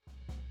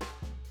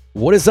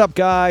What is up,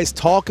 guys?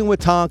 Talking with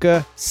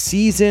Tonka,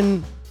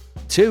 season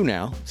 2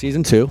 now.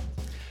 Season 2.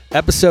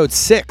 Episode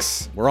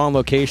 6. We're on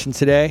location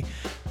today.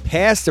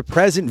 Past to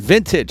present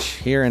vintage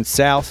here in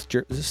South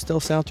Jersey. Is this still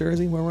South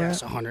Jersey where we're at?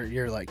 It's 100.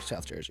 You're like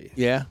South Jersey.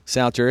 Yeah,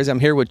 South Jersey.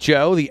 I'm here with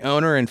Joe, the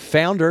owner and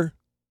founder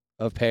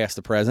of Past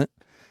to Present.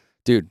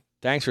 Dude,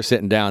 thanks for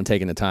sitting down and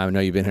taking the time. I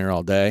know you've been here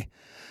all day,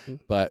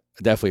 but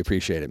I definitely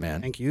appreciate it,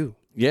 man. Thank you.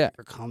 Yeah.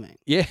 For coming.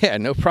 Yeah,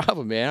 no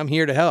problem, man. I'm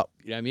here to help.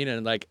 You know what I mean?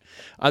 And like,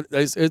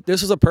 this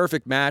was a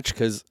perfect match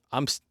because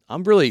I'm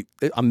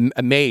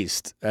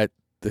amazed at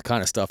the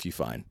kind of stuff you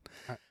find.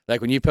 Right. Like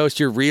when you post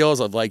your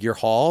reels of like your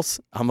hauls,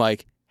 I'm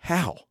like,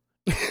 how?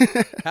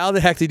 How the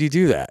heck did you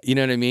do that? You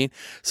know what I mean?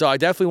 So I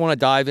definitely want to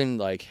dive in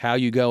like how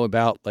you go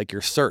about like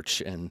your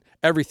search and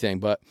everything.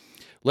 But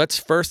let's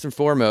first and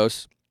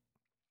foremost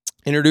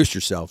introduce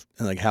yourself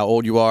and like how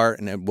old you are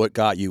and then what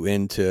got you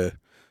into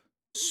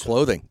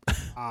clothing.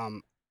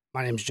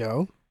 My name's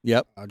Joe.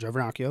 Yep. Joe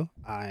Vernacchio.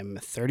 I'm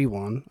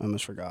 31. I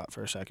almost forgot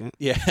for a second.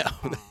 Yeah.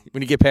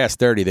 When you get past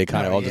 30, they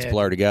kind of all just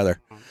blur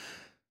together.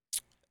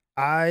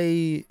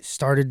 I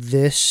started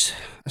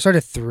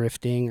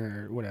thrifting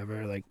or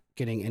whatever, like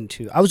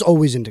I was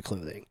always into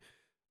clothing.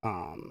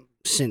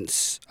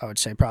 Since I would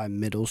say probably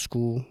middle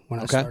school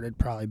when I started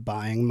probably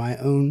buying my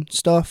own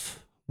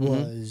stuff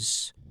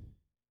was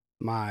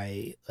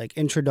my like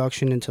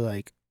introduction into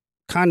like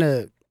kind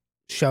of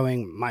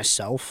showing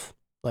myself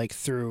like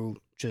through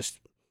just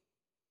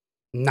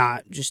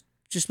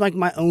like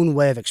my own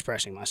way of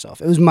expressing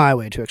myself. It was my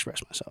way to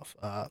express myself.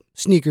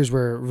 Sneakers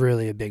were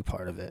really a big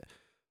part of it.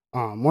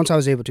 Once I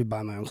was able to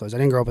buy my own clothes, I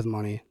didn't grow up with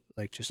money,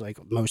 like just like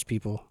most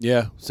people.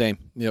 Yeah, same.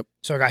 Yep.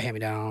 So I got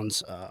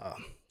hand-me-downs,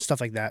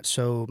 stuff like that.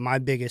 So my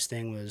biggest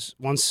thing was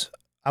once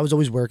I was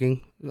always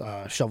working,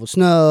 shoveled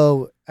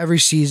snow every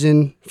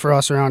season for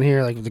us around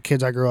here, like the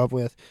kids I grew up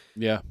with.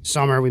 Yeah.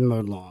 Summer, we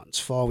mowed lawns.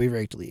 Fall, we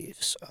raked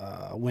leaves.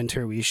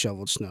 Winter, we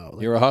shoveled snow.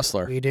 Like, you're a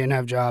hustler. We didn't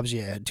have jobs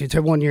yet. Dude,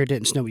 that one year it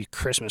didn't snow. We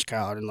Christmas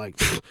caroled and like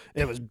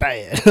it was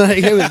bad.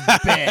 Like it was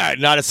bad.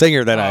 Not a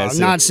singer then, I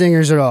assume. Not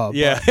singers at all.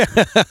 Yeah.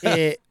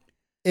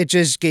 It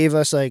just gave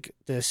us like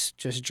this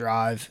just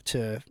drive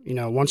to,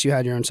 once you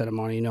had your own set of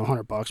money,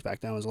 $100 back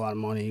then was a lot of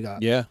money. You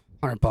got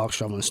 $100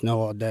 shoveling snow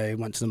all day.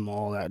 Went to the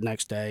mall that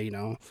next day.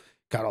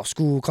 Got off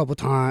school a couple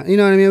times. You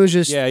know what I mean? It was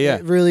just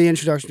it really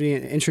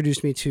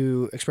introduced me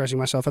to expressing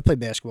myself. I played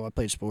basketball. I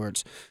played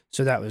sports,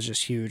 so that was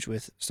just huge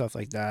with stuff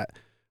like that.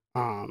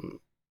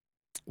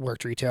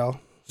 Worked retail.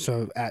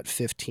 So at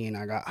 15,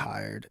 I got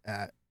hired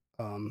at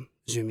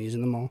Zoomies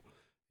in the mall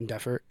in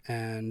Deffert,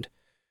 and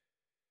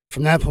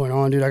from that point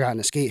on, dude, I got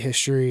into skate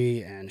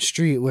history and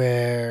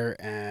streetwear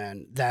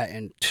and that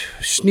and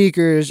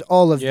sneakers,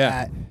 all of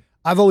that.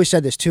 I've always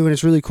said this too, and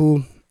it's really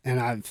cool. And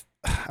I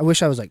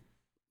wish I was like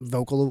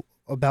vocal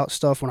about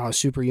stuff when I was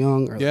super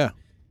young, or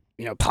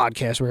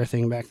podcasts were a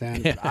thing back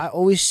then. But I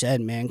always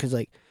said, man, because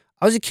like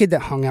I was a kid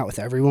that hung out with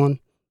everyone.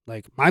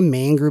 Like my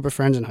main group of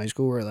friends in high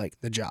school were like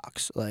the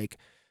jocks. Like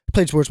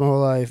played sports my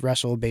whole life,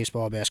 wrestled,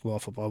 baseball, basketball,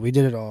 football. We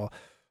did it all.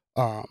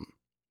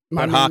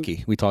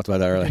 Hockey. We talked about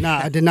that earlier.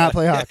 I did not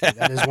play hockey.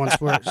 That is one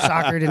sport.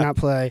 Soccer did not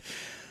play.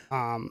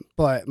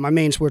 But my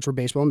main sports were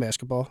baseball and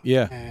basketball.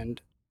 Yeah.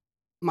 And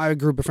my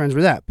group of friends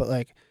were that. But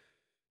like,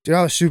 dude,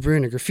 I was super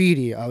into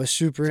graffiti. I was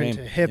super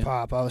into hip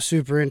hop. I was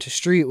super into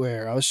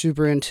streetwear. I was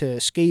super into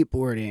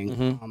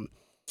skateboarding.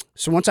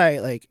 So once I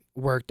like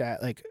worked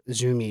at like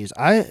Zoomies,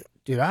 I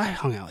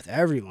hung out with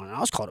everyone. I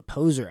was called a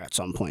poser at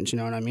some points. You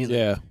know what I mean?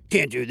 Like,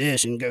 can't do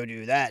this and go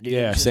do that, dude.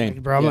 Yeah, same.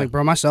 Like, bro, I'm like,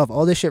 bro, myself,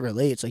 all this shit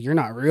relates. Like, you're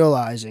not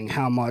realizing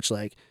how much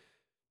like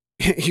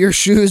your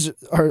shoes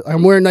are.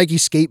 I'm wearing Nike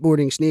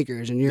skateboarding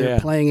sneakers, and you're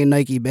playing in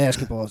Nike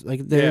basketball.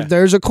 Like,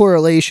 there's a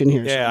correlation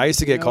here. Yeah, I used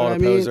to get called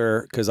a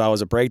poser because I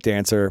was a break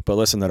dancer, but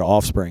listen to the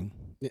Offspring.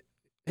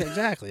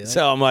 Exactly.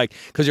 So I'm like,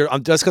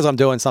 because I'm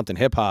doing something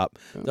hip hop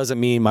doesn't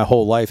mean my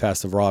whole life has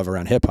to revolve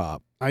around hip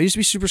hop. I used to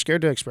be super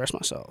scared to express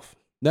myself.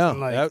 No,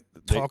 and, like,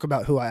 talk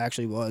about who I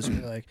actually was.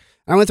 Like,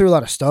 I went through a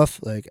lot of stuff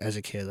like as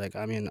a kid. Like,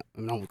 I mean,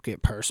 I don't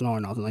get personal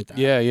or nothing like that.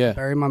 Yeah. I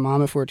buried my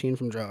mom at 14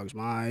 from drugs.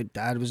 My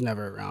dad was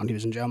never around. He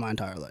was in jail my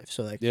entire life.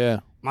 So like,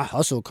 my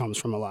hustle comes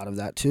from a lot of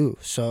that too.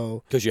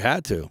 So because you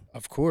had to,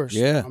 of course.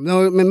 Yeah.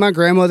 No, I mean, my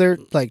grandmother.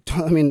 Like,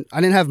 I mean,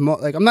 I didn't have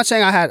like. I'm not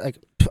saying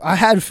I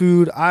had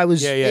food. I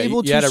was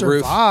able to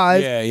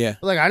survive. Yeah.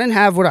 But like, I didn't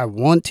have what I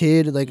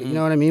wanted. Like, you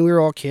know what I mean? We were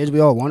all kids.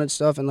 We all wanted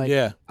stuff. And like,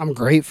 I'm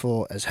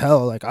grateful as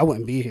hell. Like, I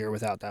wouldn't be here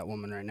without that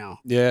woman right now.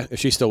 Yeah. Is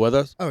she still with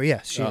us? Oh,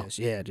 yeah. She is.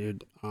 Yeah,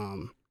 dude.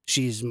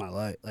 She's my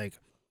life. Like,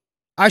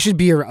 I should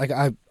be around.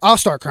 Like, I'll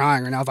start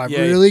crying right now if I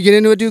really get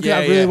into it, dude.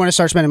 Because I really want to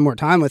start spending more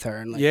time with her.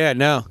 And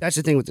like, that's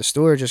the thing with the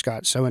store. Just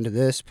got so into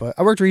this. But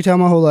I worked retail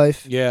my whole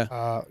life.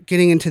 Yeah.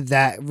 Getting into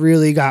that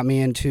really got me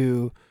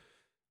into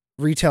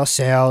retail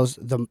sales,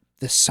 the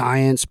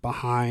science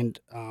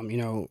behind,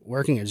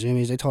 working at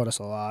Zoomies. They taught us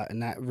a lot,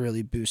 and that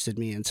really boosted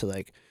me into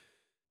like,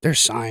 there's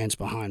science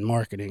behind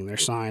marketing,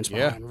 there's science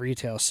behind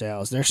retail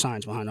sales, there's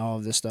science behind all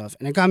of this stuff,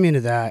 and it got me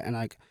into that. And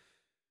like,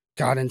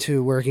 got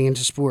into working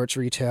into sports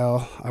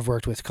retail. I've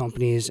worked with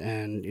companies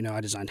and, I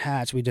designed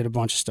hats. We did a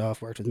bunch of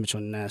stuff, worked with Mitchell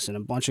 & Ness and a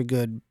bunch of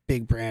good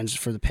big brands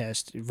for the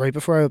past, right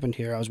before I opened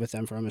here, I was with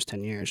them for almost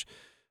 10 years.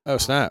 Oh,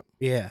 snap.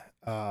 Yeah.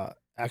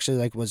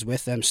 Actually, was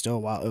with them still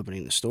while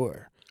opening the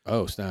store.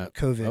 Oh, snap.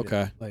 COVID.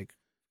 Okay.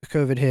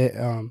 COVID hit.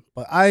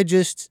 But I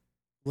just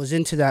was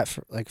into that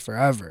for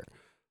forever.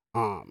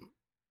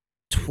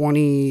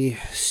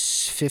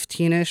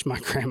 2015-ish, my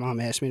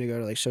grandmom asked me to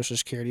go to Social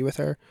Security with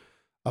her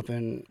up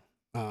in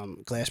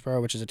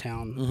Glassboro, which is a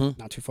town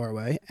not too far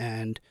away,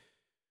 and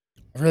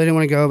I really didn't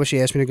want to go, but she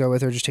asked me to go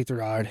with her, just take the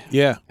ride,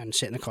 and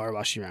sit in the car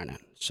while she ran in.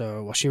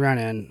 So while she ran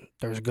in,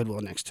 there was a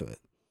Goodwill next to it.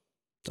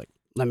 It's like,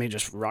 let me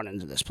just run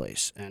into this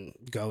place and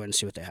go and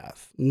see what they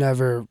have.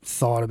 Never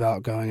thought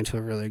about going into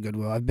a really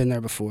Goodwill. I've been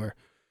there before.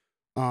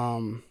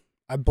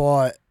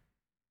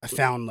 I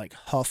found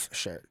Huff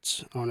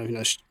shirts. I don't know if you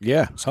know.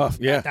 Yeah, Huff.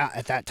 Yeah.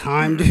 At that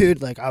time,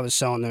 dude, I was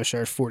selling those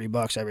shirts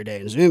 $40 every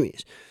day in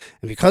Zoomies,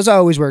 and because I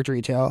always worked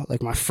retail,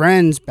 my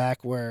friends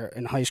back where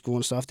in high school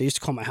and stuff, they used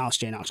to call my house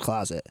J Knox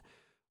Closet,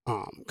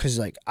 because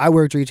I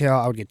worked retail,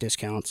 I would get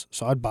discounts,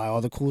 so I'd buy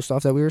all the cool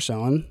stuff that we were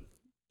selling,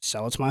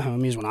 sell it to my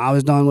homies. When I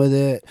was done with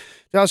it,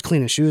 I was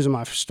cleaning shoes in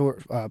my store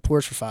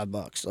porch for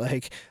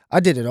 $5. I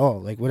did it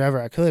all,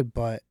 whatever I could,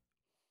 but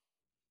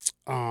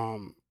I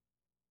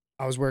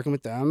was working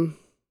with them.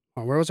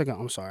 Where was I going?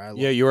 I'm sorry.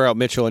 You were out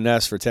Mitchell &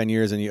 Ness for 10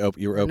 years, and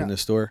you were opening the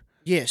store.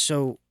 Yeah,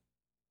 so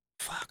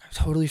fuck, I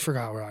totally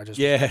forgot where I just.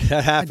 Yeah,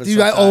 that happens. Dude,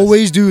 I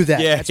always do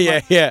that. Yeah,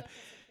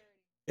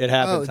 It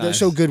happens.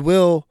 So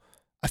Goodwill,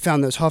 I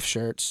found those Huff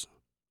shirts,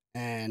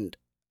 and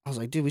I was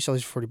like, dude, we sell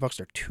these for $40.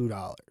 They're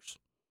 $2.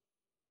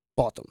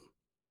 Bought them,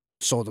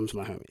 sold them to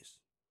my homies.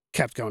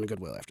 Kept going to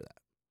Goodwill after that,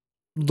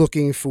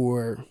 looking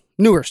for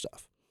newer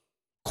stuff,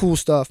 cool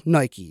stuff,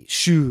 Nike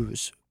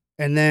shoes.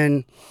 And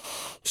then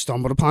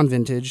stumbled upon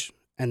vintage,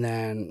 and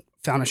then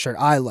found a shirt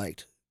I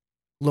liked,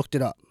 looked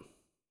it up,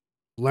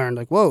 learned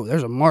whoa,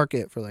 there's a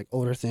market for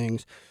older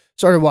things.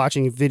 Started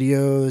watching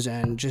videos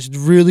and just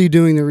really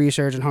doing the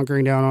research and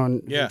hunkering down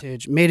on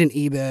vintage. Made an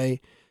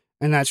eBay,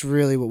 and that's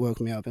really what woke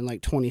me up. In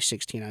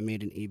 2016, I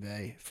made an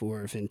eBay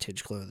for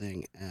vintage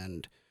clothing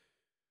and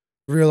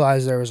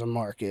realized there was a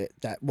market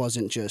that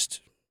wasn't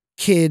just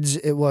kids,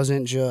 it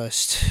wasn't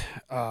just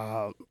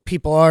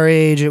people our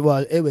age, it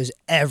was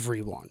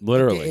everyone.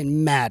 Literally. It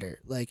didn't matter.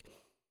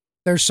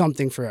 There's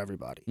something for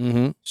everybody.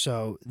 Mm-hmm.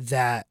 So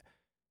that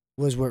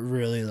was what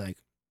really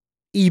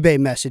eBay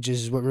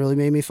messages is what really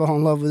made me fall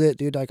in love with it,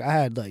 dude. I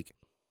had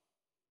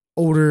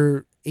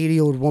older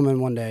 80-year-old woman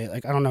one day,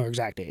 I don't know her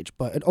exact age,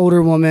 but an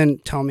older woman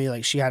tell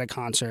me she had a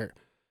concert.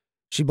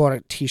 She bought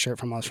a t-shirt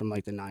from us from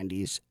the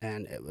 90s,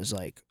 and it was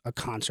a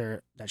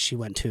concert that she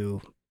went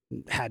to,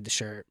 had the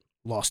shirt,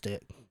 lost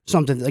it,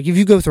 something if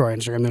you go through our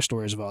Instagram, there's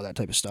stories of all that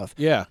type of stuff.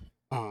 Yeah.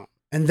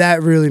 And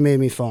that really made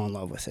me fall in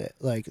love with it.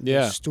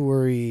 The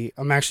story.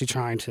 I'm actually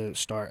trying to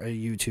start a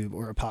YouTube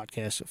or a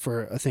podcast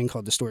for a thing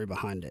called The Story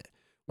Behind It,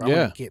 where I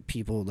want to get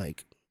people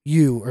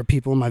you or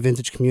people in my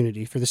vintage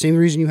community, for the same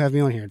reason you have me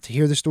on here, to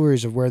hear the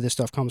stories of where this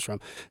stuff comes from.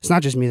 It's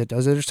not just me that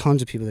does it. There's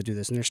tons of people that do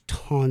this, and there's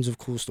tons of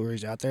cool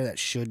stories out there that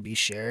should be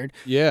shared.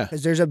 Yeah.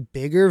 Because there's a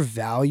bigger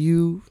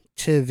value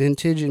to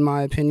vintage, in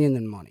my opinion,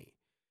 than money.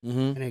 Mm-hmm.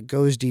 And it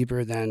goes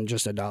deeper than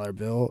just a dollar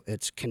bill.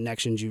 It's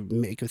connections you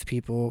make with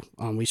people.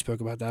 We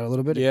spoke about that a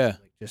little bit. Yeah.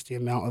 Just the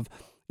amount of,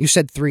 you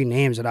said 3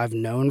 names that I've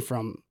known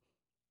from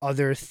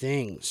other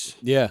things.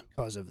 Yeah.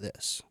 Because of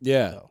this.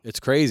 Yeah. So. It's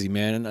crazy,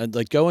 man.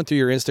 And going through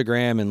your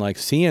Instagram and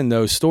seeing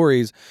those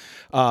stories,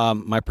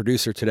 my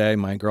producer today,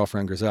 my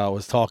girlfriend Griselle,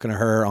 was talking to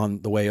her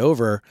on the way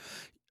over.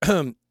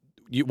 One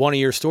of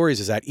your stories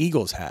is that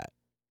Eagles hat.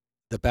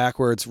 The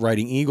backwards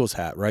writing Eagles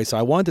hat, right? So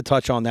I wanted to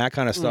touch on that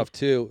kind of stuff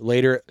too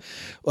later,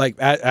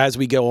 as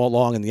we go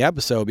along in the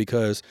episode,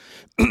 because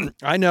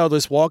I know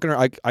this walking,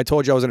 I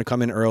told you I was going to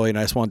come in early and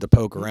I just wanted to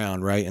poke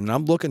around, right? And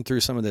I'm looking through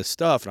some of this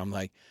stuff and I'm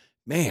like,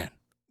 man,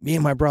 me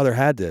and my brother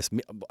had this.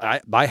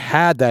 I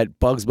had that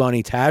Bugs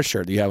Bunny Taz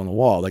shirt that you have on the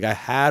wall. I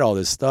had all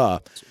this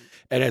stuff,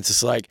 and it's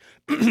just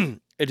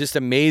it just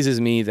amazes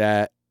me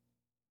that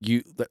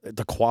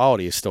the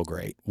quality is still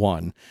great,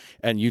 one.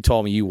 And you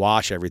told me you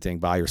wash everything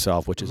by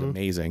yourself, which is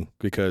amazing,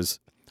 because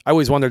I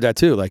always wondered that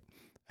too.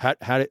 How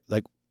did,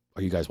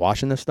 are you guys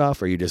washing this stuff?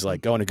 Or are you just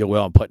going to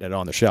Goodwill and putting it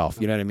on the shelf?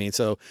 You know what I mean?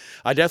 So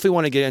I definitely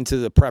want to get into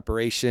the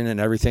preparation and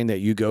everything that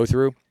you go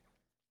through.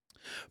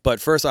 But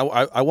first,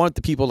 I want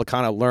the people to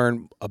kind of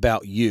learn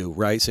about you,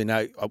 right? So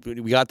now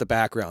we got the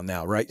background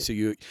now, right? So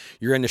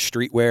you're in the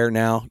streetwear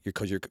now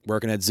because you're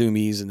working at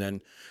Zoomies, and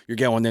then you're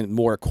going in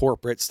more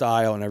corporate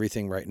style and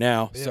everything right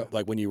now. Yeah. So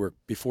when you were,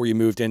 before you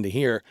moved into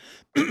here.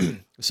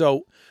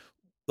 So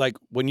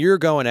when you're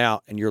going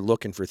out and you're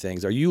looking for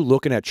things, are you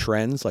looking at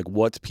trends,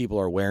 what people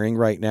are wearing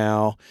right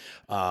now,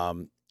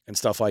 and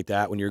stuff like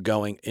that when you're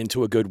going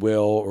into a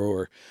Goodwill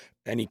or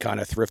any kind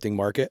of thrifting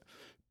market?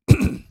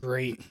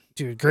 Great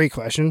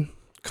question.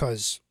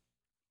 Because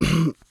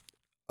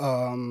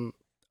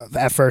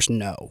at first,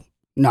 no,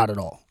 not at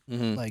all.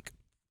 Mm-hmm.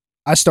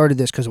 I started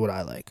this because of what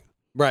I like.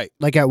 Right.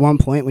 At one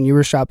point when you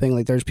were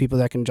shopping, there's people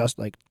that can just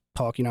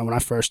talk, when I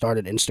first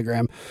started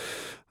Instagram,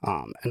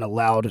 and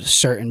allowed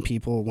certain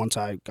people, once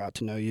I got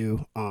to know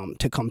you,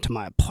 to come to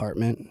my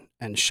apartment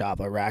and shop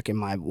a rack in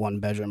my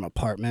 1-bedroom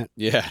apartment.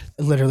 Yeah.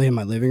 Literally in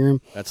my living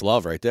room. That's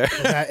love right there.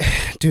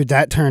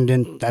 That turned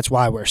in, that's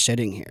why we're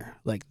sitting here.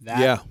 Like that,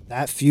 Yeah.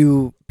 that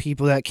few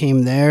people that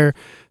came there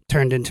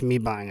turned into me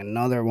buying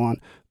another one,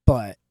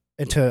 but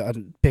into a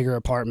bigger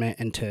apartment,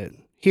 into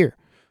here.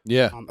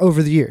 Yeah.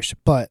 Over the years.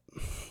 But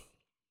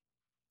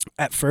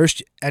at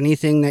first,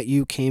 anything that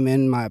you came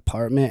in my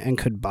apartment and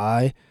could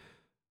buy,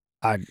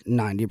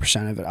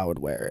 90% of it, I would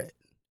wear it.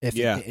 If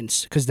Yeah. it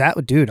didn't, because that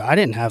would, dude, I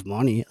didn't have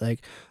money.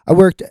 Like, I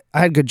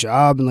had a good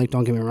job, and like,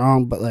 don't get me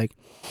wrong, but like,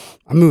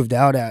 I moved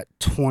out at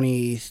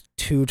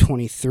 22,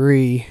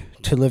 23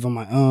 to live on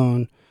my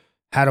own,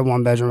 had a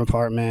 1-bedroom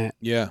apartment.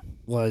 Yeah.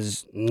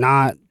 Was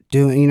not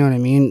doing, you know what I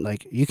mean?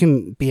 Like, you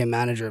can be a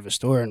manager of a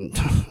store, and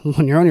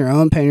when you're on your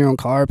own, paying your own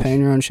car, paying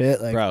your own shit,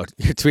 like, bro,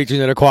 you're teaching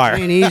to the choir. It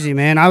ain't easy,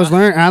 man. I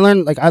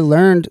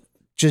learned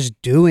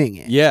just doing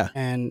it. Yeah.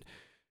 And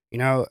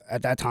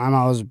at that time,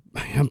 I was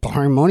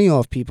borrowing money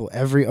off people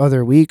every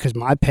other week, because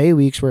my pay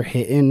weeks were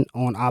hitting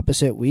on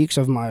opposite weeks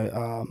of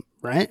my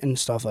rent and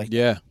stuff like that.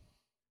 Yeah.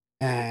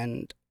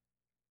 And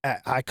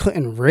I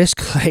couldn't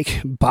risk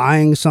like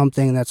buying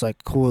something that's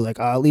like cool. Like,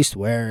 I'll at least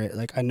wear it.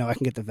 Like, I know I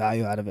can get the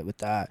value out of it with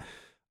that.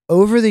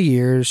 Over the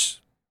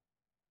years,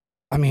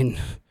 I mean,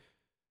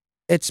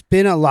 it's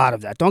been a lot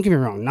of that. Don't get me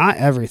wrong. Not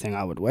everything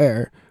I would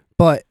wear,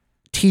 but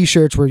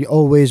T-shirts were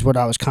always what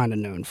I was kind of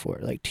known for.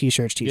 Like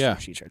T-shirts.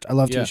 I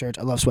love T-shirts.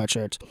 I love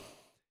sweatshirts.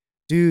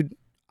 Dude,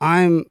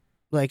 I'm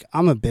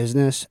a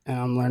business, and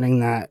I'm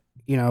learning that,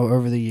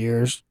 over the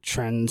years,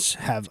 trends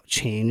have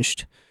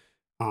changed.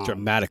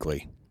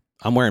 Dramatically.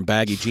 I'm wearing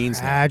baggy jeans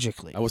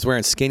tragically. now. I was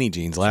wearing skinny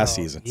jeans last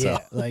season. Yeah,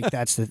 so. like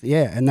that's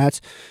and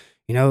that's,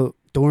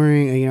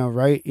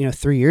 during,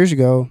 3 years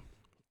ago,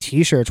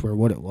 T-shirts were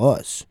what it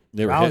was.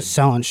 I was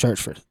selling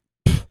shirts for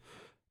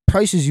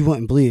prices you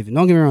wouldn't believe. And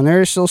don't get me wrong,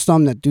 there are still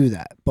some that do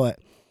that, but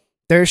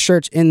there's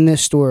shirts in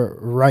this store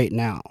right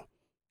now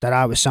that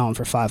I was selling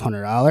for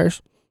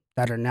 $500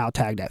 that are now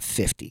tagged at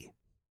 $50.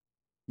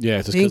 Yeah,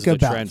 it's just because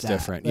the trend's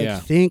different. Like, yeah.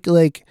 Think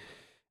like,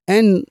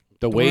 and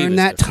the wave during is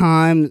that different.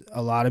 time,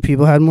 a lot of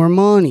people had more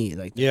money.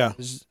 Like, Yeah.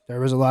 there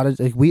was a lot of,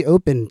 like, we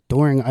opened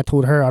during, I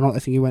told her, I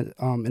think you went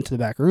into the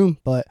back room,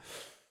 but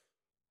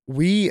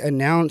we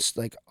announced,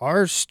 like,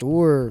 our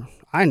store,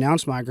 I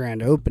announced my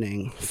grand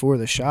opening for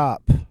the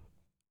shop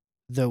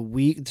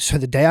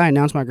the day I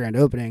announced my grand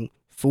opening,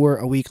 for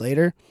a week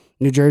later,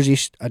 New Jersey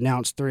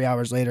announced 3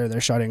 hours later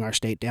they're shutting our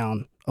state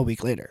down a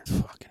week later.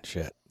 Fucking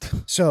shit.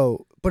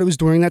 So, but it was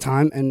during that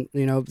time, and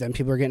then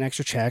people were getting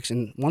extra checks,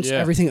 and once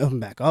everything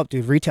opened back up,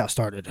 dude, retail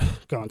started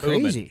going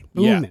crazy,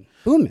 booming.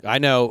 I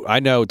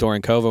know.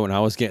 During COVID, when I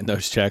was getting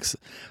those checks,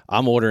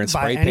 I'm ordering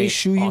spray paint. Buy any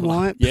shoe you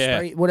want,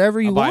 spray,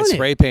 whatever you want. I'm buying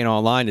spray paint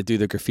online to do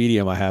the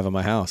graffiti I have in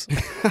my house.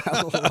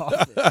 I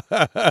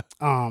love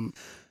it.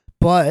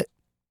 But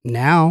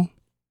now,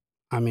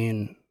 I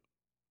mean,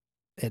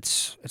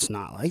 it's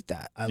not like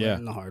that. I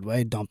learned the hard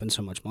way, dumping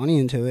so much money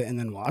into it, and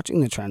then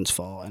watching the trends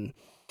fall, and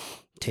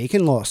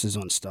taking losses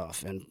on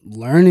stuff, and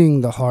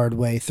learning the hard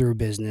way through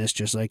business,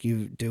 just like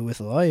you do with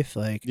life.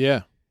 Like,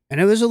 yeah.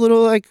 And it was a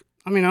little like,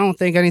 I mean, I don't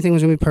think anything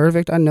was gonna be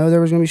perfect. I know there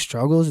was gonna be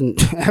struggles, and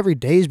every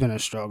day's been a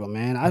struggle,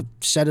 man. I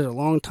said it a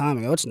long time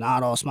ago. It's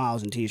not all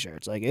smiles and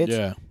T-shirts. Like,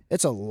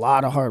 it's a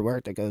lot of hard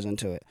work that goes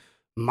into it.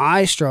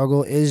 My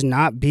struggle is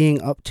not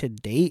being up to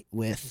date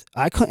with,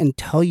 I couldn't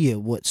tell you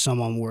what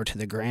someone wore to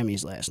the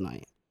Grammys last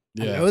night.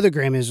 Yeah. I know the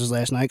Grammys was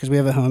last night because we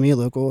have a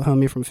local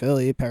homie from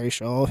Philly, Perry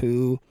Shaw,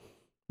 who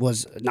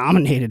was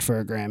nominated for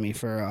a Grammy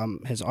for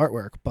his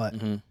artwork, but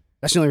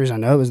that's the only reason I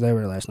know it was they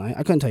were last night.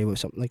 I couldn't tell you what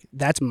something, like,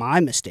 that's my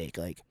mistake.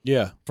 Like,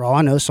 for all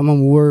I know,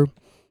 someone wore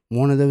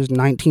one of those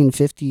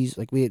 1950s,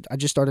 like, I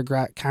just started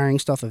carrying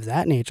stuff of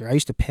that nature. I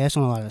used to pass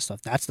on a lot of that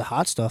stuff. That's the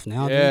hot stuff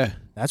now. Yeah. Dude.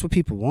 That's what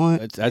people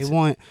want.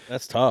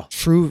 That's tough.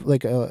 True,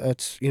 like,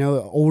 it's,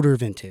 older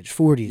vintage,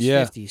 40s,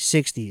 50s,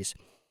 60s.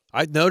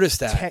 I noticed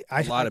that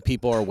a lot of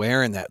people are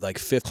wearing that, like,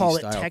 50s call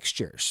style. It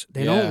textures.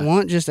 They don't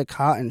want just a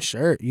cotton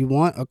shirt. You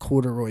want a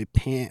corduroy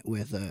pant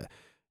with a,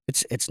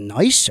 it's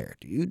nicer,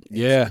 dude.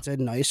 It's a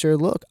nicer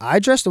look. I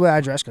dress the way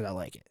I dress because I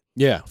like it.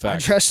 Yeah,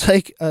 facts. I dress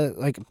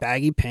like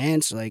baggy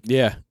pants, like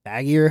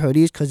baggier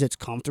hoodies because it's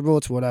comfortable.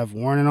 It's what I've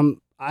worn, and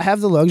I have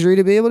the luxury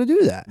to be able to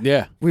do that.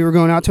 Yeah. We were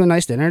going out to a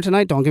nice dinner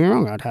tonight. Don't get me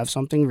wrong, I'd have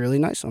something really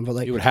nice on, but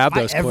like, you would have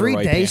those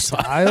everyday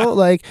style,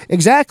 like,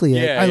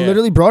 exactly. I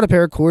literally brought a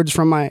pair of cords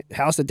from my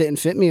house that didn't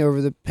fit me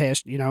over the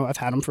past. I've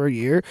had them for a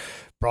year.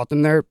 Brought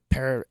them their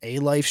pair of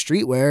A-Life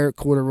streetwear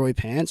corduroy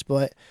pants,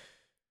 but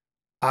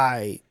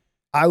I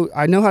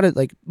know how to,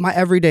 like, my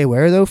everyday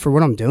wear, though, for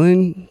what I'm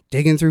doing,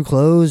 digging through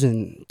clothes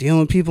and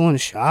dealing with people in a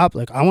shop.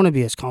 Like, I want to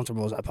be as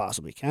comfortable as I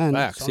possibly can.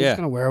 Max, so I'm just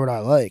going to wear what I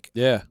like.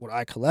 Yeah. What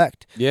I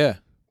collect. Yeah.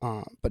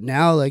 But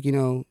now, like,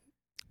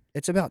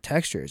 it's about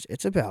textures.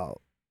 It's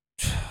about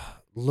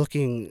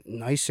looking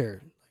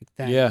nicer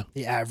than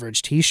the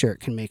average T-shirt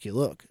can make you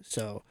look.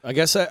 So I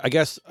guess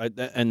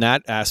in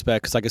that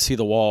aspect, because I can see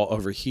the wall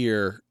over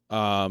here,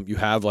 You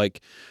have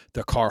like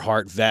the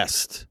Carhartt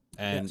vest,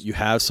 and you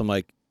have some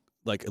like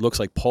it looks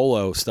like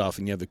polo stuff,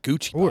 and you have the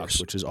Gucci box,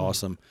 which is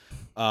awesome.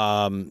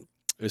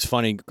 It was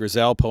funny.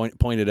 Griselle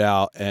pointed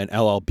out an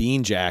LL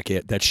Bean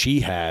jacket that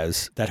she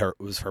has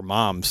was her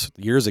mom's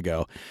years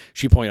ago.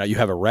 She pointed out you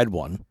have a red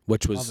one,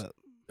 which was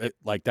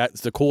like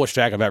that's the coolest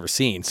jacket I've ever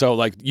seen. So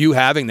like you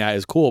having that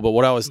is cool. But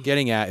what I was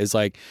getting at is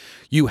like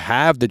you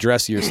have the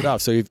dressier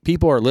stuff. So if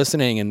people are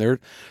listening and they're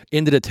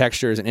into the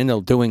textures and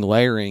into doing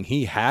layering,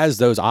 he has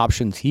those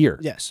options here.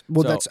 Yes.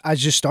 Well, I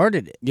just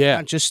started it. Yeah.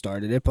 Not just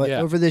started it, but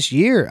over this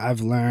year I've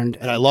learned.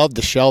 And I love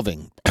the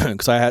shelving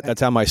because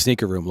that's how my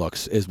sneaker room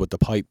looks, is with the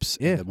pipes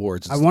and the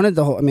boards. I wanted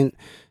the whole. I mean,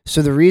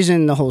 so the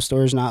reason the whole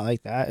store is not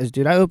like that is,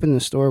 dude, I opened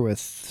the store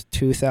with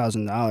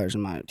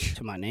 $2,000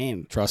 to my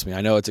name. Trust me,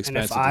 I know it's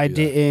expensive.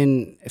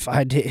 And if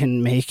I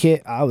didn't make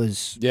it, I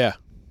was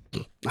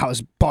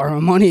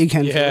borrowing money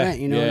again for rent.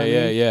 You know what I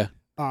mean? Yeah.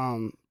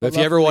 If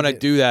you ever want to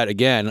do that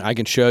again, I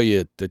can show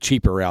you the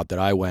cheaper route that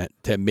I went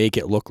to make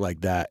it look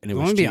like that, and it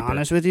was. I'm gonna be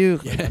honest with you.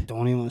 I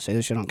don't even want to say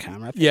this shit on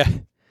camera.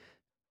 I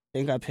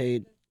think I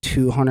paid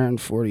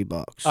 $240.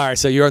 All right,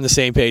 so you're on the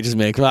same page as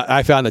me.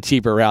 I found the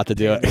cheaper route to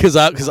do it because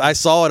I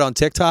saw it on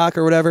TikTok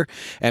or whatever,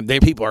 and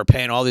people are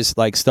paying all this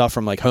like stuff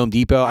from like Home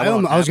Depot.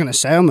 I was gonna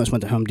say I almost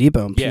went to Home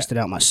Depot and pieced it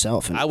out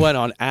myself. And I went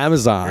on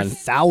Amazon.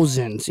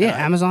 Thousands,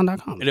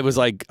 Amazon.com, and it was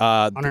like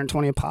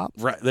 $120 a pop.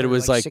 Right, that it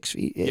was like 6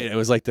 feet. Yeah, it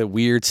was like the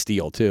weird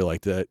steel too,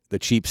 like the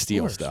cheap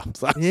steel stuff.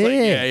 So I was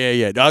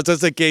yeah. Like, no,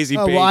 just in case he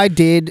paid. Well, I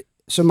did.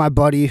 So my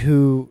buddy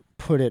who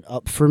put it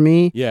up for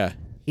me,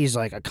 he's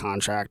like a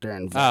contractor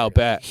and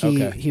bet.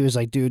 He was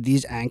like, dude,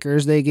 these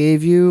anchors they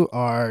gave you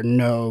are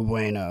no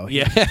bueno.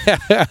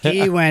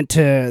 He went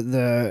to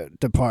the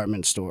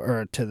department store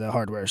or to the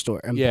hardware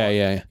store and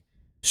bought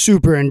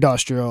super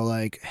industrial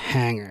like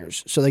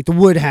hangers. So like the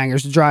wood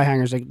hangers, the dry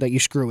hangers that you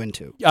screw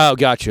into. Oh,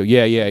 got you.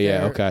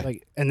 Yeah. Okay.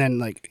 Like, and then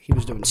like he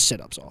was doing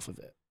sit-ups off of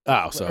it.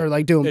 Oh, so or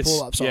like doing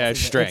pull-ups off of it.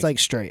 Straight. It's like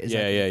straight.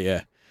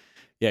 Yeah.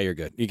 Yeah, you're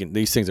good.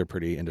 These things are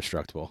pretty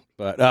indestructible,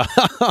 but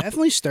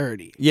definitely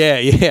sturdy.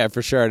 Yeah,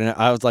 for sure. And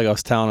I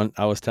was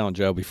telling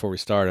Joe before we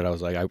started, I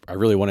was like, I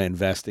really want to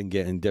invest in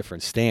getting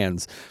different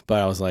stands,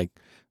 but I was like,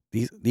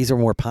 these are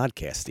more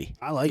podcasty.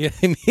 I like it.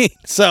 I mean,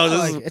 so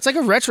it's like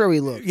a retro-y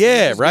look.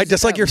 Yeah, right.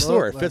 Just like your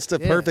store, it fits the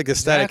perfect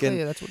aesthetic.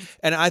 Exactly.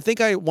 And I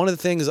think one of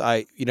the things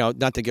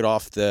not to get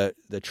off the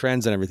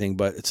trends and everything,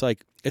 but it's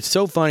like it's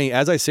so funny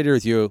as I sit here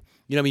with you.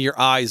 I mean, your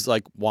eyes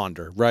like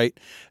wander, right?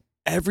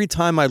 Every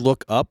time I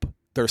look up,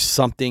 there's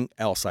something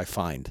else I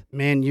find.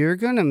 Man, you're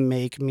going to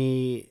make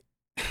me...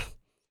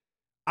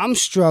 I'm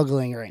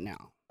struggling right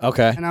now.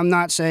 Okay. And I'm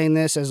not saying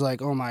this as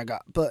like, oh my God,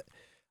 but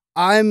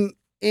I'm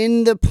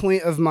in the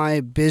point of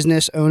my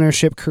business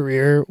ownership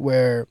career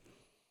where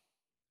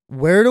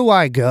do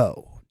I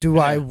go? Do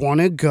I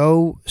want to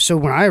go? So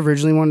when I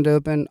originally wanted to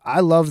open,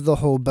 I loved the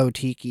whole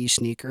boutique-y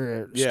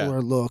sneaker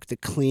store look, the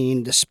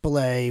clean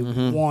display,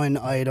 one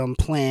item,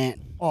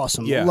 plant,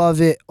 awesome. Love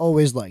it,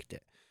 always liked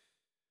it.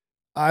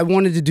 I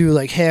wanted to do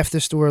like half the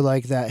store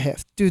like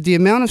that. Dude, the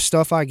amount of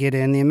stuff I get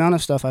in, the amount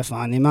of stuff I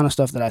find, the amount of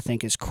stuff that I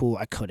think is cool,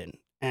 I couldn't.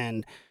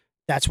 And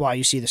that's why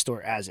you see the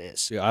store as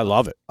is. Yeah, I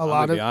love it. I'm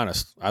going to be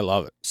honest. I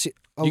love it. See,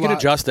 you can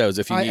adjust those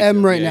if you need to. I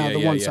am right now.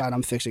 The one side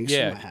I'm fixing is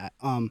my hat.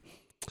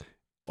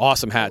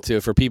 Awesome hat, too.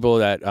 For people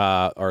that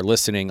are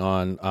listening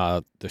on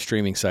the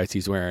streaming sites,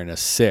 he's wearing a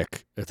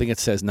sick, I think it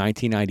says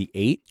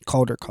 1998.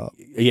 Calder Cup.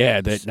 Yeah,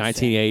 the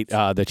 1998,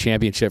 the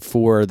championship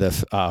for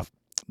the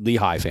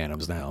Lehigh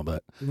Phantoms now,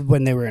 but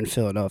when they were in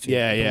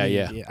Philadelphia.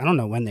 Yeah. I don't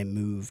know when they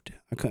moved.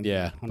 I couldn't.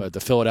 Yeah, but the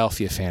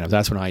Philadelphia Phantoms,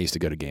 that's when I used to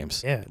go to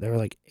games. Yeah, they were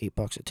like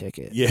 $8 a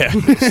ticket. Yeah,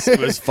 it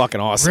was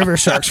fucking awesome. River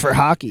Sharks for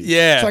hockey.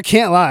 Yeah. So I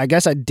can't lie. I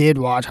guess I did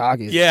watch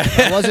hockey. Yeah.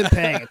 I wasn't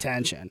paying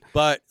attention.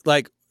 But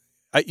like,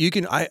 I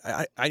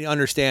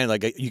understand,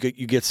 like you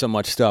get so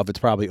much stuff, it's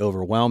probably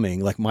overwhelming.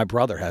 Like my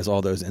brother has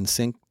all those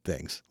NSYNC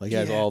things. Like he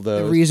has all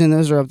those. The reason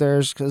those are up there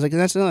is because like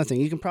that's another thing.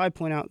 You can probably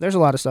point out there's a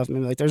lot of stuff.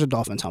 Maybe like there's a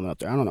Dolphins helmet up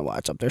there. I don't know why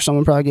it's up there.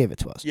 Someone probably gave it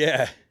to us.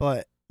 Yeah.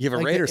 But you have a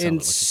like Raiders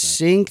helmet.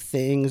 NSYNC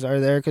things are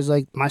there because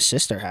like my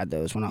sister had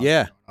those when I was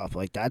growing up.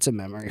 Like that's a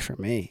memory for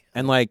me.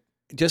 And like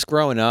just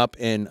growing up,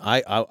 and I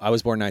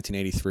was born in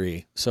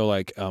 1983. So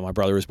like my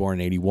brother was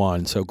born in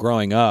 81. So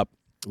growing up,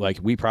 like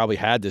we probably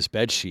had this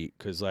bed sheet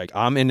because like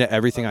I'm into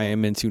everything I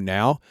am into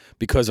now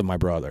because of my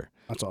brother.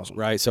 That's awesome.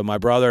 Right. So my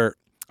brother,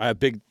 I have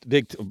big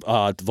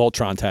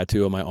Voltron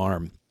tattoo on my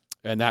arm,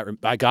 and that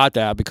I got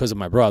that because of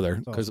my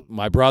brother. Because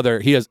my brother,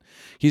 he's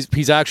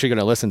actually going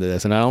to listen to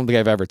this, and I don't think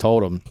I've ever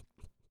told him.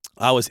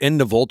 I was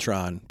into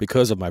Voltron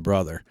because of my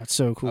brother. That's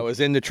so cool. I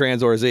was into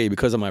Transor Z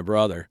because of my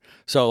brother.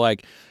 So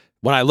like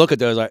when I look at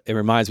those, it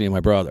reminds me of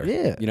my brother.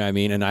 Yeah. You know what I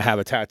mean? And I have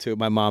a tattoo.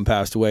 My mom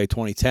passed away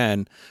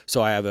 2010,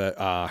 so I have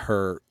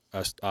her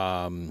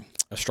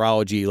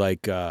astrology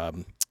like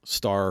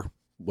star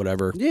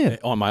whatever Yeah.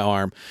 on my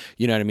arm.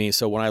 You know what I mean?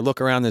 So when I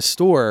look around this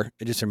store,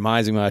 it just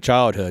reminds me of my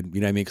childhood.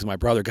 You know what I mean? Because my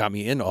brother got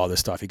me into all this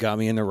stuff. He got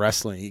me into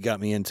wrestling. He got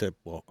me into,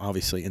 well,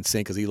 obviously in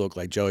sync because he looked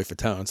like Joey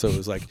Fatone. So it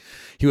was like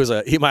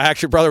my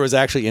actual brother was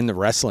actually into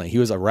wrestling. He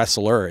was a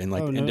wrestler in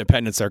like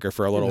independent circuit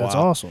for a little That's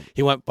while. awesome.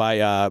 He went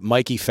by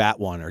Mikey Fat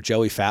One or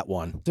Joey Fat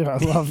One. Dude, I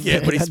love Yeah,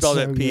 that. but he spelled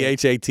it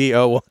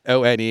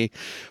Phatone.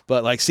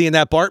 But like seeing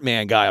that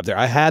Bartman guy up there,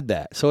 I had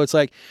that. So it's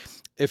like,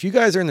 if you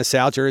guys are in the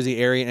South Jersey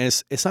area,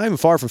 and it's not even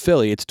far from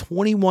Philly, it took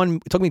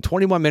me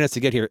 21 minutes to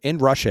get here in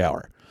rush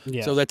hour.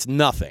 Yeah. So that's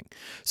nothing.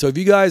 So if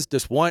you guys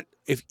just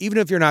even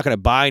if you're not going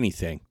to buy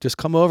anything, just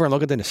come over and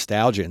look at the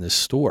nostalgia in this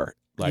store.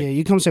 Like, yeah,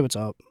 you come say what's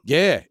up.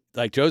 Yeah,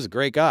 like Joe's a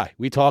great guy.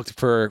 We talked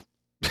for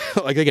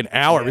like an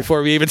hour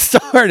before we even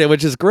started,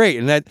 which is great.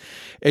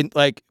 And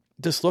like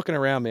just looking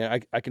around,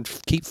 man, I can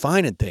keep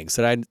finding things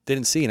that I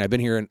didn't see, and I've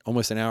been here in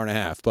almost an hour and a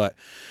half, but.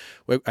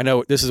 I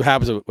know this is what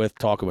happens with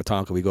Talking with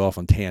Tonka. We go off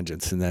on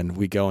tangents and then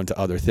we go into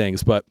other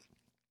things. But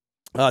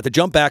to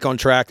jump back on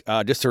track,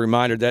 just a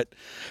reminder that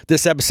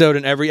this episode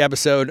and every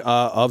episode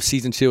of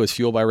season 2 is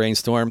fueled by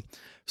Rainstorm.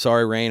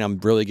 Sorry, Rain, I'm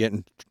really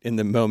getting in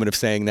the moment of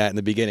saying that in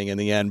the beginning and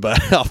the end,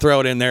 but I'll throw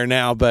it in there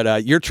now.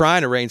 But you're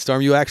trying a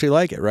Rainstorm. You actually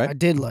like it, right? I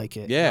did like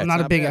it. Yeah, I'm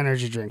not a big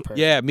energy drink person.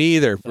 Yeah, me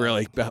either,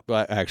 really.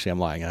 But actually, I'm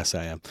lying. Yes,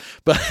 I am.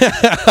 But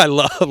I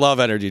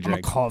love energy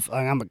drinks.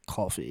 I'm a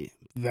coffee.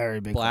 Very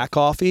big. Black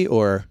coffee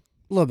or...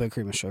 A little bit of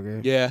cream and sugar.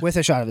 Yeah. With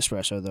a shot of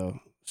espresso, though.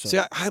 So. See,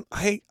 I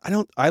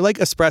like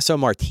espresso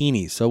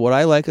martinis. So would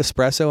I like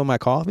espresso in my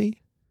coffee?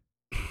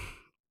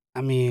 I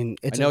mean,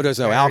 I know there's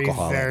no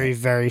alcohol. Very,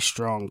 very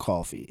strong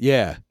coffee.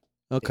 Yeah.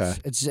 Okay.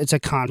 It's a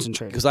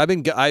concentrate. Because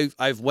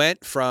I've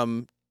went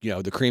from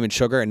the cream and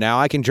sugar, and now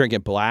I can drink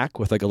it black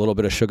with like a little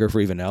bit of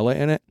sugar-free vanilla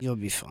in it. You'll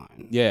be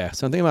fine. Yeah.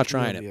 So I'm thinking about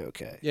trying it. You'll be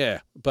okay.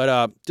 Yeah.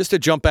 But just to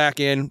jump back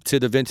into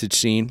the vintage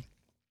scene.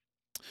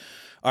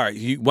 All right,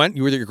 you were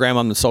with your grandma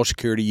on the Social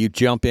Security. You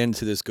jump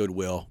into this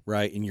Goodwill,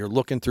 right? And you're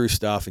looking through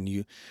stuff, and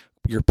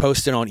you're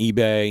posting on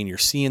eBay, and you're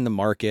seeing the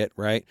market,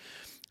 right?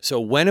 So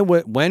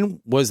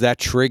when was that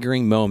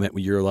triggering moment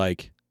where you're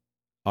like,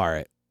 all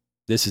right,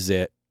 this is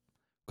it.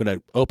 I'm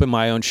gonna open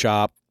my own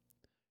shop.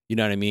 You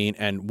know what I mean?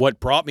 And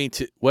what brought me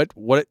to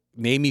what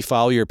made me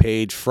follow your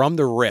page from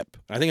the rip?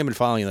 I think I've been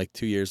following you like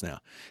 2 years now.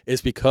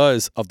 Is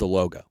because of the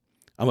logo.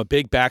 I'm a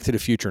big Back to the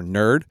Future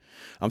nerd.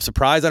 I'm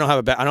surprised I don't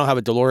have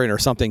a DeLorean or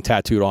something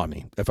tattooed on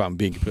me, if I'm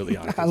being completely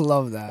honest. I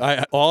love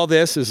that. All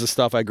this is the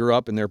stuff I grew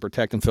up in. They're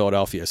protecting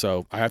Philadelphia,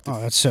 so I have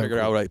to figure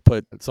out how to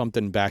put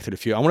something Back to the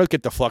Future. I want to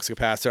get the flux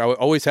capacitor. I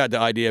always had the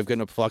idea of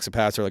getting a flux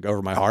capacitor like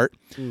over my heart,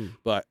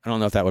 but I don't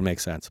know if that would make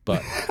sense.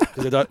 But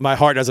my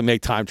heart doesn't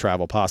make time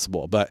travel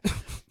possible. But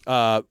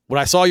when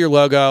I saw your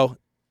logo,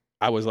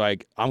 I was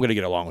like, I'm going to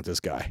get along with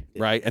this guy,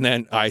 right? And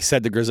then I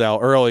said to Grizel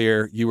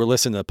earlier, you were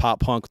listening to pop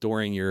punk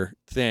during your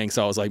thing,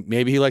 so I was like,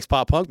 maybe he likes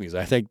pop punk music.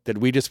 I think that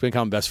we just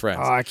become best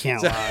friends. Oh, I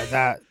can't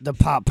lie. The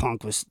pop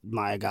punk was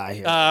my guy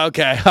here.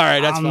 Okay, all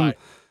right, that's fine.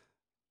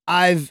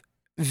 I've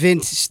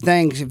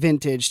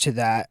vintage to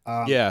that.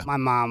 Yeah. My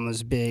mom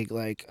was big.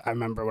 Like I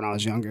remember when I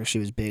was younger, she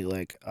was big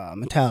like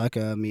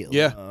Metallica,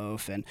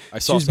 Meatloaf, and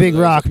she was big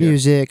rock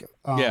music.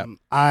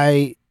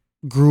 I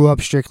grew up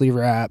strictly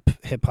rap,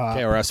 hip hop,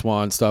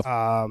 KRS-One stuff.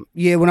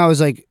 When I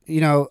was like,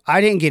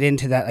 I didn't get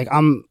into that. Like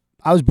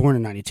I was born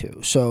in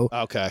 '92, so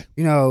okay,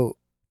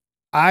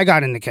 I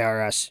got into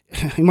KRS.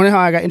 You want to know how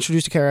I got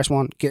introduced to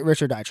KRS-One? Get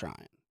Rich or Die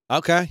Trying.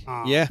 Okay,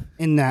 yeah.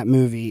 In that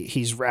movie,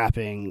 he's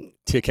rapping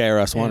to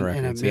KRS-One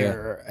records in a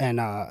mirror, and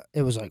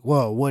it was like,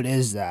 whoa, what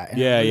is that? And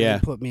it really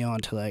put me on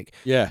to like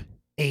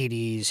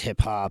 80s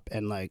hip hop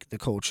and like the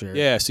culture.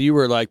 Yeah, so you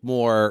were like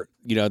more,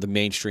 the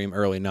mainstream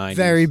early 90s.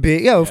 Very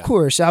big. Yeah, of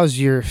course. I was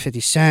your 50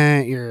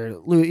 Cent,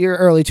 your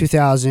early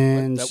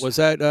 2000s. Was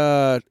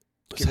that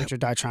Get Rich or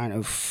Die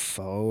Trying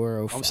 04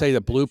 or 05. I'm saying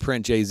the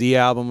Blueprint Jay-Z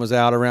album was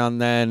out around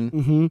then.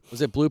 Mm-hmm.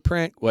 Was it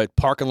Blueprint? What,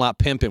 Parking Lot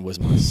Pimpin' was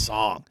my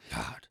song.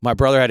 God. My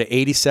brother had an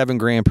 87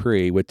 Grand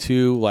Prix with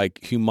 2 like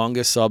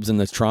humongous subs in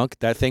the trunk.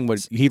 That thing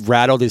he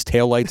rattled his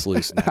taillights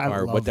loose in that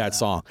car with that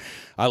song.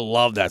 I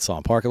love that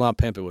song. Parking Lot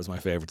Pimpin' was my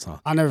favorite song.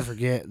 I'll never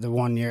forget the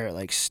one year it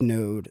like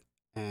snowed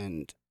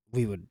and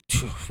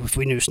if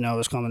we knew snow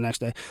was coming the next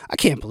day. I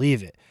can't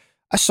believe it.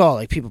 I saw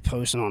like people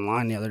posting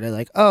online the other day,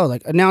 like,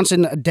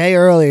 announcing a day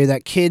earlier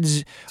that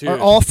kids are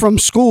off from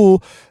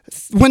school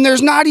when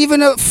there's not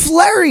even a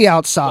flurry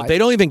outside. Well, they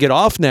don't even get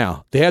off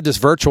now. They have this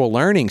virtual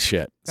learning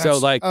shit. They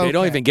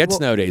don't even get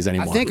snow days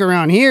anymore. I think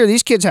around here,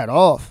 these kids had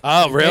off.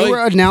 Oh, really? They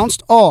were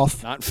announced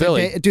off. Not in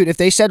Philly. Dude, if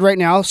they said right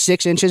now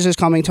 6 inches is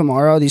coming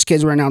tomorrow, these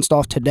kids were announced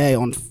off today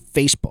on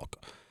Facebook.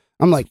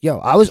 I'm like,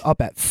 I was up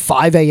at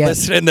 5 a.m.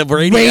 listening to the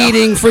radio,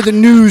 waiting for the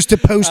news to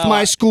post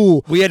my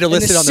school. We had to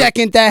listen. The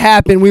second that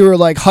happened, we were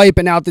like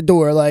hyping out the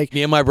door. Like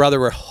me and my brother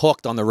were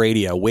hooked on the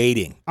radio,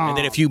 waiting. And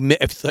then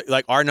if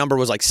like our number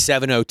was like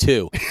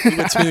 702, we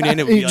would tune in.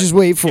 You just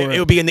wait for it. It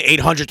would be in the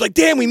 800s. Like,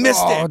 damn, we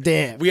missed it. Oh,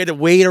 damn. We had to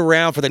wait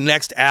around for the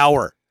next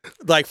hour,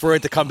 like for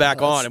it to come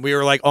back on, and we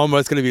were like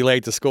almost going to be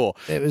late to school.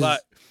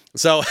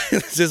 So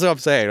this is what I'm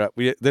saying.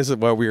 This is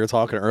what we were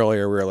talking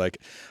earlier. We were like,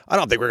 I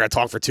don't think we're gonna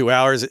talk for 2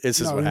 hours. This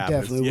is No, what we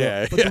happens. definitely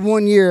Yeah. will. But the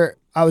one year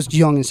I was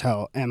young as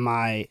hell, and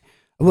I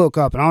woke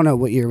up, and I don't know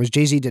what year it was.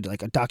 Jay-Z did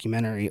like a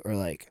documentary, or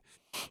like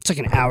it's like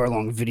an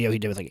hour-long video he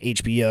did with like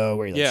HBO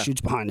where he like shoots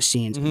behind the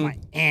scenes. Mhm. My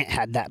aunt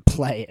had that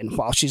play, and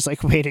while she's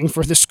like waiting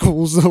for the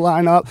schools to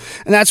line up,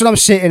 and that's what I'm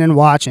sitting and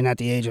watching at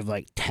the age of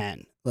like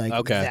 10.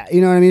 Like that,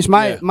 you know what I mean? So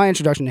my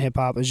introduction to hip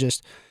hop was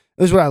just,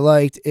 it was what I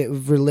liked. It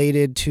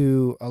related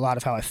to a lot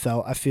of how I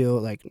felt. I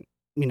feel like,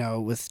 you know,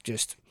 with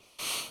just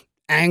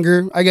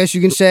anger, I guess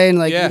you can say, and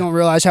like you don't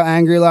realize how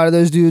angry a lot of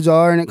those dudes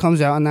are, and it comes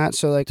out in that.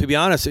 So like, to be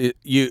honest,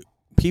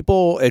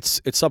 people,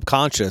 it's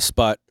subconscious,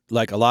 but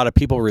like a lot of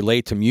people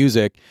relate to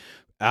music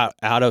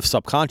out of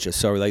subconscious.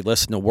 So they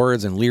listen to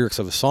words and lyrics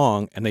of a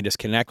song and they just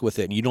connect with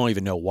it, and you don't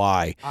even know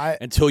why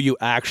until you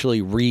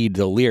actually read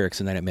the lyrics,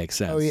 and then it makes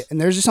sense. Oh yeah,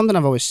 and there's just something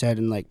I've always said,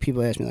 and like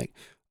people ask me like,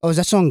 oh, is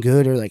that song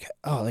good? Or like,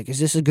 oh, like, is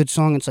this a good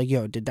song? It's like,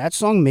 yo, did that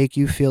song make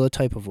you feel a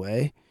type of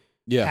way?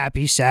 Yeah.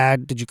 Happy,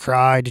 sad? Did you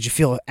cry? Did you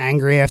feel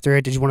angry after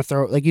it? Did you want to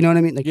throw it? Like, you know what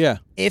I mean? Like, yeah.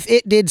 If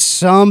it did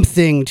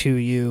something to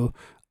you,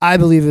 I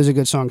believe it was a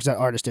good song because that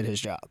artist did his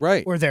job.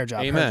 Right. Or their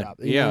job. Amen. Her job.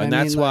 Yeah, and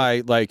that's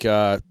why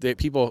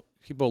people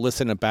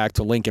listen back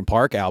to Linkin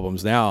Park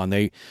albums now, and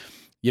they,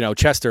 you know,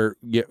 Chester,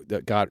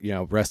 God, you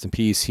know, rest in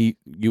peace. You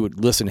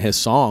would listen to his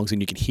songs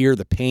and you could hear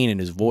the pain in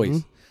his voice.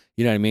 Mm-hmm.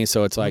 You know what I mean?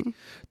 So it's like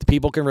the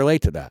people can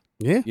relate to that.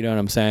 Yeah. You know what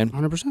I'm saying?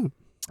 100%.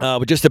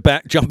 But just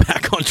to jump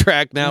back on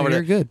track now.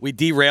 You're good. We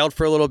derailed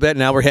for a little bit.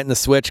 Now we're hitting the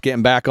switch,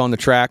 getting back on the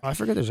track. Oh, I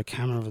forget there's a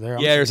camera over there.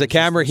 Yeah, there's a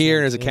camera here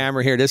and there's a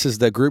camera here. This is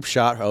the group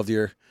shot of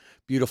your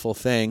beautiful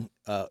thing,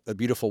 a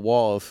beautiful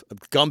wall of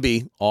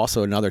Gumby,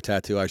 also another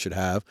tattoo I should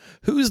have.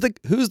 Who's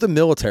the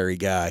military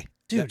guy?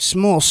 Dude,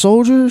 Small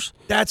Soldiers?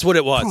 That's what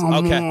it was. Come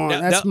okay. on.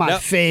 That's my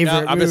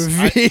favorite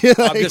movie.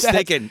 I'm just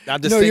thinking.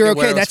 No, you're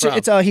okay.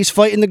 It's he's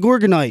fighting the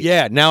Gorgonite.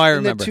 Yeah, now I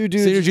remember. As soon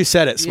as you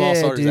said it, Small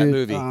Soldiers, that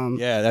movie.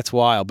 Yeah, that's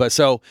wild. But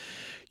so,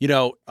 you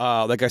know,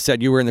 like I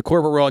said, you were in the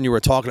corporate world and you were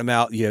talking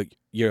about you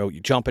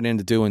jumping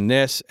into doing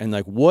this, and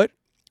like, what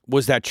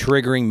was that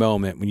triggering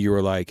moment when you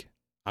were like,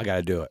 I got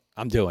to do it.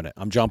 I'm doing it.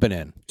 I'm jumping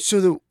in.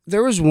 So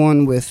there was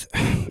one with,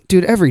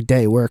 dude, every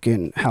day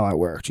working how I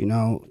worked, you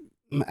know,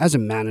 as a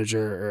manager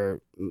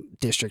or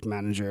district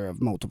manager of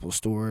multiple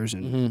stores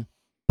and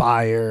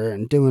buyer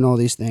and doing all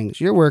these things.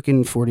 You're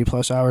working 40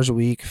 plus hours a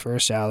week for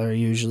a salary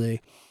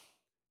usually.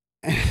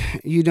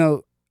 You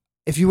know,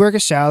 if you work a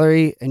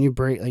salary and you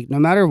break, like, no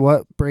matter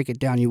what, break it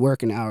down, you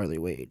work an hourly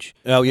wage.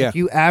 Oh, yeah. If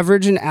you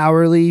average an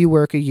hourly, you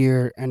work a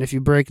year, and if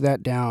you break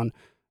that down,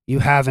 you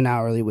have an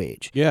hourly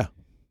wage. Yeah.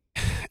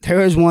 There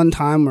was one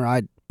time where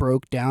I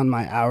broke down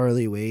my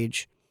hourly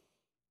wage,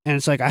 and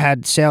it's like I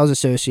had sales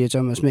associates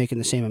almost making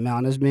the same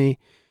amount as me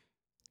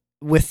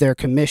with their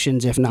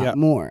commissions, if not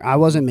more. I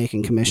wasn't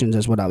making commissions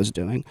as what I was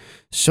doing.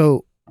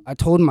 So I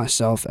told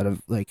myself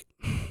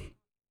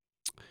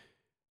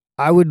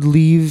I would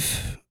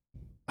leave.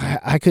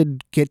 I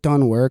could get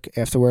done work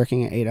after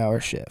working an 8-hour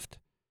shift.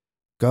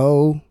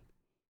 Go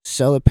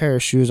sell a pair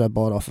of shoes I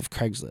bought off of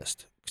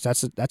Craigslist.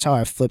 Because that's how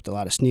I flipped a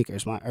lot of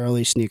sneakers. My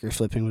early sneaker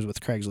flipping was with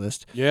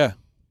Craigslist. Yeah.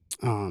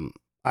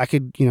 I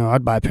could,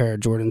 I'd buy a pair of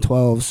Jordan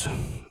 12s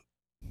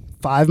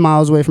 5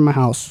 miles away from my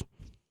house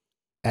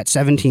at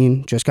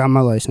 17, just got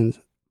my license.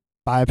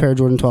 Buy a pair of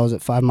Jordan 12s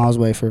at 5 miles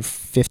away for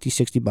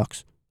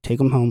 $50-$60. Take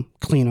them home,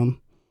 clean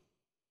them.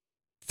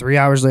 3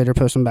 hours later,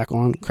 post them back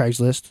on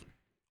Craigslist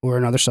or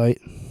another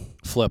site.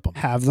 Flip them.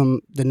 Have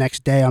them the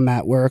next day I'm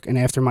at work, and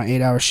after my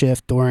 8-hour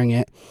shift, during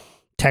it,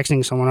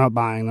 texting someone out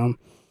buying them.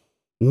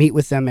 Meet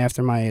with them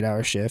after my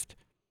 8-hour shift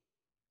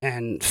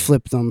and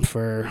flip them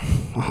for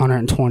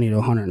 120 to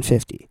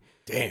 150.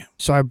 Damn.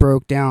 So I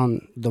broke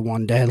down the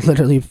one day. I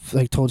literally,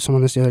 told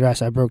someone this the other day.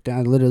 So I broke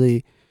down,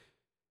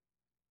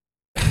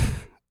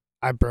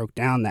 I broke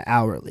down the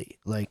hourly.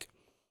 Like,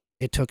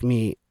 it took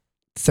me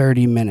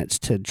 30 minutes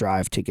to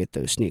drive to get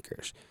those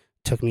sneakers.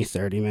 It took me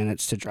 30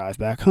 minutes to drive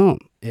back home.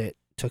 It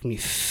took me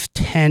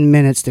 10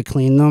 minutes to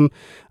clean them,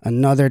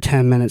 another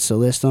 10 minutes to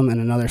list them,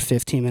 and another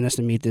 15 minutes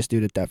to meet this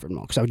dude at Deptford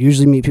Mall. Because I would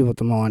usually meet people at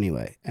the mall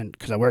anyway, and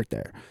because I worked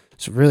there.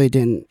 So really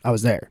I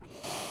was there.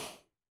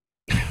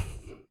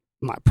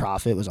 My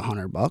profit was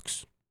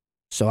 $100.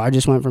 So I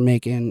just went from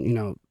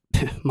making,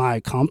 my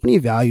company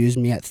values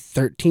me at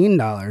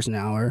 $13 an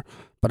hour,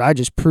 but I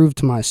just proved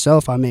to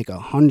myself I make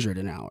 $100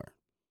 an hour.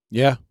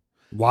 Yeah.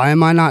 Why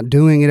am I not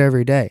doing it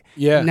every day?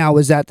 Yeah. Now,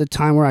 was that the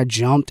time where I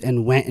jumped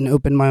and went and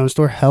opened my own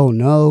store? Hell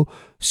no.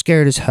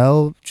 Scared as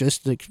hell.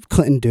 Just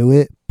couldn't do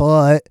it.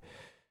 But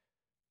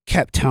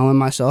kept telling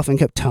myself and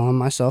kept telling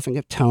myself and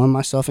kept telling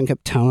myself and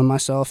kept telling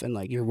myself, and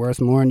you're worth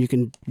more and you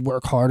can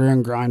work harder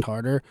and grind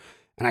harder.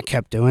 And I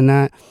kept doing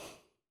that.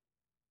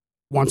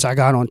 Once I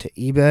got onto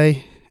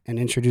eBay and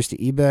introduced to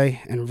eBay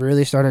and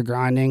really started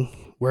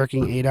grinding,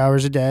 working 8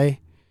 hours a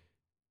day,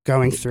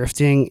 going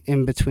thrifting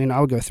in between. I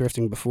would go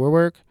thrifting before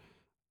work,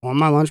 on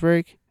my lunch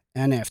break,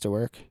 and after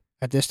work.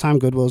 At this time,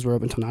 Goodwills were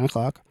open till 9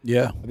 o'clock.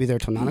 Yeah. I'd be there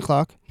till 9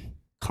 o'clock.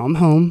 Come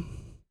home,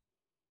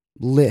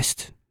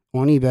 list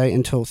on eBay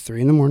until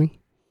 3 in the morning.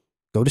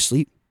 go to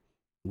sleep,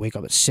 wake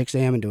up at 6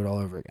 a.m. and do it all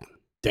over again.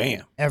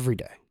 Damn. Every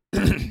day.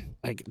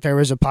 Like there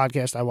was a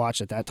podcast I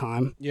watched at that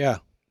time. Yeah.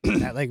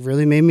 That like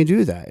really made me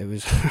do that. It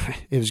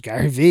was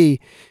Gary V.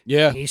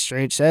 Yeah. He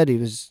straight said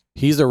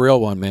he's the real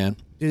one, man.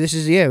 Dude,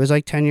 it was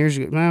like 10 years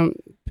ago,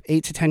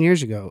 8 to 10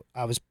 years ago.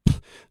 I was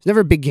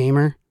never a big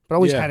gamer, but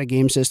always had a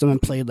game system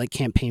and played like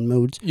campaign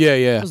modes. Yeah,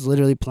 yeah. I was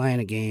literally playing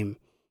a game,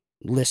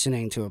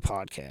 listening to a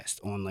podcast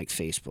on like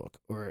Facebook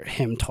or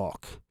him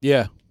talk.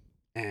 Yeah.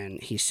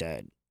 And he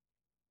said,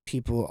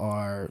 people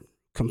are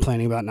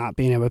complaining about not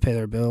being able to pay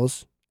their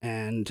bills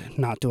and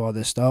not do all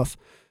this stuff,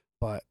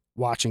 but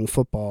watching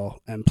football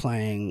and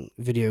playing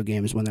video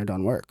games when they're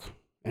done work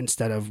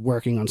instead of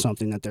working on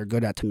something that they're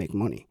good at to make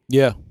money.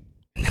 Yeah.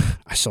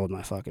 I sold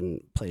my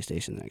fucking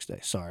PlayStation the next day.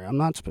 Sorry, I'm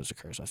not supposed to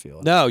curse, I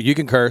feel. No, you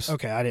can curse.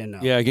 Okay, I didn't know.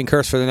 Yeah, you can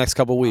curse for the next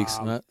couple weeks.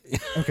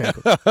 Okay,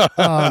 cool.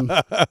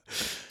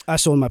 I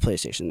sold my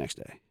PlayStation the next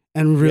day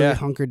and really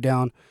hunkered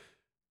down.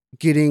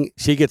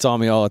 She gets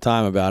on me all the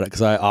time about it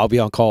because I'll be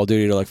on Call of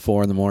Duty till like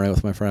 4 a.m.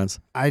 with my friends.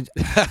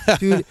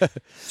 Dude,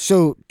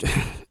 so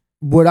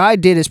what I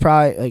did is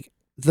probably like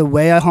the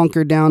way I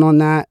hunkered down on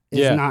that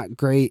is not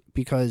great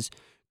because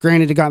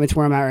granted it got me to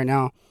where I'm at right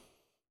now.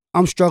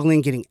 I'm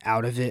struggling getting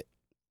out of it,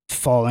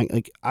 falling.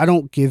 Like I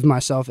don't give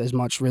myself as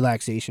much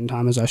relaxation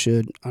time as I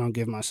should. I don't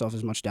give myself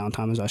as much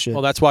downtime as I should.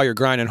 Well, that's why you're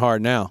grinding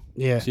hard now.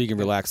 Yeah. So you can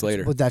relax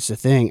later. But that's the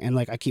thing. And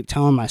like I keep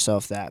telling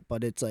myself that,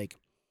 but it's like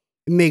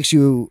it makes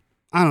you,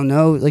 I don't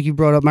know, like you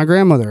brought up my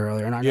grandmother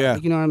earlier and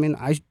you know what I mean?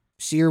 I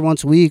see her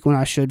once a week when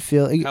I should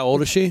feel like, how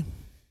old is she?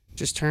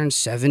 Just turned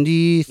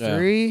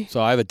 73. Yeah.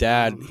 So I have a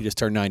dad, he just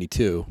turned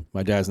 92.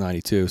 My dad's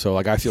 92. So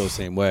like I feel the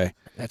same way.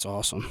 That's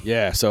awesome.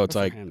 Yeah, so it's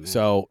like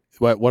so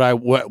what I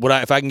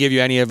if I can give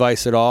you any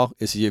advice at all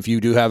is if you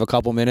do have a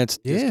couple minutes,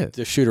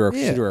 just shoot her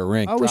a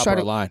ring, drop her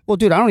a line. Well,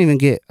 dude, I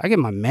get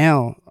my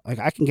mail. Like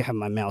I can have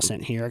my mail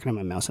sent here. I can have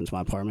my mail sent to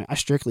my apartment. I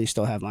strictly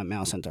still have my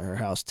mail sent to her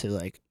house to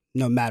like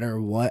no matter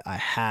what I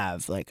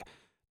have. Like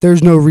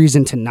there's no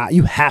reason to not.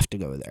 You have to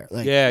go there.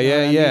 Like yeah.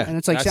 And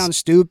it's like sounds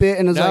stupid.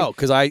 And it's no,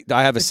 because I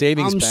have a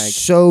savings I'm bank.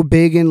 So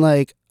big in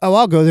like, oh,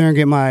 I'll go there and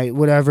get my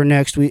whatever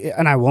next week,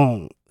 and I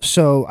won't.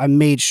 So I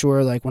made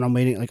sure, like, when I'm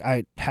waiting, like,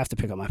 I have to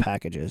pick up my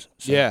packages.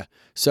 So. Yeah.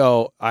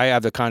 So I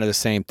have the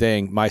same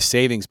thing. My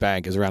savings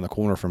bank is around the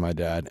corner from my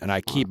dad, and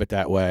I keep it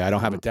that way. I don't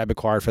have a debit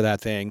card for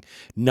that thing,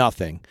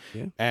 nothing.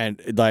 Yeah.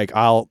 And, like,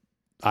 I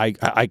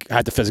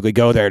have to physically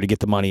go there to get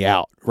the money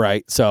out,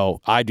 right?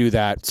 So I do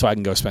that so I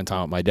can go spend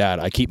time with my dad.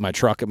 I keep my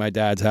truck at my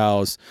dad's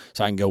house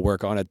so I can go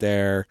work on it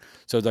there.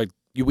 So, like,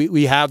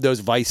 we have those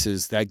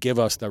vices that give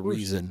us the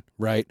reason,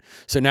 right?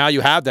 So now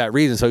you have that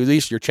reason. So at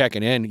least you're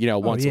checking in,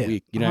 once a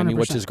week, you know what I mean?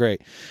 Which is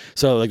great.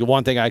 So like the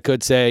one thing I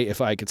could say,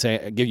 if I could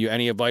say, give you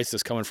any advice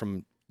that's coming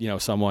from,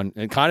 someone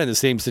and kind of the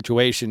same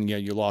situation,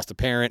 you lost a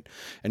parent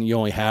and you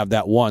only have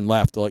that one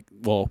left. Like,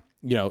 well,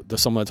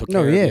 someone that took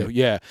care of you.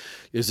 Yeah.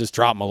 Is just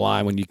drop them a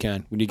line when you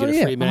can. When you get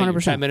a free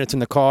minute, 10 minutes in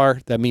the car,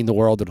 that mean the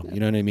world to them.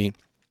 You know what I mean?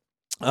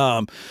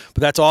 But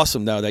that's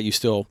awesome though that you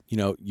still,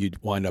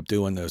 you'd wind up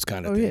doing those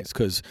kind of things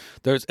because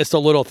it's the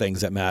little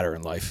things that matter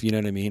in life. You know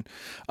what I mean?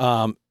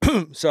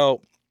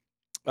 So,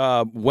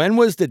 when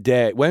was the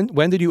day,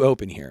 when did you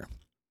open here?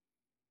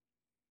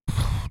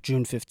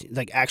 June 15th,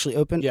 like actually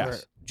open?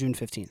 Yes. June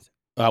 15th.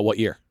 What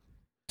year?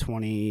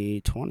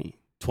 2020.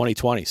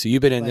 2020. So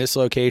you've been in this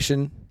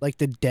location? Like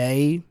the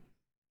day,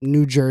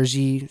 New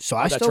Jersey. So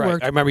I still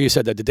worked. I remember you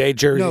said that the day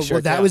Jersey. No,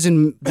 well, that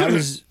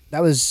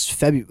was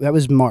February. That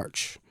was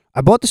March. I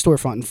bought the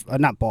storefront.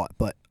 Not bought,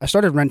 but I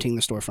started renting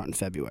the storefront in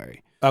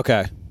February.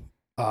 Okay.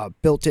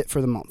 Built it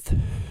for the month.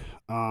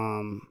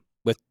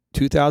 With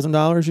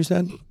 $2,000, you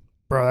said?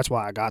 Bro, that's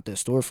why I got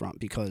this storefront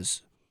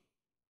because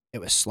it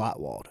was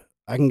slot walled.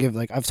 I can give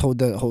I've told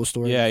the whole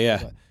story.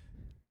 Yeah.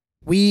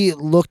 We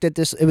looked at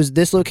this.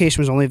 This location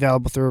was only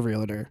available through a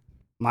realtor.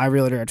 My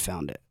realtor had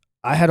found it.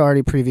 I had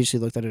already previously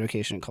looked at a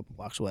location a couple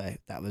blocks away.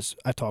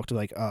 I talked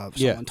to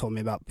someone told me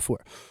about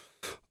before.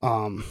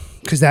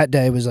 Because that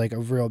day was like a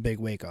real big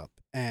wake up,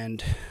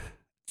 and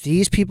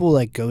these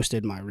people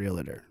ghosted my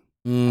realtor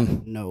out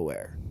of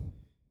nowhere,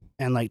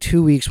 and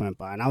 2 weeks went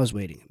by, and I was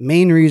waiting.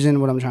 Main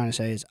reason, what I'm trying to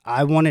say is,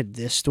 I wanted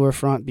this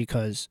storefront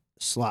because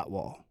Slot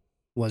Wall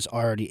was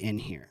already in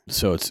here.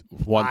 So it's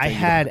one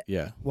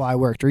thing. I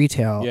worked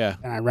retail,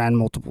 and I ran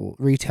multiple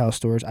retail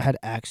stores. I had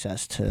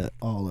access to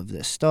all of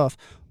this stuff,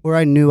 where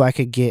I knew I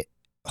could get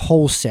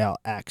wholesale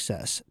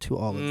access to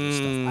all of this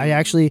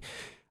stuff.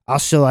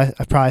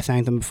 I probably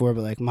thanked them before,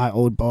 but my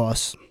old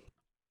boss,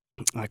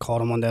 I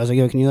called him one day. I was like,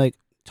 yo, can you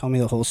tell me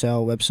the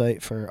wholesale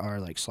website for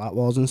our slot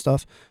walls and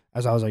stuff?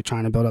 As I was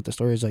trying to build out the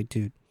store, he's like,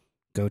 dude,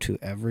 go to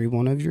every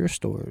one of your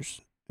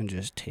stores and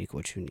just take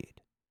what you need.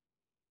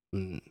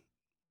 And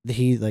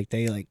they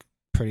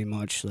pretty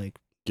much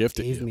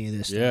gave me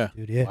this stuff,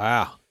 dude. Yeah.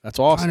 Wow. That's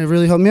awesome. And it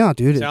really helped me out,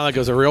 dude. Sound like it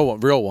was a real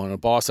one, a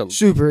boss.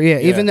 Super, yeah.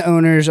 Even the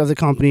owners of the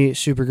company,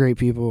 super great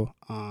people.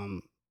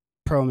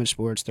 Pro Image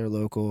Sports, they're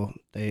local.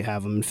 They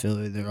have them in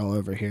Philly. They're all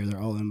over here. They're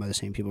all owned by the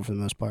same people for the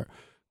most part.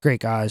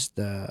 Great guys.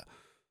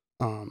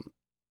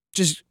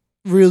 Just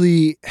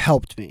really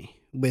helped me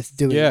with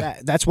doing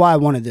that. That's why I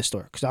wanted this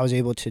store, because I was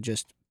able to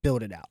just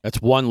build it out.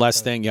 That's one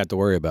less thing you have to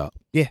worry about.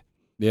 Yeah.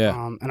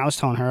 Yeah. And I was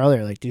telling her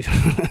earlier, like, dude,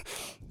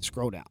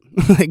 scroll down.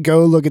 Like,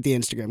 go look at the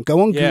Instagram.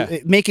 Go on Google.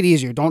 Make it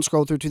easier. Don't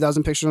scroll through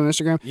 2,000 pictures on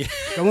Instagram. Yeah.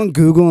 Go on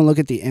Google and look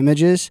at the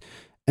images,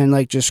 and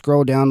like just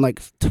scroll down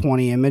like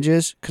 20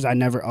 images, because I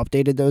never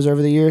updated those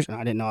over the years, and I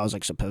didn't know I was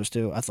like supposed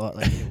to. I thought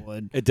like it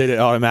would. It did it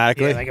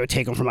automatically. Yeah, like it would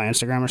take them from my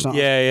Instagram or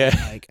something. Yeah.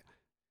 Like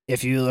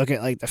if you look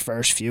at like the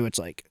first few, it's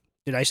like,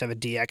 dude, I used to have a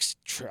DX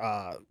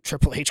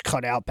Triple H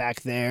cut out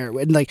back there,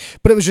 and like,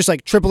 but it was just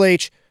like Triple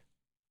H,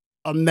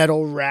 a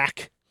metal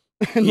rack,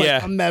 and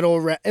like a metal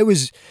rack. It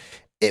was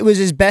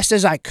as best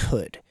as I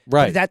could.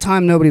 Right. But at that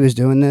time, nobody was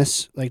doing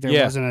this. Like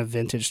there wasn't a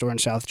vintage store in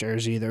South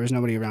Jersey. There was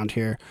nobody around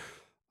here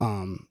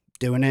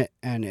doing it,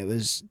 and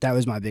that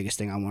was my biggest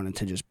thing. I wanted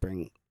to just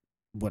bring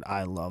what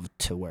I loved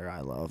to where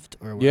I loved,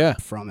 or where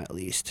I'm from at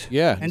least.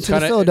 Yeah. And to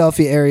the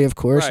Philadelphia area, of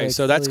course. Right. Like,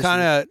 so that's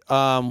kind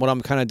of what I'm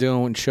kind of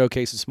doing,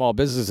 showcasing small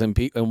businesses and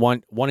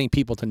wanting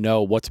people to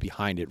know what's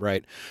behind it,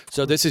 right?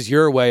 So this is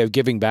your way of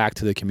giving back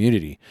to the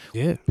community.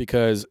 Yeah.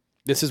 Because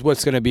this is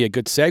what's going to be a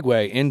good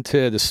segue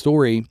into the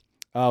story.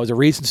 It was a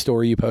recent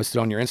story you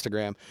posted on your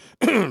Instagram.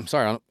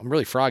 Sorry, I'm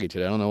really froggy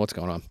today. I don't know what's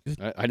going on.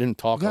 I didn't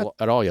talk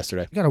at all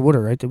yesterday. You got a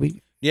water, right? Did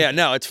we? Yeah,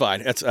 no, it's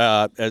fine. It's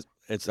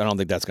I don't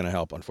think that's going to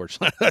help,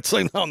 unfortunately. That's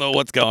like, I don't know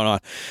what's going on.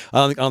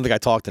 I don't think I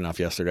talked enough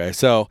yesterday.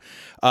 So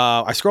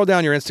I scrolled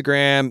down your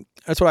Instagram.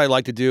 That's what I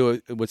like to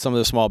do with some of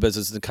the small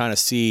businesses, to kind of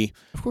see,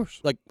 of course,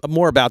 like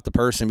more about the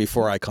person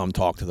before I come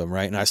talk to them,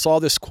 right? And I saw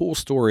this cool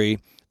story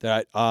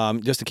that,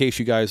 just in case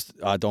you guys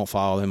don't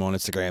follow him on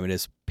Instagram, it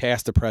is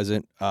Past the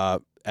Present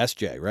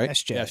SJ, right?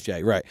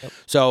 SJ, right. Yep.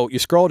 So you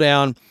scroll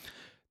down.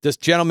 This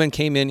gentleman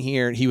came in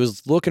here, and he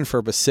was looking for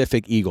a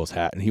Pacific Eagles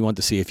hat, and he wanted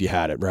to see if you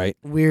had it, right?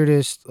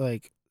 Weirdest,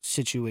 like,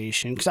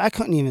 situation, because I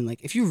couldn't even,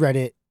 like, if you read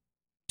it,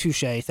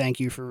 touche, thank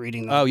you for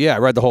reading that. Oh yeah, I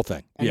read the whole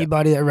thing.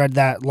 Anybody that read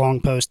that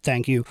long post,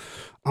 thank you.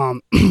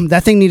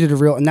 That thing needed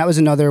and that was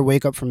another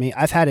wake up for me.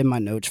 I've had in my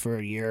notes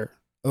for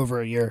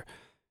over a year,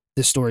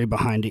 the story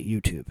behind it,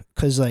 YouTube,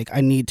 because like I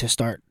need to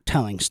start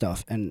telling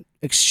stuff and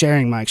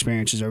sharing my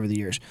experiences over the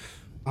years.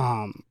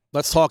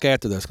 Let's talk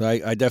after this,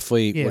 because I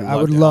definitely I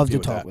would love to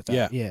talk with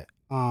that. Yeah.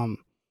 I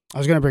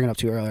was gonna bring it up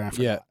to you earlier. I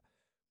forgot.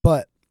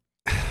 But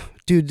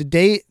dude, the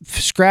day,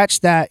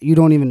 scratch that, you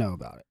don't even know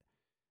about it.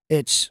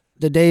 It's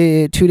the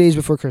day, 2 days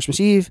before Christmas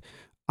Eve.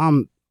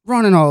 I'm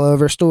running all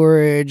over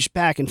storage,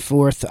 back and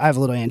forth. I have a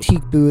little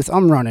antique booth.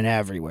 I'm running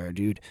everywhere,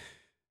 dude.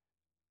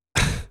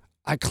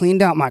 I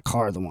cleaned out my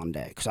car the one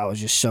day because I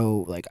was just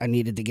so, like, I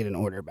needed to get an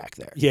order back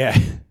there. Yeah.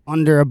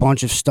 Under a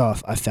bunch of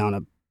stuff, I found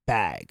a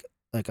bag,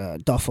 like a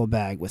duffel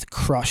bag with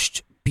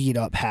crushed, beat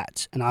up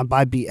hats. And I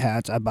buy beat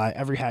hats. I buy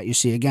every hat you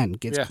see. Again,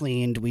 gets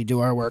cleaned. We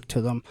do our work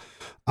to them.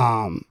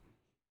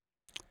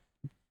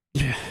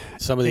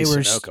 Some of these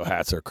Sunoco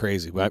hats are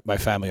crazy. My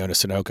family owned a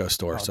Sunoco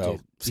store, so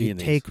dude, seeing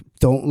these.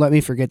 Don't let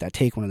me forget that.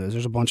 Take one of those.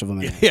 There's a bunch of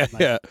them in there.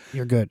 Yeah.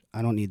 You're good.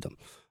 I don't need them.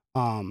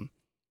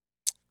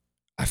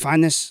 I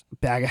find this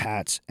bag of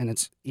hats, and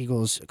it's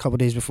Eagles a couple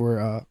days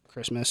before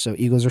Christmas, so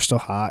Eagles are still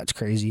hot. It's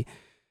crazy.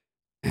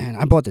 And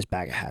I bought this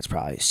bag of hats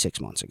probably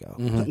 6 months ago.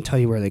 Mm-hmm. Couldn't tell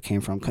you where they came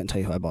from. Couldn't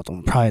tell you who I bought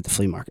them. Probably at the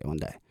flea market one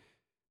day.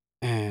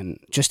 And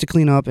just to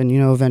clean up, and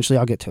eventually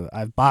I'll get to it. I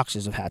have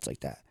boxes of hats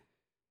like that.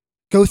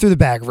 Go through the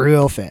bag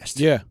real fast.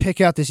 Yeah.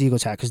 Pick out this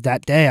Eagles hat, because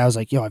that day I was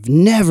like, I've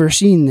never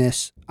seen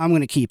this. I'm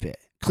going to keep it.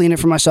 Clean it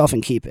for myself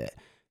and keep it.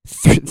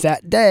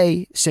 That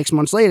day, 6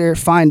 months later,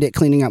 find it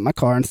cleaning out my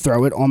car and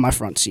throw it on my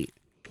front seat.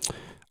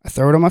 I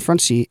throw it on my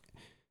front seat,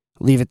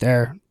 leave it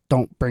there,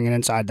 don't bring it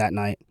inside that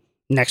night.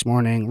 Next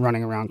morning,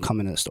 running around,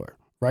 coming to the store.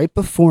 Right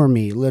before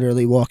me,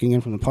 literally walking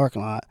in from the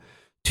parking lot,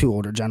 2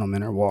 older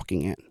gentlemen are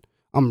walking in.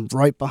 I'm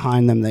right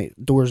behind them. The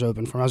door's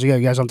open for me. I was like, you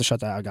guys don't have to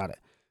shut that. I got it.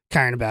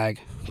 Carrying a bag,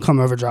 come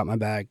over, drop my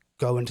bag,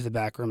 go into the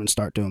back room and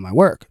start doing my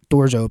work.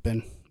 Door's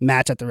open.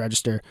 Matt's at the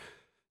register.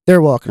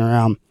 They're walking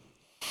around.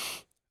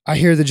 I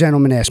hear the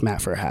gentleman ask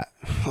Matt for a hat.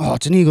 Oh,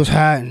 it's an Eagles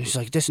hat. And he's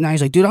like, this and that.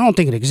 He's like, dude, I don't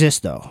think it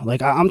exists, though.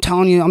 Like, I'm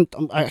telling you,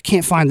 I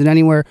can't find it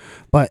anywhere.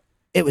 But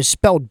it was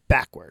spelled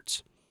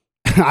backwards.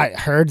 I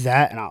heard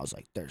that, and I was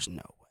like, there's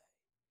no way.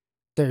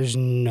 There's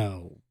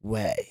no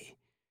way.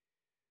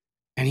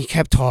 And he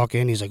kept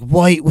talking. He's like,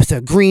 white with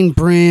a green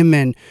brim.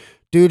 And,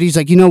 dude, he's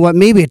like, you know what?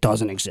 Maybe it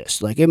doesn't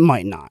exist. Like, it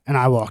might not. And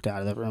I walked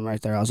out of the room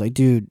right there. I was like,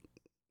 dude,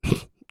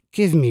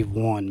 give me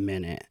 1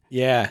 minute.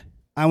 Yeah.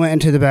 I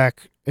went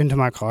into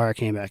my car. I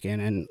came back in,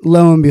 and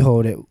lo and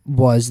behold, it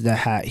was the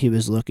hat he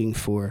was looking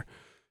for.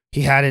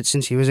 He had it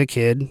since he was a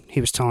kid.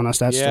 He was telling us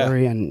that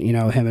story, and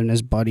him and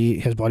his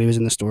buddy was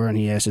in the store, and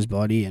he asked his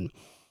buddy, and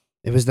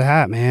it was the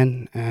hat,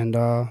 man. And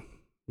I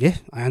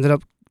ended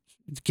up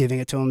giving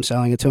it to him,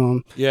 selling it to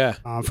him. Yeah.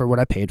 For what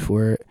I paid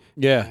for it.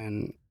 Yeah.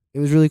 And it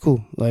was really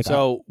cool. Like,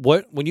 so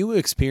when you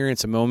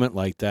experience a moment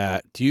like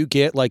that, do you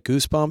get like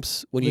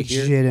goosebumps when you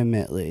hear?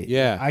 Legitimately.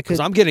 Yeah. Because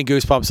I'm getting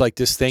goosebumps like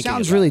this thinking.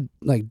 Sounds really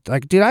like,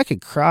 dude, I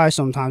could cry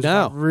sometimes.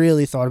 No. If I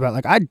really thought about it.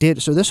 Like, I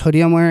did. So this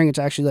hoodie I'm wearing, it's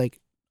actually like,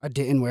 I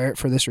didn't wear it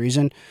for this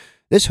reason.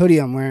 this hoodie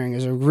I'm wearing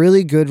is a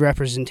really good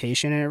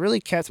representation, and it really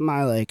kept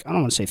my, like, I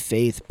don't want to say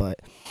faith, but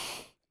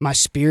my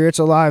spirits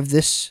alive.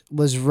 This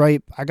was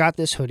right. I got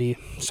this hoodie,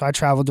 so I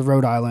traveled to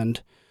Rhode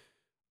Island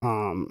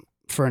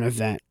for an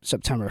event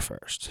September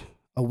 1st,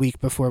 a week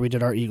before we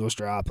did our Eagles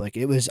drop. Like,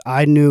 it was,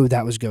 I knew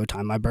that was go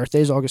time. My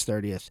birthday is August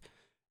 30th.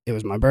 It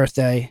was my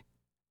birthday,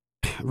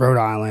 Rhode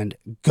Island,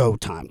 go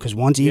time. Because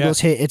once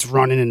Eagles hit, it's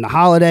running in the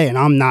holiday, and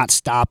I'm not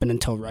stopping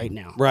until right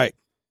now. Right.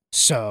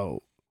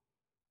 So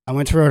I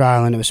went to Rhode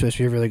Island. It was supposed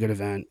to be a really good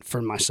event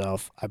for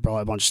myself. I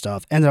brought a bunch of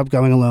stuff. Ended up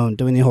going alone,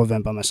 doing the whole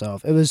event by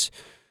myself. It was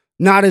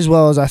not as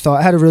well as I thought.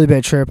 I had a really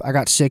bad trip. I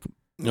got sick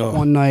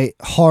one night,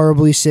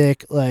 horribly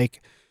sick,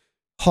 like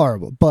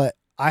horrible. But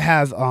I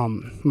have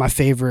my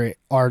favorite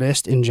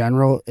artist in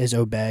general is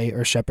Obey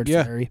or Shepard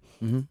Fairey.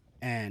 Mm-hmm.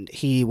 And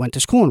he went to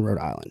school in Rhode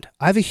Island.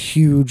 I have a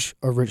huge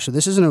original. So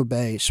this is an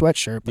Obey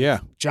sweatshirt.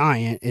 But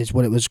Giant is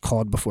what it was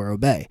called before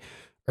Obey.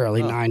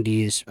 Early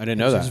 90s. I didn't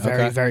know that. This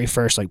is very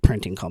first like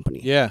printing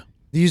company. Yeah.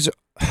 These,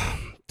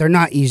 they're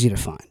not easy to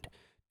find.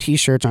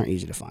 T-shirts aren't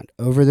easy to find.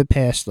 Over the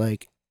past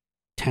like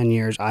 10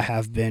 years, I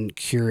have been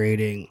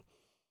curating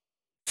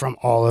from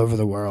all over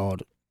the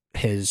world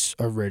his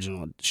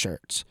original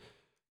shirts.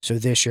 So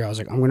this year I was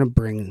like, I'm going to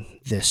bring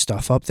this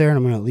stuff up there, and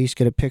I'm going to at least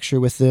get a picture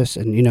with this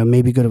and, you know,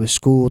 maybe go to his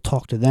school,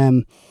 talk to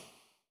them.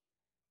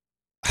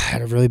 I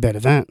had a really bad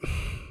event.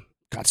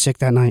 Got sick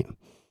that night.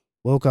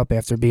 Woke up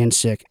after being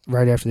sick,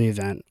 right after the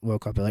event.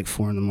 Woke up at like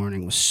 4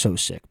 a.m. Was so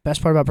sick.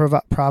 Best part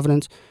about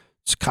Providence,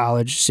 it's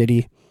college,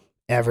 city.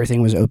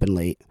 Everything was open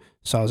late.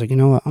 So I was like, you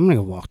know what? I'm going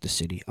to go walk the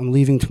city. I'm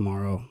leaving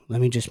tomorrow.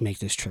 Let me just make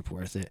this trip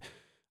worth it.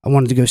 I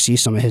wanted to go see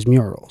some of his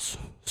murals.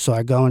 So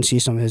I go and see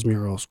some of his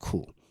murals.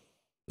 Cool.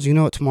 So you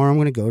know what? Tomorrow I'm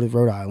going to go to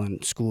Rhode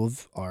Island School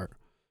of Art,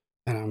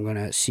 and I'm going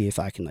to see if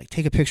I can like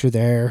take a picture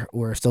there,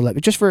 or if they'll let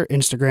me, just for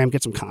Instagram,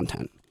 get some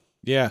content.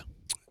 Yeah.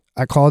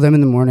 I called them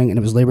in the morning, and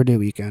it was Labor Day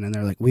weekend, and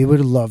they're like, we would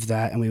love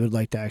that, and we would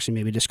like to actually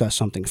maybe discuss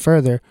something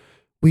further.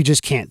 We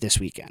just can't this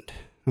weekend.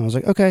 And I was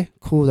like, okay,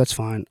 cool, that's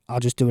fine.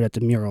 I'll just do it at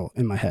the mural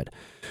in my head.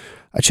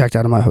 I checked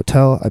out of my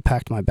hotel, I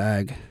packed my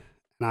bag,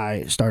 and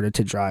I started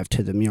to drive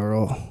to the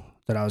mural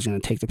that I was going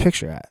to take the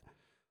picture at.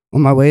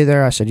 On my way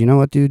there, I said, you know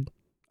what, dude?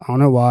 I don't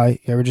know why.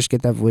 You ever just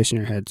get that voice in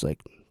your head? It's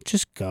like,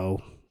 just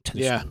go to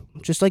the school.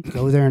 Just like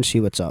go there and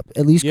see what's up.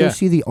 At least go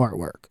see the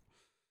artwork.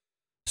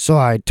 So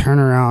I turn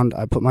around,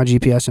 I put my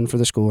GPS in for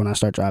the school, and I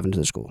start driving to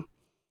the school.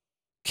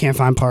 Can't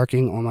find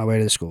parking on my way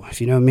to the school.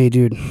 If you know me,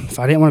 dude, if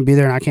I didn't want to be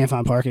there and I can't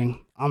find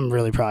parking, I'm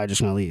really probably just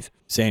going to leave.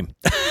 Same.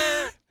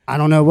 I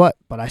don't know what,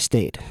 but I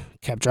stayed.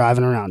 Kept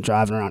driving around.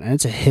 And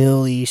it's a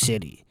hilly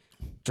city.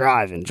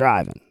 Driving.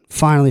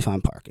 Finally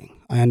find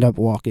parking. I end up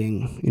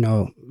walking, you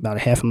know, about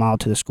a half a mile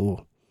to the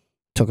school.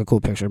 Took a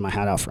cool picture of my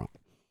hat out front.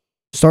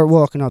 Start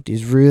walking up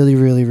these really,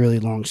 really, really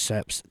long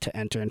steps to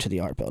enter into the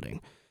art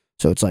building.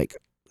 So it's like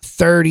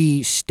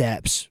 30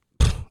 steps,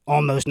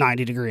 almost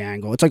 90-degree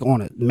angle. It's like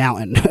on a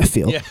mountain, I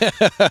feel. Yeah.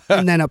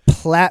 And then a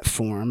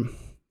platform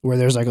where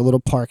there's like a little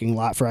parking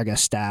lot for, I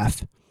guess,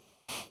 staff.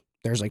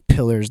 There's like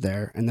pillars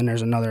there. And then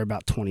there's another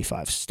about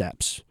 25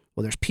 steps.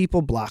 Well, there's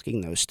people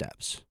blocking those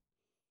steps.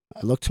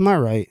 I look to my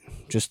right,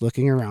 just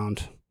looking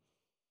around,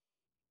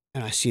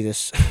 and I see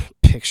this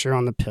picture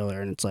on the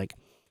pillar, and it's like,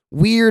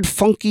 weird,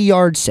 funky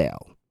yard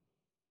sale.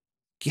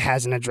 It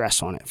has an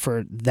address on it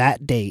for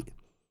that date.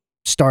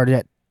 Started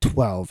at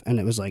 12, and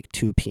it was like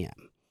 2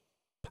 p.m.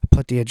 I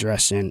put the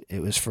address in.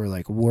 It was for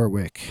like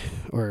Warwick,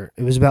 or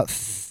it was about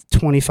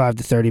 25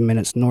 to 30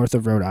 minutes north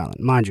of Rhode Island.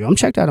 Mind you, I'm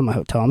checked out of my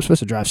hotel. I'm supposed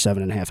to drive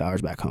 7.5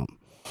 hours back home.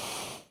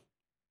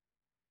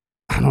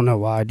 I don't know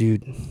why,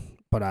 dude,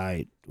 but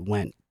I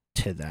went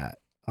to that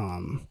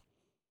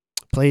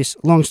place.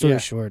 Long story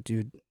short,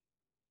 dude,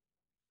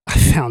 I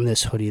found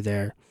this hoodie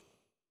there.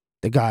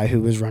 The guy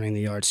who was running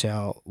the yard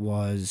sale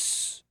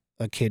was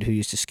a kid who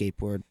used to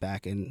skateboard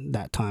back in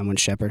that time when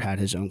Shepard had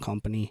his own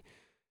company,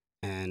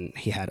 and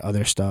he had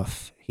other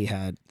stuff. He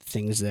had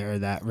things there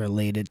that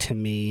related to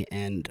me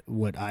and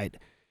what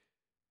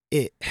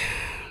it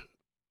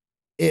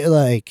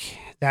like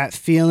that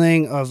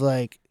feeling of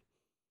like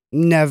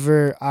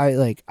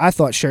I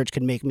thought shirts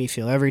could make me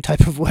feel every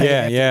type of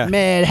way. Yeah.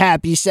 Mad,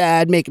 happy,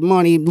 sad, making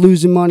money,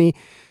 losing money.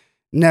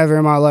 Never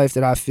in my life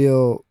did I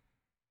feel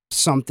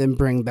something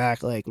bring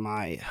back like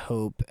my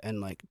hope, and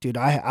like, dude,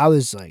 I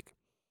was like,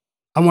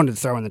 I wanted to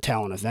throw in the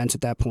towel on events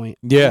at that point.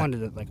 Yeah. I wanted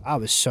to, like,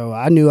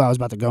 I knew I was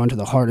about to go into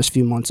the hardest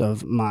few months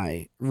of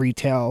my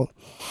retail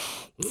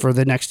for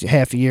the next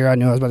half a year. I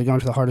knew I was about to go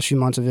into the hardest few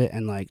months of it,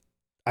 and like,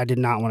 I did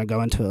not want to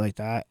go into it like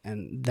that.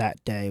 And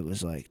that day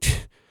was like,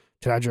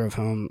 dude, I drove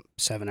home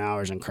 7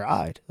 hours and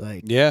cried.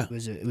 Like, yeah,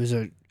 it was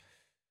a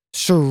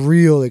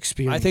surreal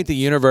experience. I think the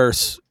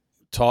universe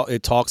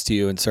talks to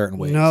you in certain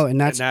ways. No, and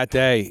that's that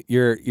day,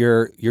 your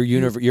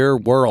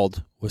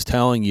world was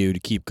telling you to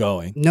keep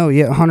going. No,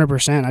 yeah,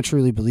 100%. I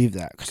truly believe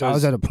that, because I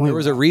was at a point. There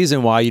was a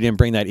reason why you didn't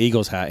bring that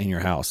Eagles hat in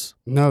your house.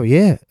 No,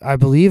 yeah, I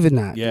believe in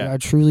that. Yeah, dude, I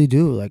truly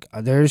do. Like,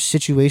 there's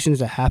situations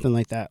that happen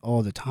like that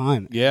all the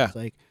time. Yeah, it's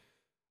like,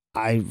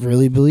 I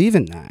really believe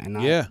in that.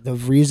 And Yeah.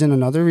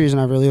 another reason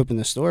I really opened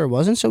the store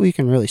wasn't so we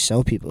can really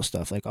sell people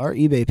stuff. Like our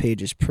eBay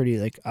page is pretty,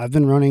 like I've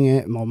been running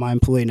it. Well, my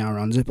employee now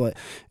runs it, but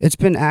it's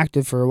been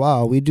active for a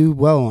while. We do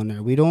well on there.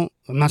 I'm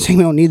not saying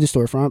we don't need the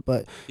storefront,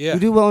 but Yeah. we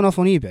do well enough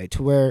on eBay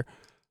to where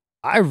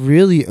I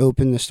really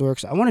opened the store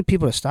because I wanted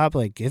people to stop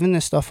like giving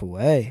this stuff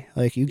away.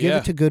 Like you give Yeah.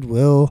 it to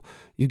Goodwill,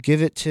 you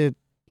give it to,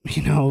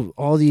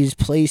 all these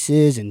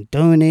places and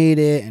donate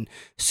it and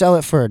sell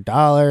it for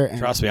 $1. And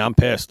Trust me, I'm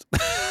pissed.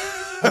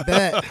 I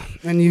bet.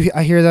 And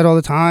I hear that all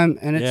the time,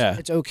 and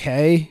it's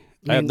okay.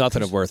 I have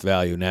nothing of worth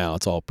value now.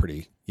 It's all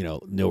pretty,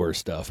 newer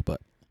stuff, but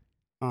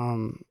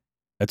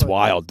it's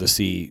wild to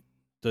see,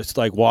 just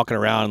like walking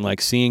around and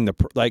like seeing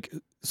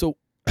so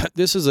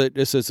this is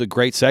a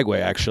great segue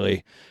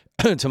actually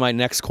to my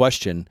next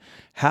question.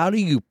 How do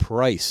you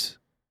price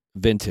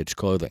vintage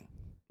clothing?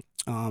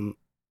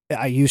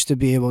 I used to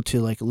be able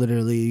to, like,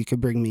 literally, you could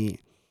bring me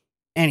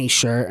any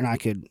shirt and I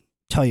could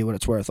tell you what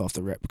it's worth off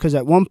the rip. Because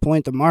at one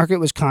point, the market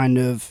was kind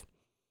of,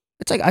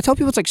 it's like, I tell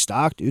people it's like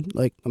stock, dude.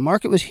 Like, the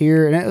market was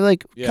here and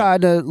it,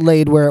 kind of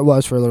laid where it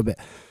was for a little bit.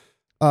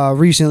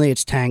 Recently,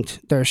 it's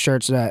tanked. There are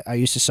shirts that I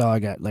used to sell.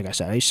 Like I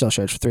said, I used to sell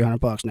shirts for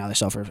 $300. Now they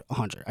sell for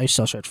 $100. I used to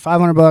sell shirts for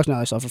 $500. Now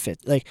they sell for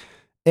 $50. Like,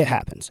 it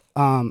happens.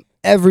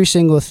 Every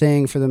single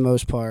thing, for the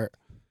most part,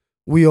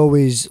 we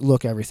always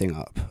look everything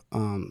up.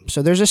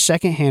 So there's a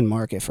secondhand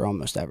market for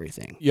almost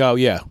everything. Yeah.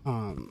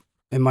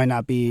 It might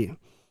not be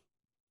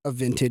a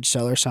vintage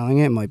seller selling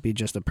it. It might be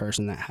just a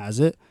person that has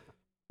it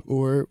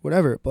or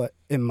whatever. But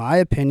in my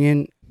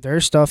opinion,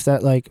 there's stuff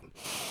that, like,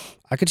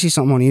 I could see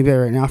something on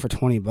eBay right now for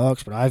 $20,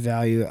 but I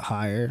value it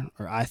higher,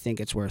 or I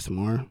think it's worth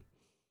more.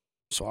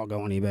 So I'll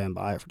go on eBay and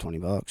buy it for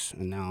 $20,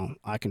 and now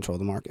I control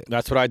the market.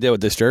 That's what I did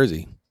with this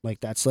jersey. Like,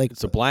 that's like,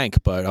 it's a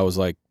blank, but I was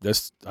like, I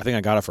think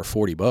I got it for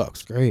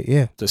 $40. Great,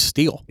 yeah. It's a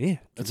steal. Yeah,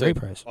 it's a great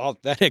price.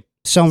 Authentic.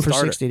 Sell them for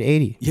 60 to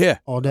 80. Yeah,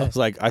 all day. I was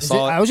like, I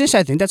saw it. I was just saying,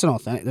 I think that's an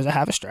authentic. Does it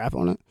have a strap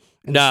on it?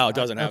 No, it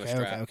doesn't have a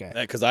strap. Okay.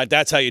 Because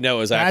that's how you know it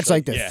was actually. That's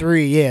like the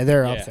three. Yeah,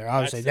 they're up there.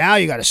 Obviously, now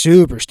you got a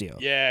super steal.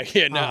 Yeah,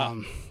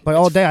 no. But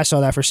all day I saw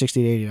that for $60 to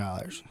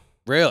 $80.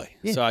 Really?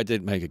 Yeah. So I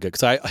did make it good.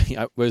 Because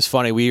it was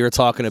funny. We were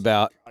talking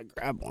about. I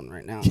grab one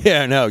right now.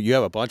 Yeah, no, you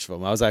have a bunch of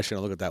them. I was actually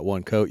going to look at that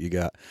one coat you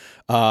got.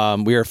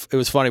 It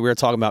was funny. We were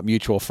talking about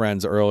mutual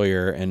friends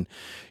earlier, and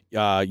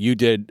you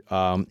did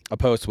a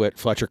post with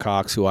Fletcher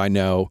Cox, who I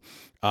know,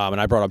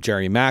 and I brought up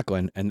Jerry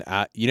Macklin. And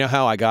you know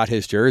how I got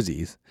his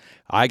jerseys?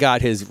 I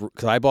got his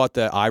because I bought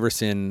the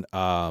Iverson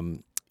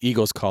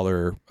Eagles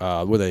color.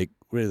 What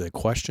are they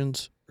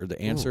questions? Or the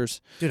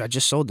answers. Ooh. Dude, I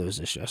just sold those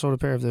this year. I sold a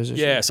pair of those this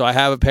year. Yeah, so I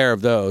have a pair of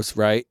those,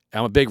 right?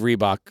 I'm a big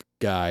Reebok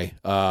guy.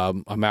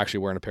 I'm actually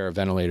wearing a pair of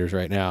ventilators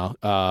right now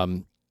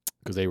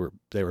because they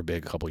were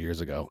big a couple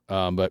years ago.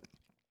 And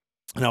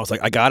I was like,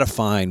 I got to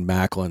find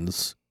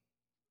Macklin's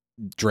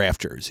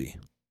draft jersey,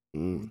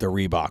 the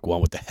Reebok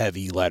one with the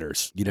heavy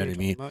letters. You know what I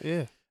mean?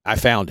 Yeah. I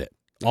found it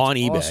on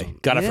eBay. Awesome.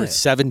 Got it for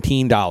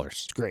 $17.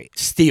 It's great.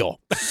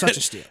 Steal. Such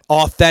a steal.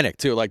 Authentic,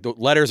 too. Like, the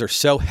letters are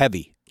so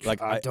heavy. Like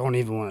I don't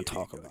even want to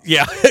talk about it.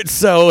 Yeah, it's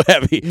so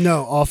heavy.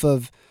 No, off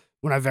of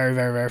when I very,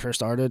 very, very first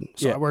started.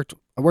 So I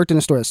worked in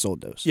a store that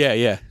sold those.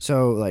 Yeah.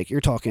 So, like,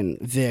 you're talking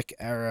Vic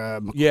era,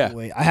 McCoy.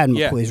 Yeah. I had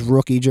McCoy's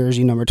rookie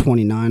jersey, number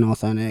 29,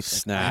 authentic.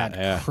 Snap, I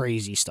had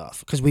crazy stuff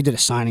because we did a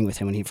signing with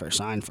him when he first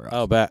signed for us.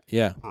 Oh, bet,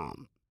 yeah.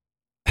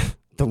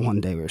 The one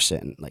day we were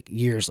sitting, like,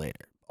 years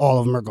later, all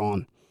of them are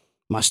gone.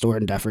 My store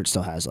in Defford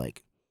still has,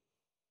 like,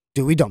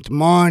 dude, we dumped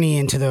money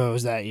into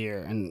those that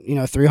year, and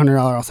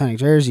 $300 authentic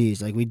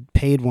jerseys. Like, we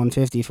paid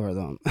 $150 for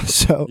them.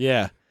 So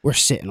yeah, we're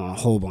sitting on a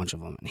whole bunch of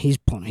them, and he's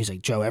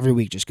like, Joe, every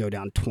week just go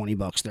down $20,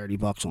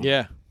 $30 on them.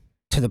 Yeah,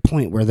 to the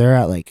point where they're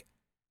at like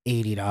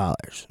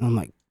 $80. And I'm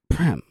like,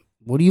 Prem,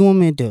 what do you want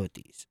me to do with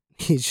these?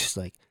 He's just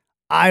like,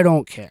 I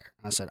don't care.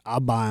 I said, I'll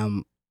buy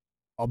them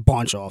a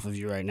bunch off of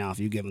you right now if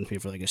you give them to me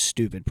for like a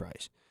stupid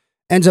price.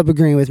 Ends up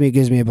agreeing with me,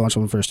 gives me a bunch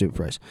of them for a stupid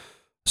price.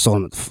 Sold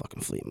them at the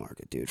fucking flea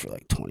market, dude, for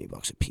like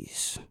 $20 a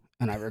piece.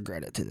 And I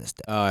regret it to this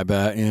day. Oh, I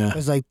bet, yeah.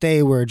 Because like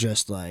they were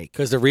just like...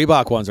 Because the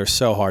Reebok ones are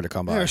so hard to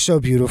come by. They're so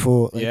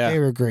beautiful. Like, yeah. They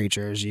were great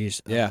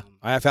jerseys. Yeah.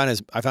 I found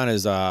his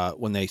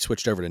when they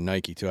switched over to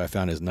Nike too, I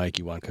found his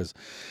Nike one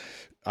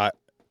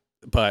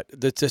but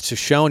that's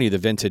just showing you the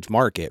vintage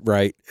market,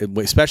 right?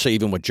 Especially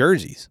even with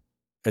jerseys.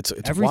 It's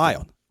everything.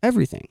 Wild.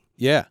 Everything.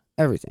 Yeah.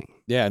 Everything.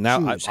 Yeah, now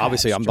Shoes,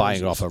 obviously hats, I'm buying it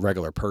jerseys. off a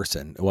regular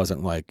person. It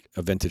wasn't like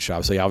a vintage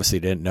shop, so you obviously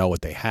didn't know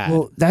what they had.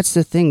 Well, that's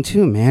the thing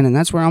too, man, and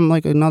that's where I'm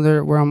like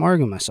where I'm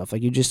arguing myself.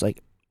 Like you just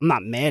like I'm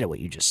not mad at what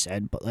you just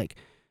said, but like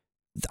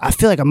I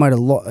feel like I might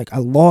have I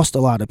lost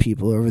a lot of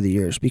people over the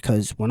years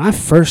because when I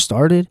first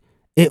started,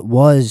 it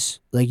was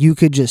like you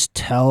could just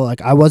tell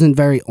like I wasn't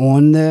very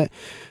on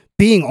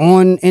being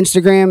on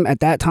Instagram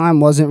at that time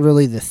wasn't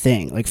really the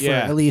thing. Like for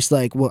at least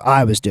like what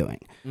I was doing.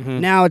 Mm-hmm.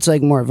 Now it's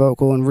like more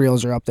vocal and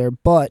reels are up there,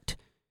 but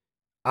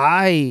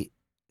I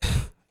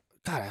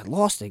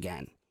lost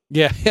again.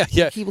 Yeah.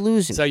 I keep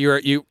losing. So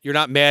you're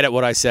not mad at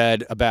what I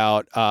said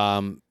about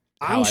I'm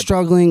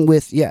struggling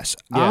with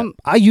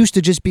I used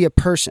to just be a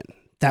person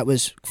that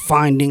was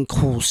finding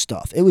cool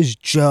stuff. It was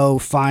Joe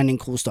finding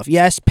cool stuff.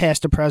 Yes,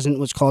 Past the Present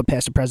was called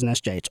Past the Present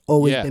SJ. It's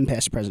always been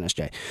Past the Present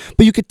SJ.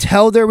 But you could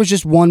tell there was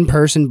just one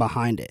person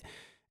behind it.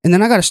 And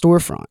then I got a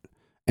storefront.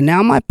 And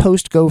now my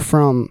posts go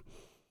from,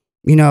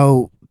 you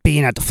know,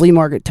 being at the flea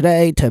market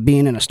today to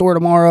being in a store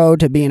tomorrow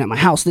to being at my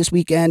house this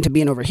weekend to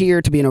being over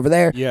here to being over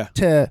there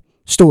to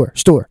store.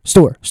 No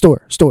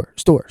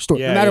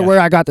matter where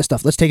I got the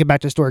stuff, let's take it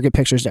back to the store, get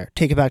pictures there.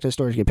 Take it back to the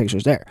store, get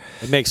pictures there.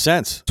 It makes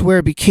sense. To where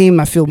it became,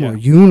 I feel more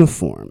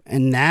uniform.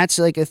 And that's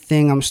like a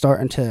thing I'm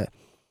starting to,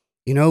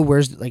 you know,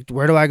 where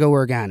do I go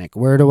organic?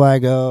 Where do I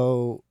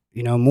go,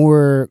 you know,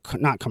 more,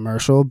 not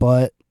commercial,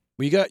 but.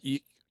 Well,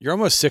 you're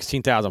almost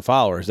 16,000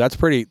 followers. That's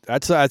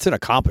an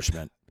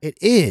accomplishment. It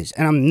is.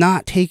 And I'm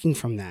not taking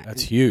from that.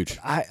 That's huge.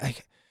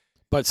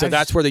 But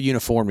that's where the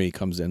uniformity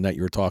comes in that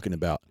you were talking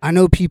about. I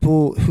know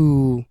people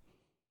who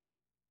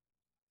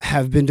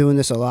have been doing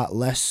this a lot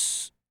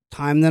less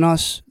time than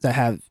us that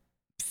have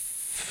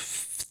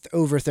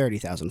over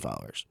 30,000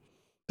 followers.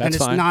 That's and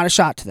it's fine. Not a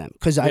shot to them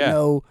because I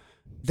know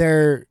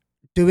they're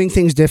doing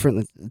things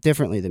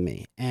differently than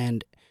me.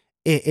 And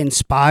it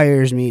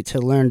inspires me to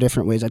learn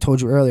different ways. I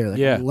told you earlier,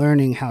 I'm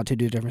learning how to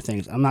do different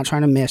things. I'm not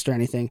trying to master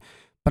anything,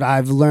 but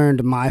I've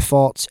learned my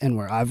faults and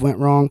where I've went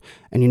wrong.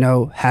 And, you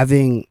know,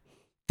 having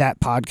that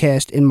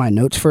podcast in my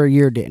notes for a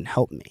year didn't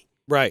help me.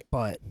 Right.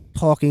 But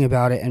talking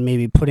about it and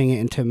maybe putting it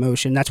into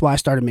motion, that's why I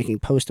started making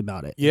posts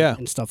about it.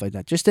 And stuff like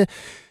that. Just to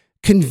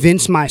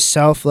convince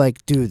myself,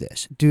 like, do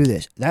this.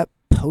 That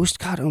post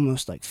got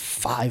almost like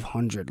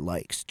 500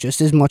 likes,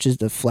 just as much as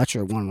the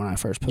Fletcher one when I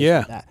first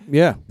posted that.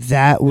 Yeah.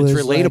 That was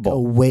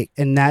relatable. Like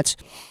and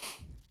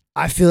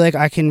I feel like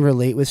I can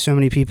relate with so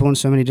many people in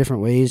so many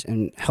different ways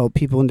and help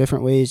people in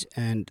different ways.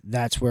 And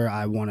that's where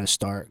I want to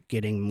start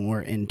getting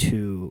more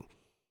into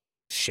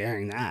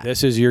sharing that.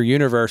 This is your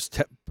universe.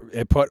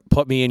 It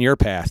put me in your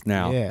path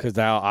now because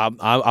now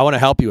I want to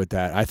help you with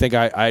that. I think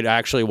I'd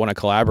actually want to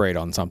collaborate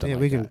on something. Yeah,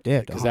 like we can. That.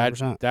 Yeah,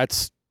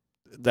 because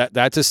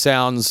that just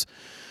sounds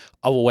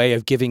a way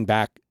of giving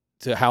back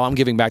to how I'm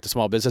giving back to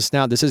small business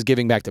now. This is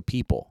giving back to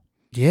people.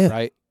 Yeah.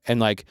 Right.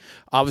 And like,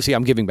 obviously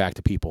I'm giving back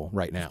to people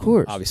right now, of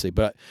course. Obviously,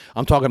 but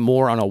I'm talking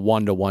more on a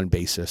one-to-one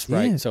basis.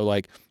 Right. So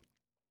like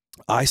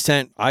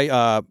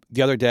the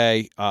other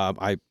day,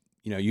 I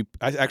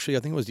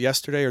think it was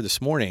yesterday or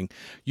this morning,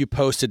 you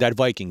posted that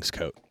Vikings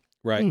coat.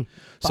 Right.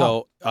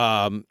 So,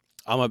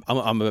 I'm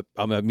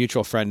a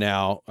mutual friend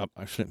now.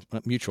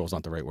 Mutual is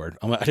not the right word.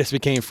 I just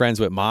became friends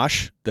with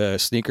Mosh, the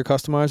sneaker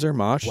customizer,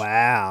 Mosh.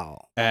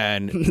 Wow.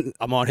 And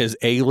I'm on his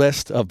A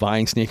list of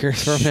buying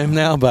sneakers from him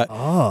now, but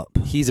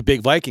he's a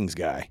big Vikings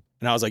guy.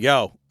 And I was like,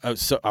 yo, I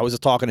was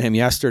just talking to him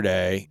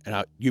yesterday,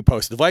 and you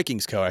posted the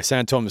Vikings code. I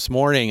sent it to him this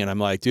morning, and I'm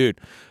like,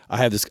 dude,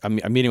 I'm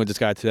meeting with this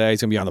guy today.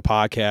 He's going to be on the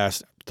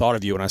podcast. Thought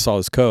of you when I saw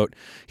his coat.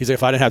 He's like,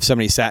 if I didn't have so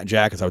many satin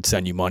jackets, I would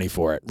send you money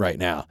for it right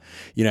now.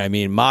 You know what I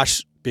mean?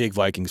 Mosh, big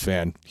Vikings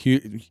fan,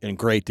 huge and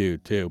great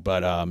dude too.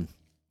 But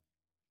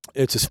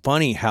it's just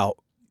funny how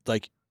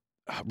like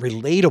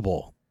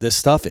relatable this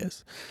stuff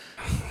is.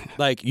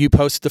 Like you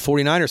posted the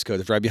 49ers code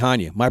that's right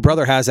behind you. My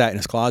brother has that in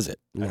his closet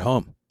at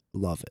home.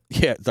 Love it.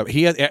 Yeah, so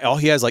he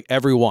has like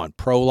every one,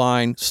 Pro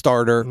Line,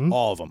 Starter,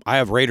 all of them. I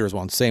have Raiders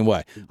ones, same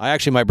way. I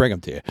actually might bring them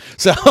to you.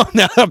 So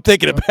now I'm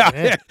thinking about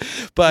it.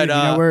 But dude,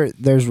 you know where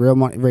there's real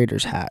money?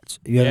 Raiders hats.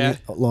 You have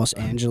Los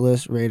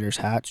Angeles Raiders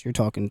hats. You're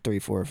talking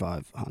 300,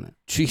 400, 500.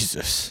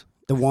 Jesus.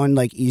 The one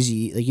like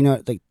easy, like, you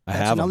know, like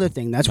that's another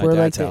thing. That's where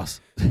like house.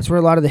 That's where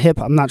a lot of the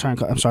hip. I'm not trying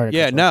to. I'm sorry.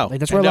 Yeah, no. Like,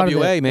 that's where a lot of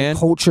the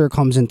culture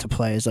comes into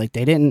play. Is like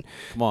they didn't.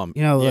 Come on.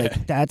 You know,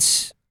 like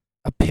that's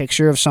a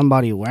picture of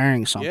somebody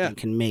wearing something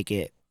can make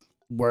it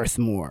worth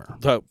more.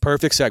 So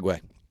perfect segue.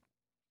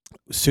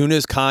 As soon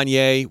as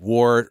Kanye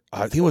wore,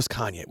 I think it was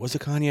Kanye. Was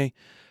it Kanye?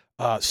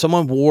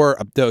 Someone wore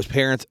those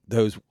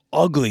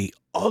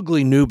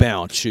ugly New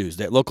Balance shoes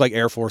that look like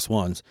Air Force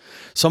Ones.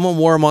 Someone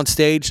wore them on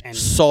stage, and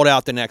sold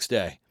out the next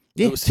day.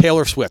 Yeah. It was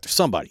Taylor Swift or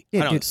somebody.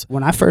 Yeah, dude,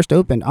 when I first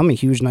opened, I'm a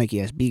huge Nike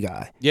SB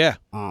guy. Yeah.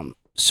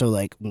 So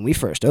like when we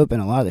first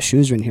opened, a lot of the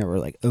shoes in here were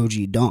like OG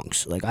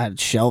Dunks. Like I had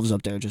shelves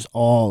up there, just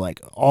all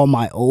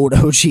my old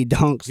OG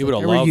Dunks. You would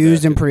have loved loved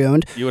used and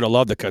pre-owned. You would have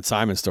loved the Cut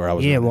Simon store.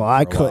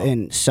 I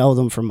couldn't sell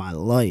them for my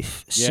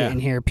life. Sitting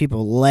here,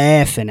 people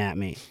laughing at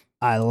me.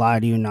 I lie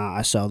to you not.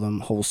 I sell them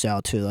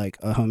wholesale to like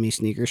a homie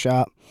sneaker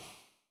shop.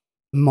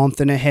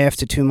 Month and a half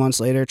to 2 months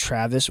later,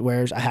 Travis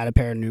wears. I had a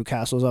pair of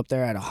Newcastles up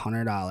there at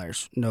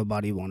 $100.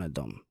 Nobody wanted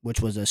them,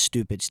 which was a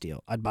stupid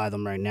steal. I'd buy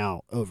them right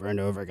now over and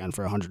over again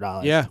for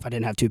 $100. Yeah. If I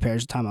didn't have two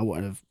pairs at the time, I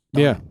wouldn't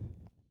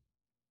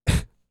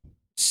have.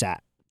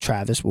 Sat.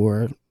 Travis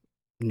wore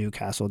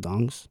Newcastle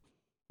Dunks.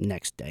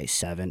 Next day,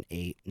 7,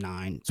 8,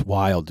 9. It's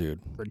wild,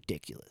 dude.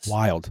 Ridiculous.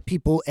 Wild.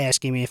 People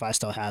asking me if I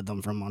still had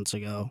them from months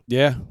ago.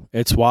 Yeah,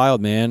 it's wild,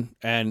 man.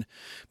 And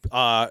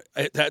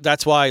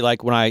that's why,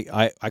 like, when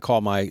I call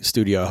my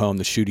studio home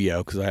the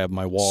studio, because I have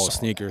my wall of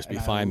sneakers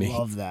behind me. I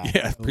love that.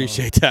 Yeah,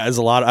 appreciate that. There's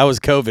a lot. I was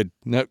COVID.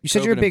 You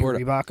said you're a big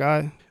Reebok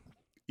guy?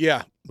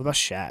 Yeah. What about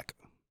Shaq?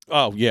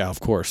 Oh, yeah, of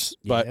course.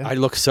 But Yeah. I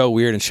look so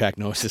weird in Shaq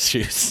knows his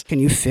shoes. Can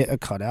you fit a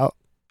cutout?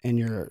 in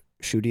your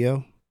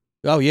studio?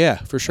 Oh yeah,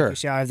 for sure. You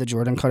see how I have the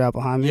Jordan cutout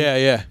behind me?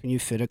 Yeah. Can you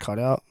fit a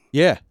cutout?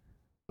 Yeah.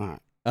 All right.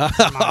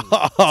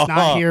 It's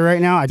not here right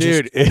now. I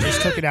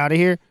just took it out of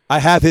here. I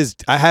have his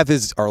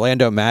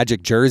Orlando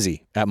Magic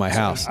jersey at my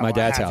house, my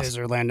dad's I have house. his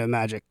Orlando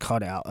Magic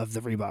cutout of the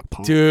Reebok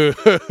pump.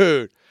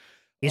 Dude.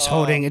 He's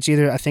holding. It's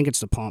either. I think it's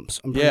the pumps.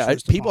 I'm pretty sure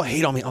it's the people pumps.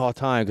 hate on me all the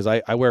time because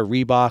I wear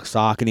Reebok,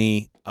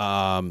 Saucony,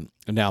 and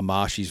now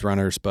Mashi's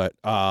runners, but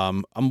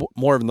I'm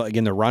more of like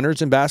in the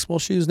runners and basketball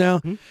shoes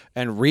now,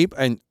 and he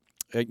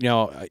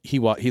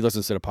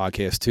listens to the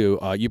podcast too.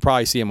 You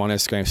probably see him on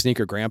Instagram,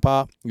 Sneaker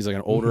Grandpa. He's like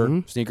an older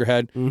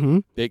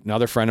sneakerhead, big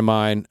another friend of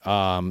mine.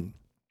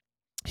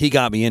 He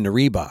got me into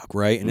Reebok,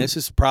 right? And this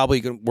is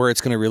probably where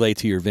it's going to relate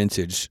to your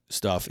vintage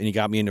stuff. And he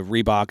got me into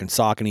Reebok and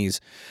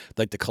Saucony's,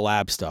 like the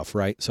collab stuff,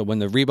 right? So when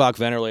the Reebok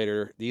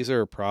ventilator, these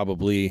are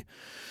probably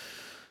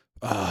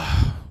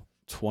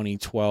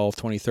 2012,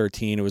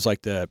 2013. It was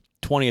like the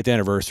 20th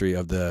anniversary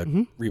of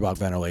the Reebok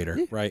ventilator,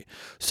 right?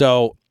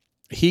 So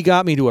he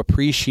got me to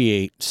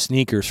appreciate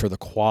sneakers for the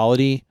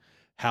quality,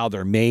 how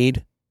they're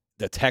made,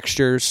 the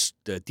textures,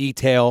 the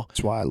detail.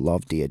 That's why I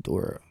love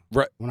Diadora.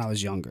 Right. When I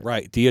was younger.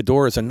 Right.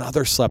 Diadora is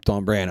another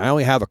slept-on brand. I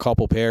only have a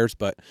couple pairs,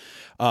 but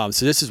so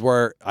this is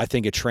where I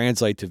think it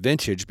translates to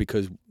vintage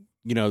because,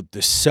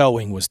 the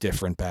sewing was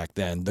different back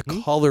then. The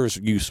colors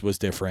use was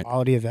different.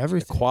 Quality of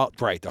everything.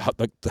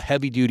 The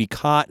heavy-duty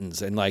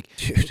cottons and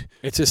dude,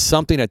 it's just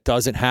something that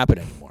doesn't happen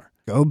anymore.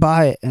 Go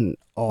buy an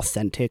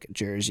authentic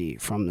jersey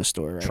from the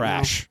store right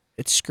Trash. now.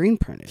 It's screen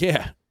printed.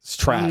 Yeah, it's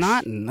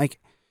trash.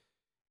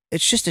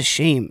 It's just a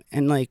shame.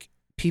 And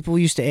people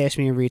used to ask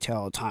me in retail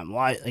all the time,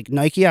 why,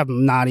 Nike,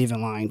 I'm not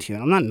even lying to you.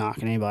 And I'm not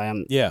knocking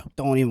anybody.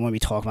 Don't even want to be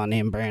talking about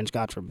name brands.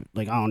 God forbid.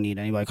 I don't need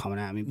anybody coming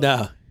at me. But,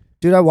 no.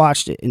 Dude, I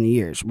watched it in the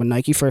years. When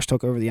Nike first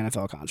took over the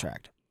NFL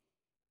contract,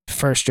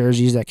 first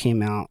jerseys that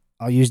came out,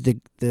 I'll use the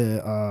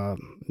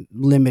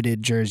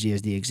limited jersey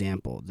as the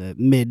example. The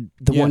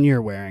one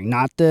you're wearing.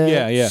 Not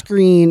the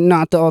screen,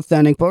 not the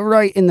authentic, but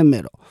right in the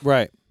middle.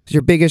 Right. It's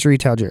your biggest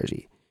retail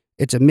jersey.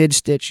 It's a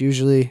mid-stitch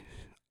usually.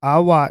 I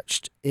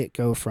watched it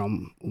go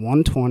from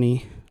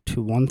 120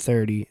 to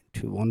 130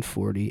 to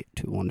 140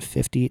 to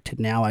 150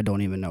 to now I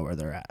don't even know where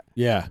they're at.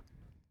 Yeah.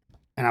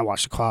 And I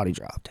watched the quality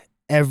drop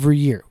every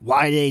year.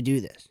 Why did they do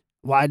this?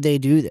 Why did they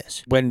do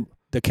this? When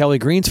the Kelly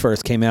Greens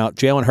first came out,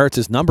 Jalen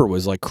Hurts' number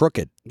was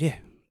crooked. Yeah.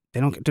 They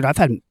don't. Dude, I've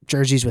had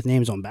jerseys with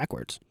names on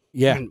backwards.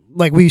 Yeah. And,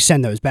 we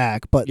send those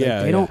back, but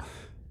they don't.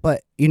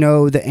 But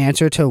the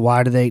answer to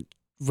why do they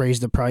raise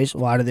the price?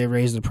 Why do they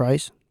raise the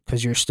price?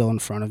 Because you're still in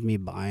front of me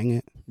buying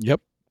it. Yep.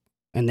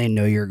 And they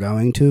know you're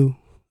going to.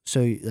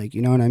 So,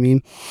 you know what I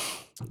mean?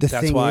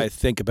 That's why I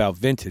think about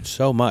vintage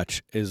so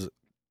much is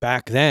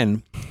back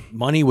then,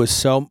 money was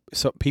so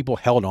people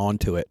held on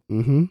to it.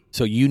 Mm-hmm.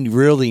 So you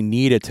really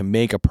needed to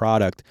make a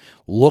product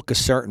look a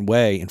certain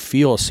way and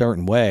feel a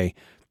certain way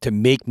to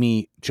make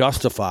me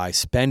justify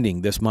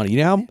spending this money.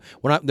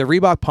 When the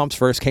Reebok pumps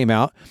first came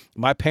out,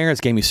 my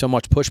parents gave me so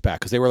much pushback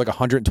because they were like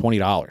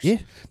 $120. Yeah.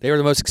 They were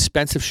the most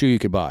expensive shoe you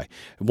could buy.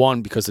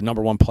 One, because the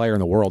number one player in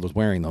the world was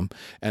wearing them.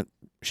 And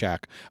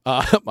Shaq.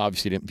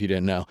 Obviously, if you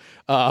didn't know.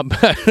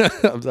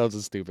 That was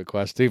a stupid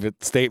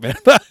statement.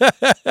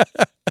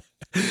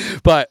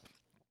 But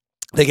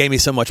they gave me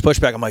so much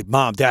pushback. I'm like,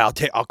 Mom, Dad,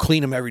 I'll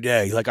clean them every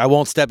day. I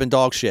won't step in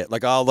dog shit.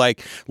 I'll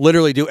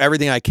literally do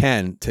everything I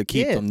can to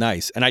keep them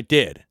nice. And I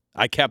did.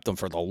 I kept them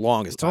for the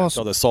longest time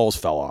until the soles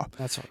fell off.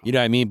 That's awesome. You know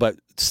what I mean? But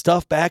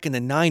stuff back in the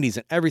 90s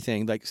and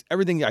everything,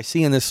 everything I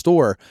see in this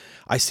store,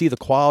 I see the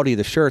quality of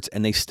the shirts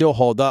and they still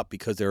hold up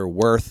because they're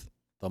worth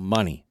the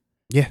money.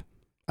 Yeah.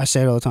 I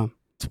say it all the time.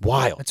 It's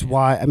wild. That's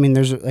why. I mean,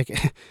 there's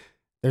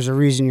a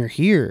reason you're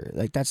here.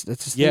 That's the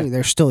thing.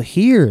 They're still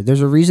here.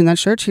 There's a reason that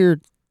shirt's here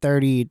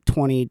 30,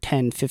 20,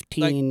 10,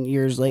 15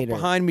 years later.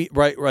 Behind me,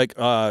 right,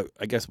 I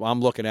guess what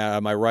I'm looking at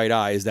on my right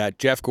eye is that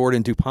Jeff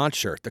Gordon DuPont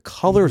shirt. The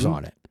colors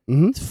on it.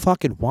 Mm-hmm. It's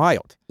fucking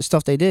wild. The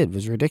stuff they did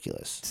was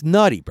ridiculous. It's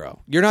nutty, bro.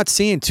 You're not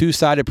seeing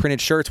two-sided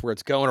printed shirts where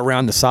it's going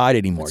around the side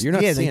anymore. You're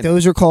not seeing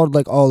those are called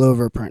all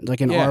over print.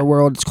 In our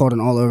world, it's called an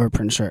all over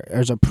print shirt.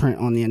 There's a print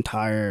on the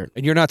entire.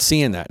 And you're not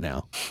seeing that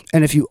now.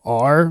 And if you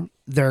are,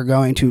 they're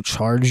going to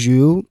charge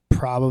you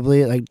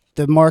probably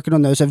the market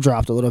on those have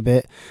dropped a little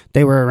bit.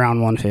 They were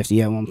around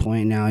 150 at one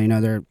point. Now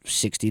they're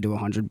 $60 to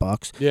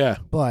 $100. Yeah.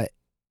 But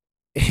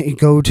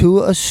go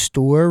to a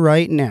store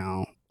right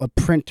now, a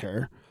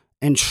printer,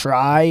 and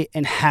try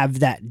and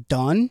have that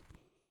done,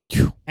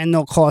 and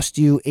they'll cost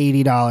you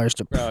 $80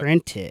 to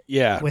print it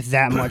with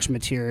that much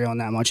material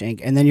and that much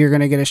ink. And then you're going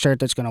to get a shirt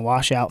that's going to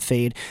wash out,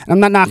 fade. And I'm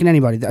not knocking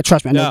anybody.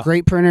 Trust me, I know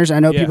great printers. I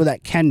know people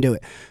that can do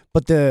it.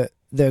 But the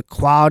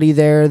quality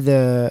there,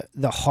 the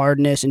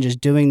hardness, and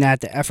just doing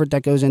that, the effort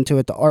that goes into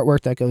it, the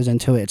artwork that goes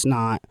into it, it's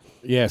not.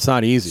 Yeah, it's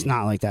not easy. It's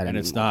not like that and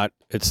anymore.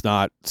 It's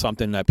not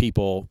something that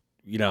people...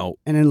 And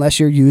unless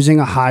you're using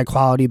a high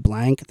quality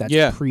blank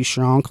that's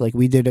pre-shrunk,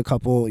 we did a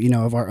couple,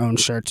 of our own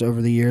shirts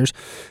over the years.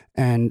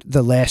 And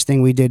the last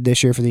thing we did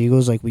this year for the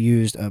Eagles, we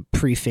used a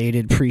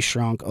pre-faded,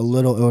 pre-shrunk, a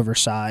little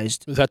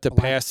oversized. Was that the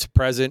past,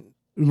 present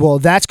Well,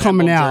 that's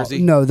coming Emblem out.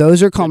 jersey? No,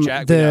 those are coming.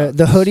 jacket,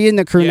 The hoodie and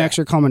the crew Yeah. necks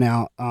are coming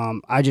out.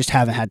 I just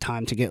haven't had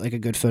time to get like a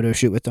good photo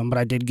shoot with them, but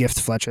I did gift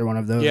Fletcher one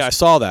of those. Yeah, I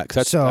saw that. 'Cause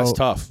that's So,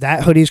 tough.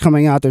 That hoodie's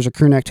coming out. There's a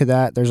crew neck to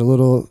that. There's a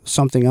little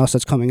something else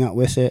that's coming out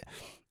with it.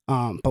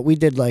 But we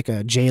did like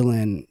a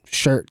Jalen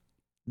shirt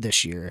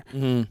this year,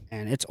 Mhm.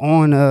 and it's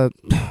on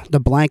the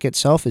blank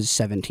itself is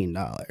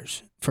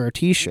 $17 for a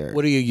t-shirt.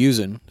 What are you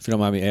using? If you don't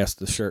mind me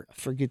asking, the shirt. I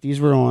forget,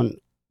 these were on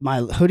my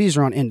hoodies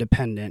are on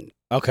Independent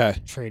Okay.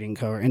 Trading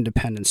Co. or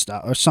Independent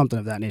Style or something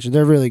of that nature.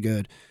 They're really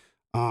good.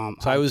 So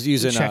I was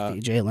using check the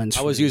Jalen's.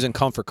 I was using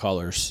Comfort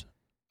Colors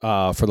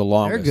for the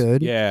longest. They're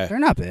good. Yeah. They're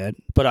not bad.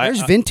 But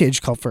There's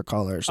vintage Comfort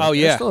Colors. Oh, they're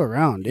yeah. still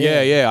around.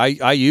 Yeah.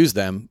 I use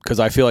them because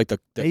I feel like the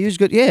They use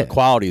good. Yeah,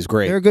 quality is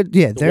great. they're good.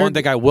 Yeah, The one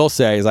thing I will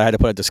say is I had to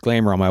put a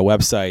disclaimer on my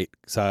website.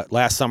 So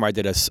last summer I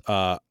did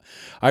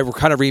I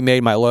kind of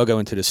remade my logo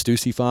into the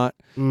Stussy font,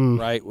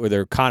 right? Where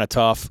they're kind of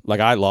tough. Like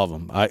I love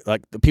them.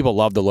 The people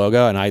love the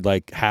logo, and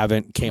I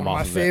haven't came one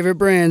off of of my favorite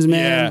brands,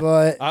 man. Yeah.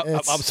 But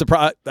I'm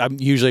surprised. I'm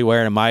usually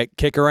wearing my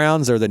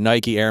kick-arounds or the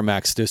Nike Air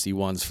Max Stussy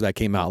ones that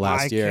came out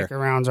last year. My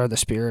kick-arounds are the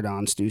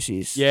Spiridon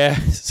Stussies. Yeah,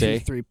 see,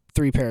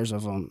 three pairs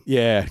of them.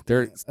 yeah,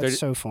 they're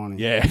so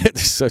funny. yeah,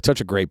 it's such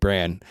a great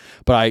brand.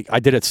 But I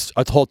did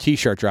a whole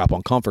T-shirt drop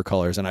on Comfort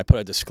Colors, and I put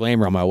a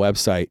disclaimer on my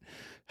website: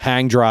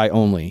 hang dry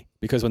only,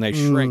 because when they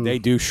shrink, they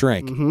do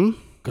shrink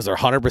because they're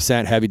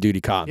 100% heavy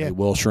duty cotton. Yeah. They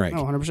will shrink.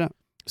 No, 100%.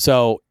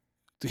 So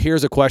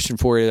here's a question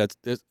for you.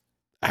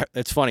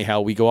 It's funny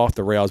how we go off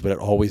the rails, but I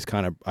always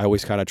kind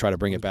of try to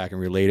bring it back and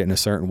relate it in a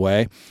certain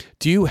way.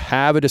 Do you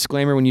have a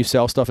disclaimer when you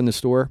sell stuff in the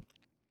store?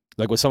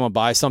 Like when someone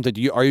buys something,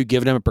 are you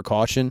giving them a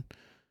precaution?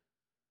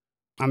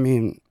 I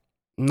mean,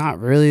 not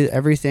really.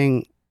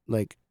 Everything,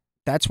 like,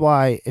 that's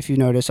why, if you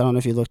notice, I don't know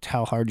if you looked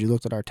how hard you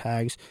looked at our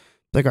tags.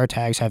 Like, our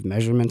tags have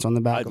measurements on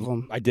the back of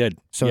them. I did.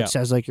 So it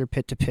says, like, your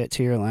pit to pit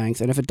to your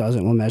length. And if it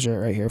doesn't, we'll measure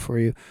it right here for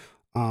you.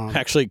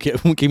 Actually,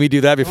 can we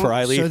do that before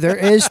I leave? So there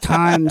is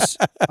times,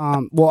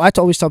 well, I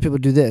always tell people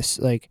to do this.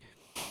 Like,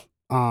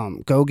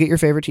 go get your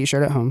favorite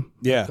t-shirt at home.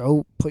 Yeah.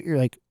 Go put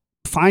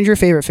find your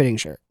favorite fitting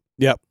shirt.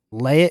 Yep.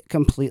 Lay it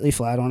completely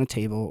flat on a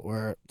table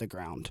or the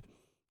ground.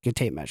 Get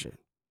tape measure.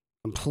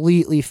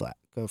 Completely flat.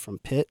 Go from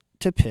pit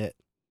to pit.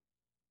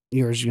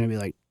 Yours is going to be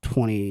like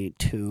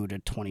 22 to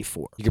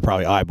 24. You could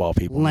probably eyeball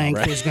people. Length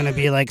right? is going to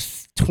be like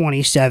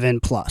 27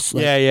 plus.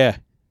 Like, yeah.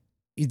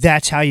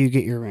 That's how you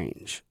get your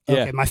range.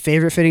 Okay, Yeah. my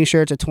favorite fitting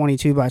shirt's a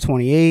 22 by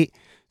 28.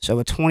 So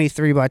a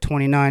 23 by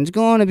 29 is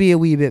going to be a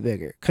wee bit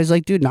bigger. Because,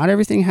 like, dude, not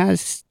everything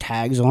has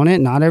tags on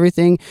it. Not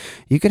everything.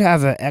 You could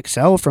have a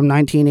XL from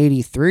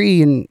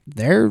 1983 and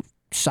they're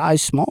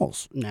size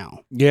smalls now.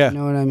 Yeah. You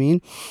know what I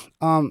mean?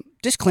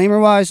 Disclaimer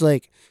wise,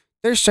 like,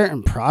 there's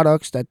certain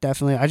products that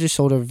definitely, I just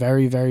sold a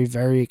very, very,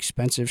 very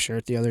expensive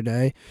shirt the other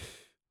day.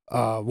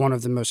 One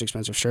of the most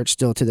expensive shirts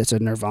still to this, a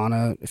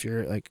Nirvana, if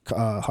you're like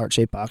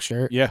heart-shaped box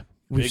shirt. Yeah.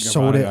 We Big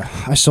sold Nirvana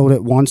it. I sold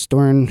it once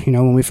during,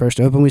 when we first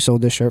opened. We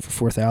sold this shirt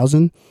for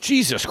 $4,000.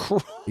 Jesus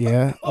Christ.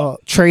 Yeah.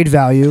 Trade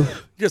value. You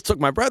just took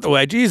my breath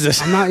away.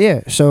 Jesus. I'm not.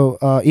 Yeah.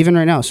 So even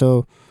right now,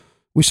 so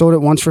we sold it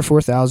once for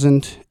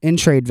 $4,000 in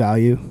trade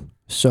value.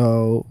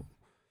 So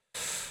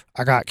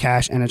I got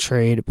cash and a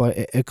trade, but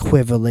it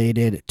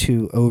equivalated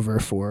to over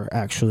 $4,000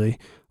 actually.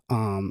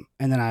 And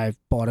then I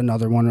bought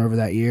another one over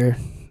that year.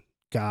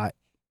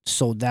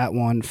 Sold that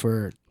one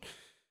for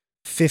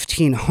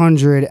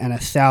 $1,500 and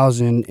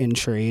 $1,000 in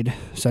trade,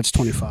 so that's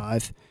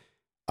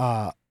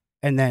 $25,000.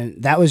 And then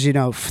that was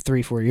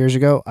 3-4 years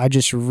ago. I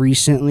just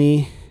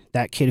recently,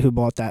 that kid who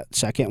bought that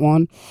second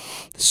one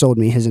sold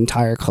me his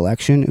entire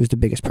collection. It was the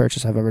biggest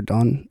purchase I've ever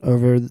done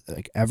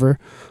ever.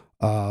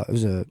 It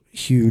was a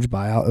huge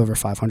buyout, over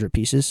 500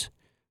 pieces.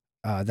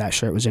 That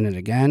shirt was in it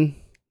again.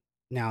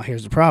 Now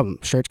here's the problem: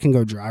 shirts can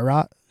go dry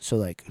rot, so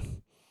like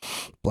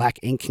black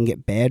ink can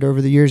get bad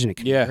over the years and it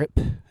can rip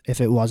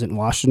if it wasn't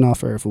washed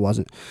enough or if it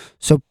wasn't.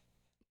 So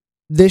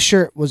this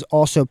shirt was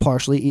also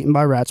partially eaten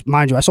by rats.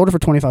 Mind you, I sold it for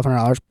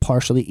 $2,500,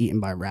 partially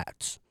eaten by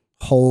rats.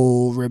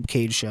 Whole rib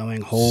cage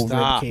showing,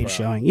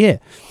 showing. Yeah.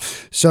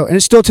 So, and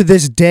it still to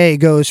this day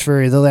goes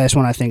for, the last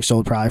one I think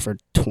sold probably for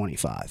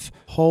 $25,000.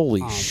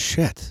 Holy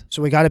shit.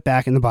 So we got it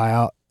back in the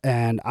buyout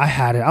and I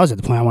was at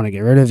the point I want to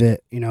get rid of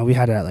it. We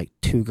had it at like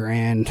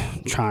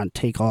 $2,000, trying to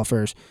take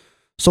offers.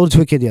 Sold it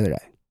to a kid the other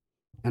day.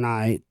 And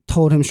I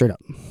told him straight up,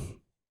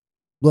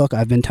 look,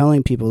 I've been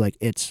telling people, like,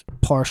 it's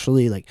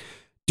partially, like,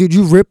 dude,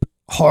 you rip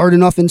hard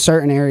enough in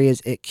certain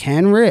areas, it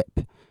can rip.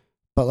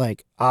 But,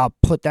 like, I'll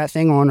put that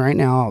thing on right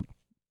now. I'll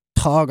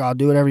tug, I'll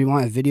do whatever you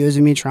want. Videos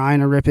of me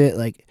trying to rip it.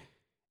 Like,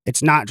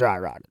 it's not dry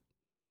rotted.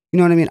 You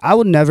know what I mean? I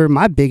would never,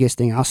 my biggest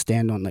thing I'll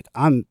stand on, like,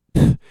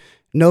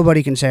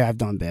 nobody can say I've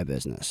done bad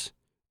business.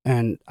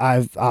 And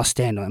I'll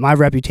stand on it. My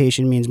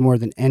reputation means more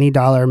than any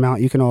dollar amount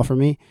you can offer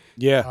me.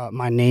 Yeah.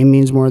 My name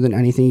means more than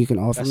anything you can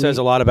offer me. That says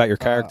a lot about your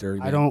character.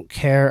 I don't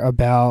care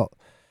about,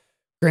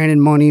 granted,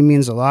 money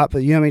means a lot,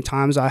 but you know how many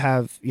times I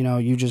have,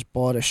 you just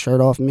bought a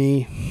shirt off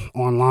me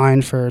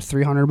online for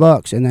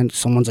 $300 and then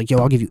someone's like, yo,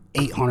 I'll give you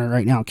 $800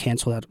 right now,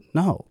 cancel that.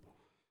 No.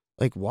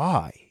 Like,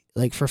 why?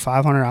 like for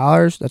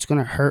 $500, that's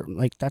gonna hurt.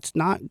 Like that's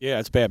not. Yeah,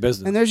 it's bad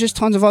business. And there's just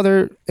tons of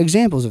other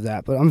examples of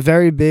that. But I'm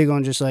very big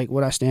on just like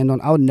what I stand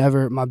on. I would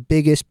never. My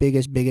biggest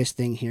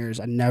thing here is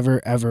I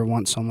never ever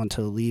want someone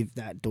to leave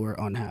that door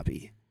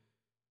unhappy.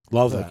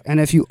 Love Like, that. and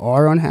if you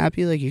are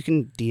unhappy, like you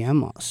can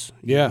DM us.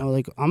 Yeah. You know,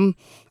 like I'm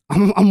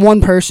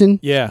one person.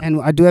 Yeah.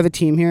 And I do have a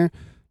team here,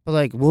 but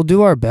like we'll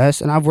do our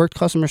best. And I've worked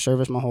customer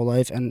service my whole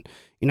life, and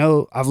you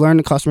know I've learned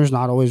the customer's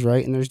not always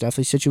right, and there's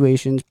definitely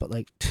situations. But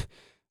like,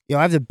 yo,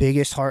 I have the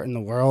biggest heart in the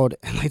world,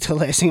 and like the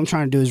last thing I'm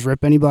trying to do is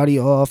rip anybody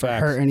off or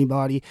hurt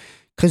anybody,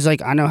 because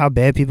like I know how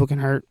bad people can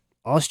hurt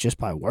us just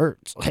by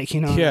words. Like,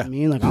 you know what I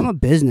mean? Like I'm a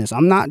business.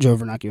 I'm not Joe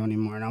Vernacchio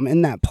anymore, and I'm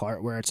in that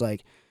part where it's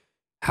like,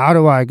 how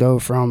do I go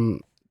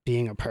from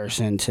being a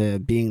person to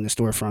being the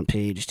storefront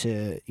page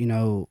to, you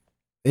know,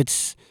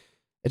 it's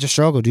a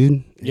struggle,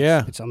 dude.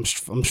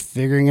 I'm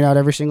figuring it out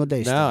every single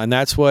day. No, and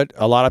that's what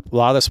a lot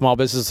of the small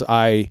businesses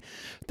I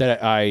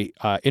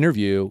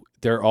interview,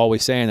 they're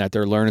always saying that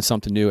they're learning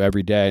something new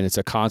every day, and it's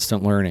a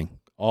constant learning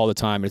all the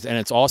time. And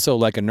it's also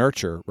like a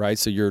nurture, right?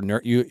 So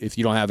if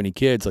you don't have any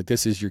kids, like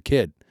this is your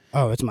kid.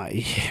 Oh, it's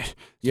my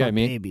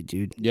baby,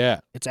 dude.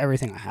 Yeah, it's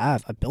everything I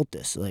have. I built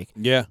this. Like,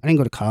 yeah, I didn't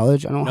go to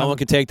college. No one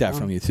could take that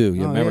from you too.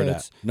 You remember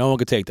that? No one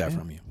could take that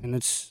from you. And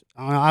it's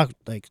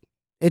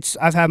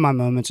I've had my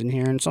moments in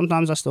here, and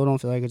sometimes I still don't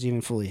feel like it's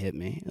even fully hit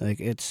me. Like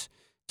it's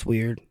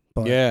weird,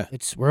 but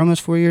we're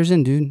almost 4 years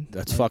in, dude.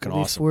 That's fucking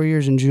awesome. 4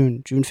 years in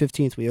June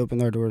 15th, we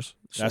opened our doors.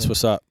 So that's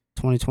what's up.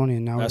 2020,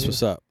 and now that's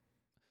what's up.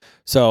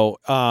 So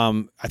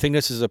I think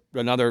this is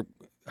another.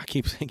 I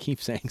keep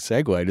saying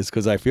segue just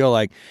because I feel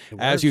like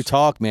as you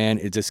talk, man,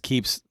 it just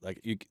keeps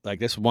like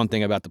this one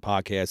thing about the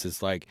podcast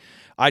is like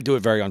I do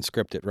it very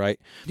unscripted, right?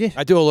 Yeah.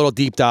 I do a little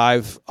deep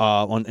dive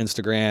on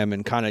Instagram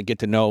and kind of get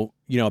to know,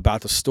 you know,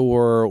 about the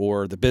store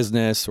or the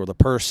business or the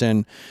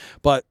person.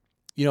 But,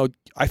 you know,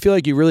 I feel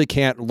like you really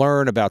can't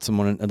learn about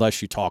someone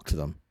unless you talk to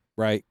them,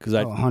 right? Because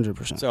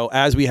 100%. So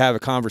as we have a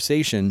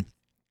conversation,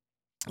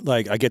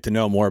 like I get to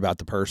know more about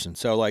the person.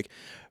 So like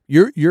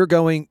you're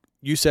going.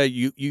 You said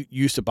you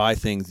used to buy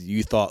things that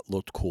you thought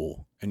looked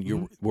cool and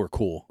you were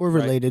cool. Or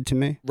related to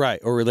me.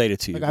 Right, or related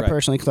to you. Like I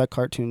personally collect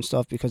cartoon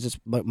stuff because it's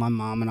what my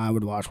mom and I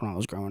would watch when I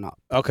was growing up.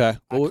 Okay.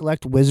 I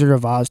collect Wizard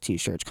of Oz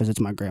t-shirts because it's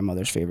my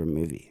grandmother's favorite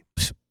movie.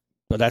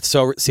 But that's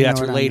so, see, that's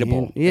relatable. I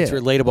mean? Yeah, it's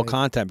relatable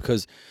content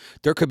because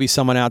there could be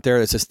someone out there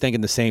that's just thinking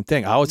the same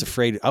thing. I was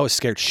scared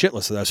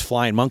shitless of those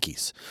flying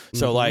monkeys.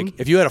 So like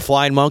if you had a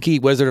flying monkey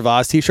Wizard of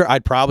Oz t-shirt,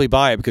 I'd probably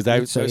buy it because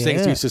those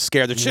things used to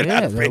scare the shit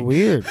out of me. They're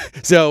weird.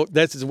 So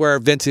that's where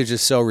vintage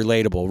is so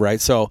relatable, right?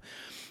 So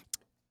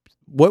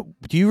what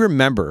do you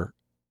remember,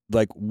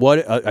 like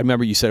what, I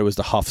remember you said it was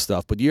the Huff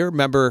stuff, but do you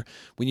remember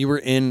when you were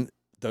in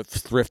the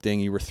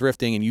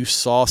thrifting and you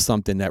saw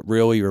something that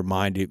really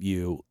reminded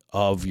you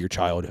of your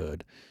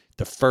childhood,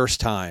 the first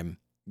time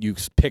you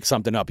picked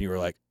something up and you were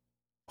like,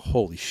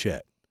 holy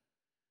shit.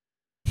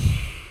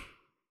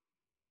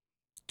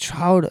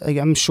 Like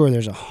I'm sure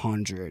there's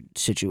 100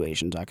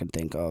 situations I can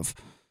think of.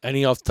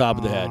 Any off the top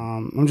of the head?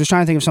 I'm just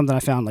trying to think of something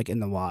I found like in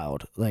the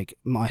wild, like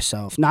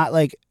myself, not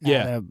like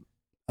at an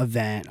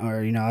event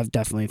or, you know, I've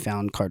definitely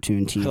found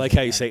cartoon TV. I like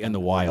how you say in the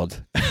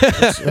wild.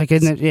 Like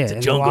in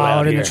the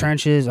wild, in the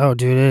trenches. Oh,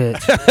 dude,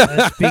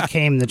 it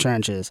became the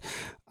trenches.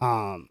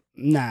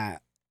 Nah.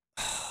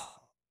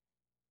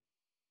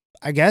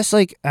 I guess,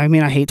 like, I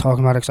mean, I hate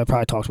talking about it because I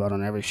probably talked about it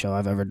on every show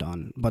I've ever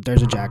done, but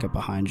there's a jacket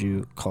behind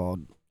you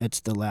called,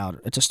 it's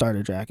a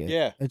starter jacket.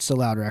 Yeah. It's the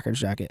Loud Records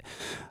jacket.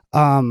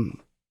 I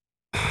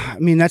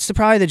mean, that's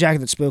probably the jacket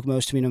that spoke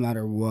most to me no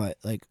matter what.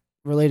 Like,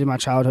 related to my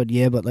childhood,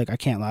 yeah, but, like, I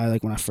can't lie.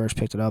 Like, when I first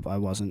picked it up, I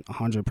wasn't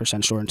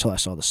 100% sure until I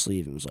saw the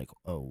sleeve and was like,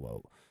 oh,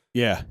 whoa.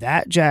 Yeah.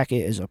 That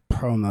jacket is a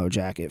promo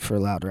jacket for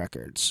Loud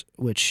Records,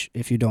 which,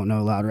 if you don't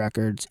know, Loud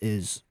Records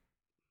is...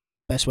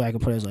 best way I can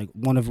put it is like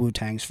one of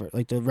Wu-Tang's first,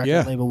 like the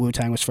record label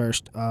Wu-Tang was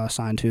first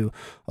signed to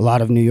a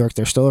lot of New York.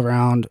 They're still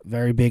around,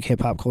 very big hip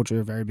hop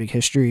culture, very big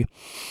history.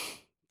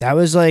 That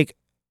was like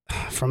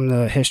from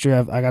the history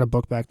of, I got a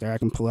book back there I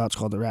can pull out. It's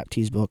called the Rap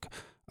Tees book.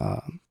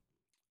 I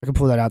can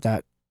pull that out.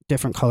 That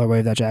different colorway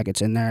of that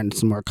jacket's in there, and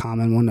it's a more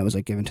common one that was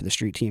like given to the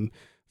street team.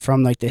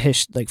 From like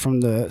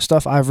from the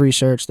stuff I've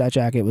researched, that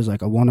jacket was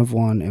like a one of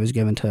one. It was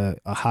given to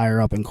a higher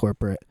up in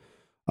corporate.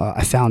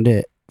 I found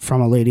it from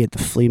a lady at the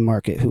flea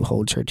market who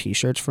holds her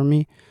t-shirts for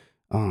me.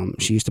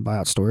 She used to buy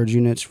out storage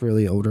units,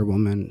 really older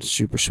woman,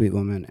 super sweet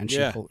woman, and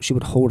she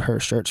would hold her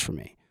shirts for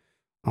me.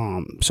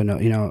 So no,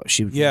 you know,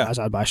 as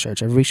I'd buy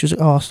shirts every week, she was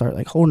like, oh, I'll start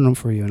like holding them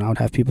for you. And I would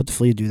have people at the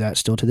flea do that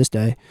still to this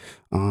day.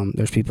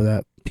 There's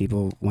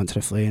people went to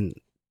the flea and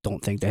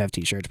don't think they have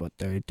t-shirts, but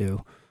they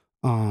do.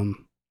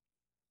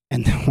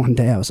 And then one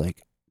day I was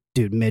like,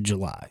 dude,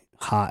 mid-July,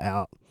 hot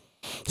out,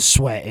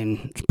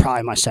 sweating,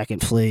 probably my second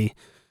flea.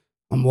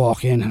 I'm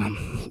walking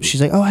and she's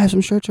like, oh, I have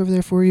some shirts over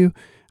there for you.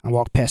 I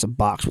walk past a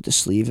box with the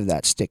sleeve of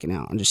that sticking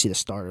out and just see the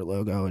starter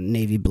logo in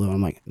navy blue. And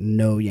I'm like,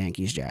 no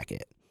Yankees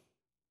jacket.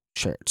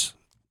 Shirts.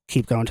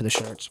 Keep going to the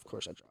shirts. Of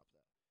course I dropped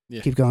that.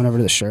 Yeah. Keep going over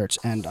to the shirts.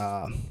 And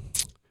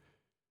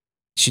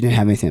she didn't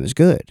have anything that was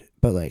good.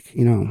 But like,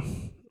 you know,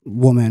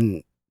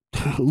 woman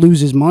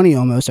loses money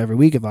almost every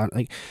week if I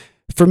like.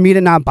 For me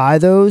to not buy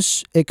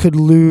those, it could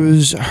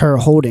lose her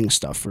holding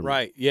stuff for me.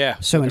 Right. Yeah.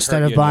 So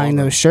instead of buying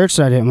those shirts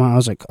that I didn't want, I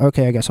was like,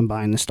 okay, I guess I'm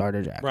buying the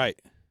starter jacket.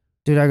 Right.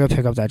 Dude, I go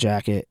pick up that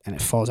jacket and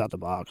it falls out the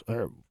box,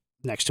 or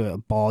next to it, a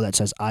ball that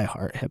says I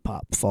Heart Hip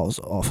Hop falls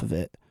off of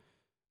it.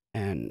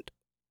 And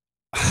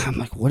I'm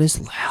like, what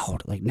is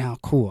loud? Like, now,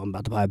 cool, I'm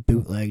about to buy a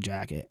bootleg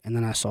jacket. And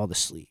then I saw the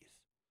sleeve.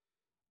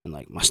 And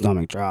like my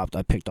stomach dropped.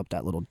 I picked up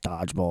that little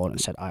dodgeball and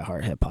it said I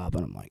Heart Hip Hop.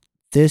 And I'm like,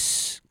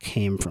 this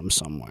came from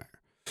somewhere.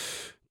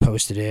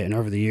 Posted it, and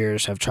over the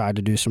years have tried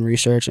to do some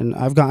research, and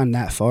I've gotten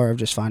that far of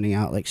just finding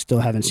out, like,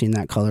 still haven't seen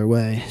that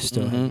colorway,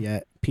 still have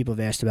yet. People have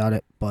asked about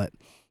it, but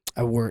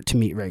I were to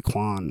meet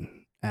Raekwon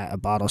at a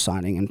bottle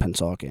signing in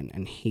Talkin,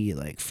 and he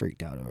like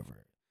freaked out over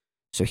it.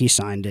 So he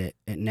signed it.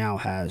 It now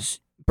has,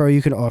 bro,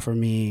 you could offer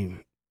me,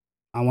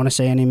 I want to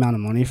say any amount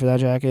of money for that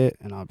jacket,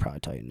 and I'll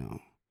probably tell you no.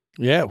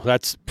 Yeah, well,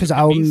 that's because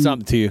I'll means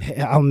something to you.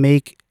 I'll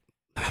make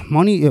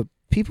money.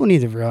 People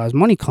need to realize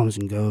money comes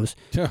and goes.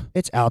 Yeah.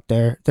 It's out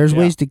there. There's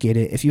ways to get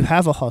it. If you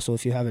have a hustle,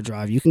 if you have a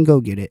drive, you can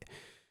go get it.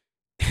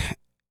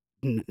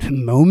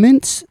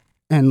 Moments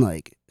and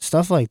like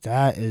stuff like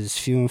that is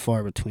few and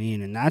far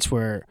between. And that's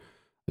where,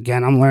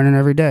 again, I'm learning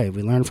every day.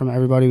 We learn from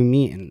everybody we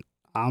meet. And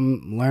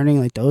I'm learning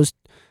like those.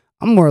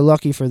 I'm more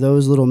lucky for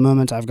those little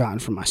moments I've gotten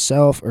for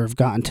myself or have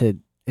gotten to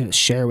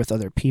share with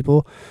other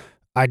people.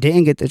 I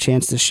didn't get the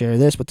chance to share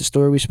this, but the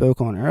story we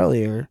spoke on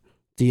earlier,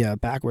 the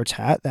backwards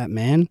hat, that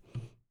man.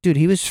 Dude,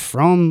 he was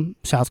from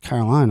South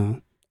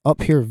Carolina,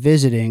 up here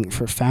visiting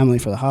for family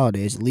for the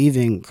holidays,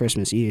 leaving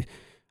Christmas Eve.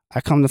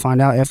 I come to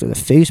find out after the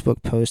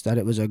Facebook post that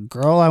it was a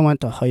girl I went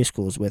to high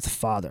schools with,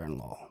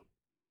 father-in-law.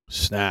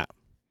 Snap.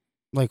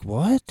 Like,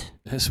 what?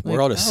 This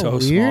world is so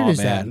weird small, is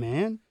man. that,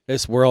 man?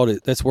 This world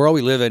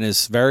we live in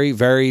is very,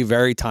 very,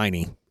 very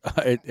tiny.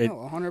 No,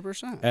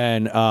 100%.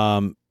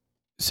 And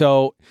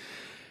so,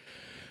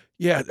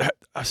 yeah.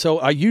 So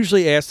I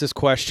usually ask this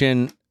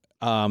question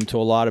to a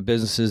lot of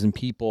businesses and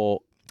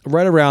people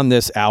right around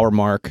this hour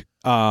mark.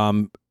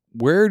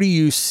 Where do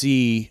you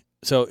see?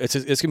 So it's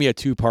gonna be a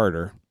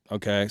two-parter.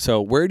 Okay.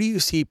 So where do you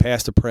see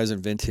past the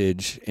present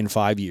vintage in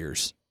 5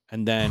 years?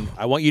 And then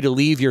I want you to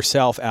leave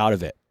yourself out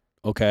of it.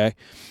 Okay.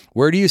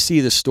 Where do you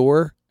see the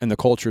store and the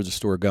culture of the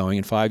store going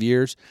in 5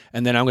 years?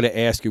 And then I'm going to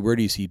ask you, where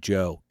do you see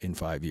Joe in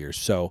 5 years?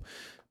 So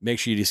make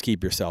sure you just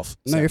keep yourself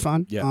separate. No, you're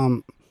fine. Yeah.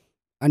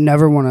 I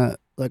never want to,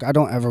 like, I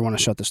don't ever want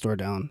to shut the store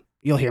down.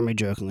 You'll hear me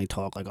jokingly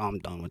talk like, oh, I'm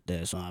done with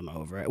this. I'm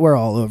over it. We're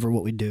all over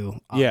what we do.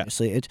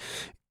 Obviously. It's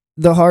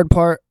the hard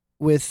part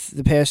with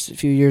the past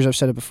few years. I've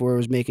said it before,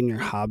 was making your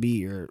hobby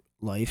your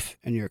life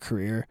and your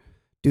career.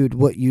 Dude,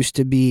 what used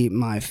to be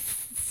my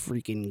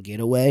freaking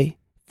getaway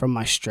from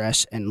my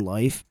stress and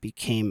life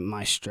became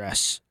my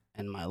stress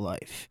and my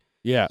life.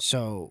 Yeah.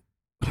 So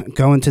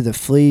going to the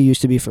flea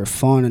used to be for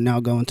fun, and now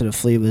going to the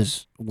flea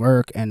was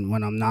work. And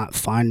when I'm not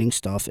finding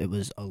stuff, it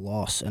was a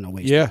loss and a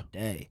waste of a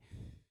day.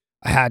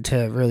 I had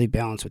to really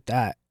balance with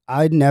that.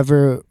 I'd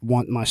never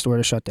want my store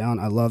to shut down.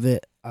 I love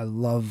it. I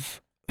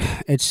love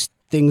it's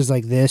things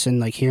like this and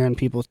like hearing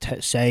people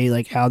say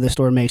like how the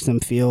store makes them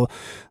feel.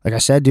 Like I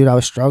said, dude, I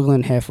was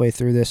struggling halfway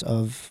through this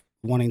of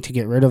wanting to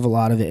get rid of a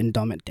lot of it and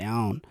dumb it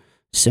down,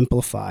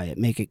 simplify it,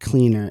 make it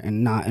cleaner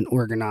and not an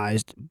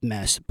organized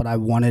mess. But I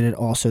wanted it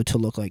also to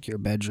look like your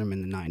bedroom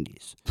in the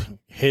 90s.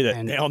 Hit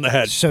it nail on the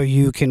head. So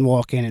you can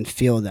walk in and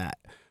feel that.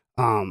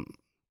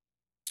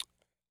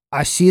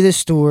 I see this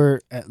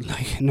store at,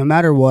 like, no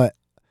matter what,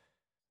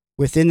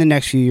 within the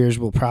next few years,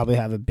 we'll probably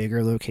have a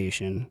bigger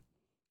location.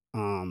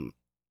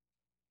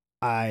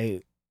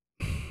 I've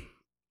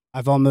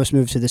almost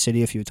moved to the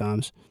city a few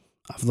times.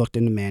 I've looked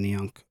into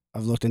Manayunk.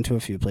 I've looked into a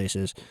few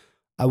places.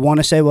 I want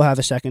to say we'll have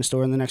a second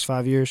store in the next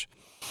 5 years.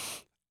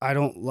 I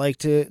don't like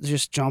to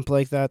just jump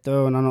like that,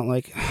 though, and I don't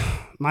like...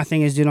 My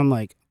thing is, dude, I'm,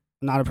 like,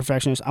 not a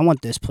perfectionist. I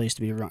want this place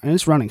to be run, and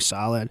it's running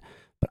solid,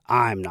 but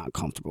I'm not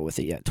comfortable with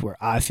it yet to where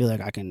I feel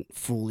like I can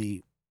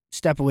fully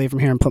step away from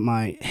here and put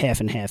my half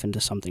and half into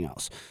something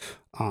else.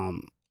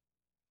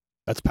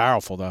 That's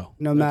powerful, though.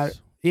 No matter...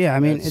 Yeah,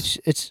 I mean,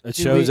 it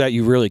shows that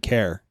you really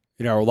care.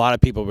 You know, a lot of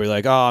people will be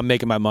like, oh, I'm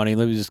making my money.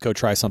 Let me just go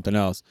try something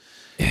else.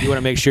 You want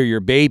to make sure your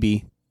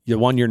baby, the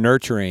one you're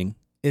nurturing,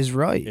 is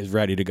right, is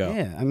ready to go.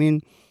 Yeah, I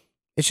mean,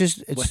 it's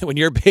just... When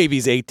your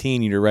baby's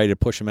 18 and you're ready to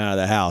push them out of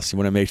the house, you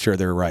want to make sure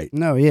they're right.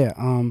 No, yeah.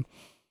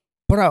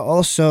 But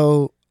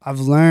I've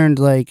learned,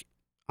 like,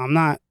 I'm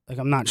not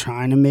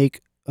trying to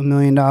make $1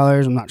 million.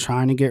 I'm not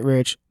trying to get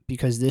rich,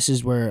 because this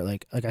is where,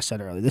 like I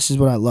said earlier, this is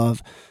what I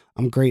love.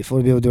 I'm grateful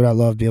to be able to do what I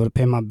love, be able to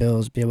pay my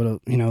bills, be able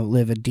to,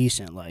 live a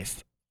decent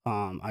life.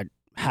 I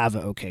have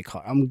an okay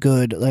car. I'm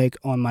good, like,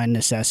 on my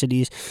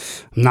necessities.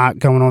 I'm not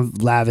going on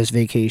lavish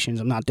vacations.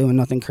 I'm not doing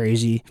nothing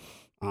crazy.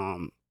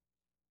 But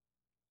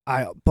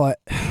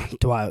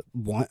do I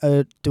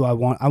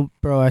want,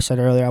 bro, I said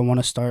earlier, I want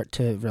to start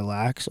to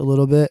relax a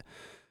little bit.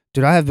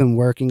 Dude, I have been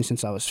working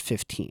since I was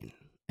 15,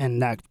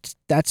 and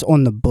that's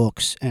on the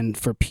books and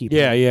for people.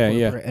 Yeah.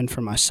 And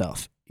for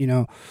myself,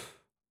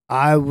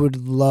 I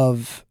would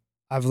love,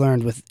 I've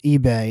learned with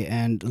eBay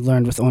and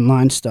learned with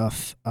online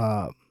stuff.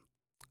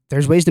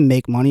 there's ways to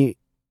make money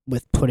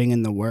with putting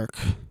in the work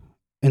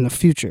in the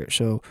future.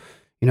 So,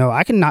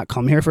 I can not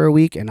come here for a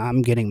week and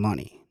I'm getting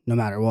money no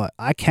matter what.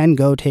 I can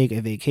go take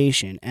a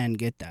vacation and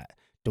get that.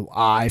 Do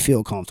I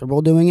feel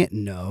comfortable doing it?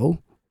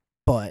 No.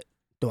 But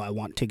do I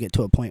want to get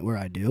to a point where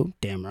I do?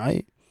 Damn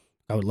right.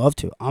 I would love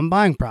to. I'm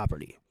buying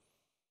property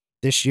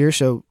this year,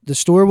 so the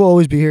store will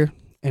always be here.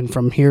 And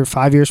from here,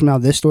 5 years from now,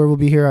 this store will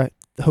be here.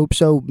 I hope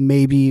so,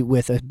 maybe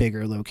with a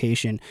bigger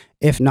location,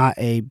 if not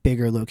a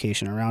bigger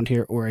location around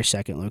here or a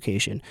second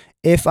location.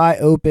 If I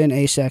open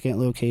a second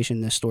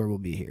location, this store will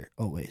be here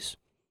always.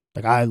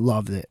 Like, I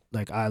love it.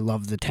 Like, I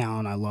love the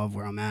town. I love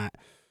where I'm at.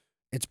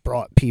 It's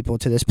brought people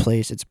to this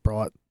place. It's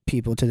brought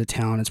people to the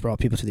town. It's brought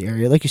people to the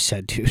area. Like you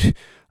said, dude,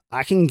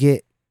 I can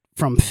get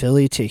from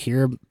Philly to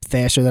here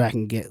faster than I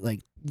can get,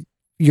 like,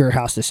 your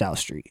house to South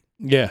Street.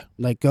 Yeah.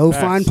 Like, go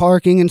find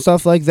parking and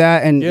stuff like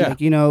that. And, yeah.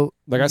 like,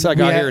 like I said, I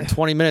got here in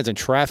 20 minutes in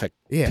traffic.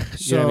 Yeah.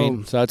 So, you know what I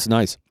mean? So that's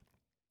nice.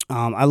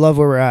 I love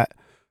where we're at.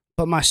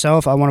 But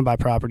myself, I want to buy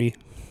property.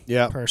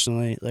 Yeah.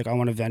 Personally. Like, I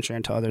want to venture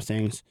into other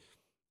things.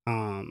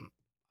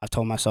 I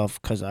told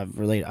myself, because I've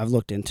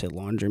looked into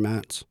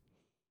laundromats.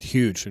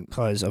 Huge.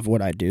 Because of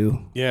what I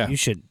do. Yeah.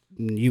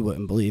 You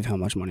wouldn't believe how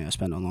much money I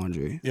spend on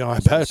laundry. Yeah, I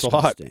bet it's a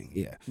lot.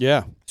 Yeah.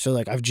 Yeah. So,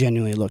 like, I've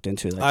genuinely looked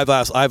into, like,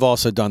 I've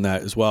also done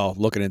that as well,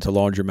 looking into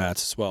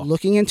laundromats as well.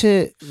 Looking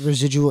into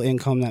residual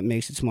income that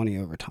makes its money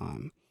over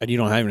time. And you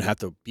don't even have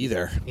to be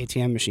there.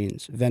 ATM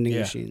machines, vending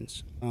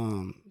machines,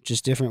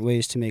 just different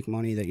ways to make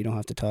money that you don't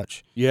have to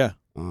touch. Yeah.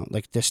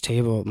 Like this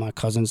table, my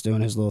cousin's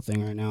doing his little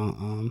thing right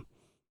now.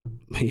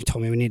 He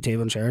told me we need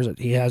table and chairs.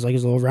 He has like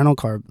his little rental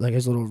car, like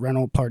his little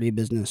rental party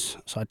business.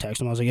 So I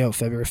texted him. I was like, yo,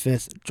 February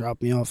 5th,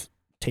 drop me off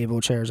table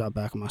chairs out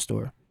back of my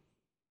store.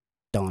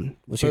 Done.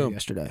 Was here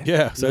yesterday.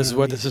 Yeah. So this is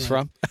what this is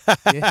from.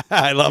 Yeah.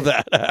 I love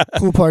that.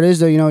 Cool part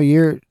is though, a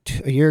year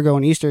ago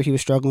on Easter, he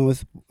was struggling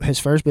with his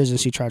first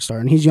business he tried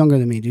starting. He's younger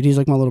than me, dude. He's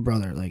like my little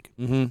brother. Like,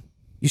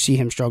 you see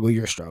him struggle,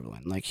 you're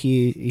struggling. Like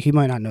he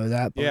might not know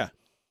that, but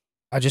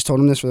I just told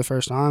him this for the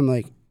first time.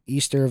 Like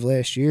Easter of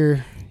last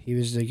year, he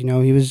was like,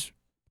 he was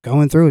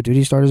going through it, dude.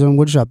 He started his own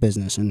woodshop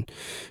business and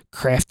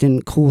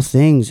crafting cool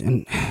things,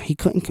 and he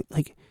couldn't,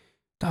 like,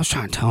 I was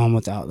trying to tell him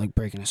without like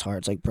breaking his heart.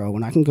 It's like, bro,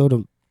 when I can go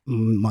to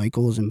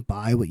Michael's and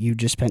buy what you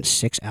just spent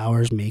 6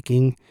 hours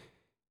making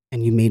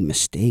and you made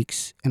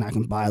mistakes, and I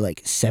can buy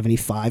like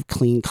 75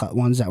 clean cut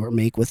ones that were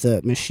made with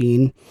a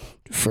machine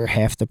for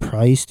half the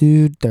price,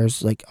 dude.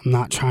 There's like, I'm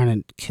not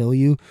trying to kill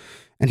you.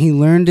 And he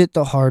learned it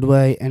the hard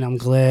way, and I'm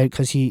glad,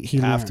 because he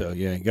have learned. to,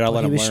 yeah. You gotta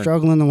let him learn. He was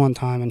struggling the one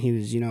time, and he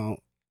was,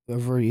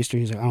 over Easter,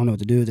 he's like, I don't know what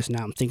to do with this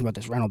now. I'm thinking about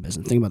this rental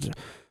business. Thinking about this.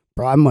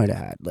 Bro, I might have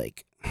had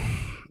like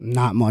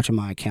not much in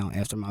my account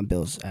after my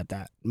bills at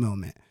that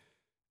moment.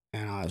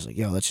 And I was like,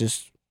 yo, let's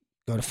just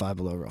go to Five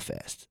Below real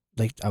fast.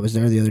 Like, I was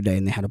there the other day,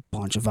 and they had a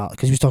bunch of,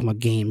 because he was talking about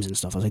games and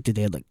stuff. I was like, dude,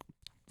 they had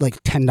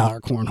like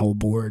 $10 cornhole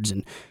boards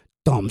and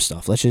dumb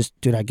stuff.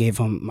 Dude, I gave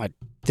him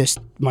this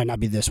might not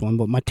be this one,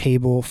 but my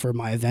table for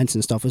my events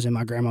and stuff was in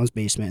my grandma's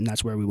basement, and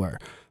that's where we were.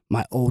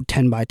 My old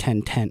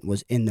 10x10 tent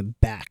was in the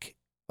back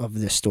of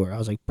this store. I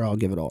was like, bro, I'll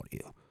give it all to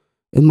you.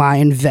 And my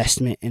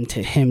investment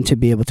into him to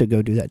be able to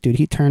go do that. Dude,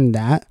 he turned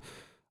that,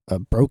 a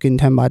broken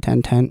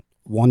 10x10 tent,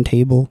 one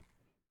table,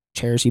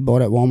 chairs he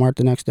bought at Walmart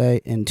the next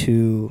day,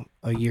 into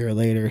a year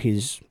later,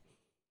 he's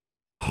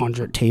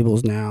 100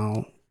 tables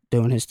now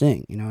doing his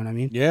thing. You know what I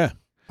mean? Yeah.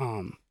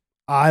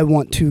 I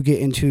want to get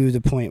into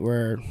the point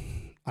where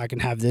I can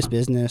have this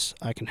business.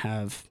 I can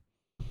have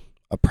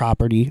a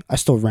property. I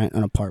still rent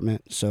an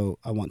apartment, so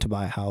I want to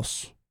buy a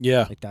house.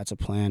 Yeah. Like, that's a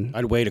plan.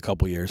 I'd wait a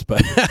couple years,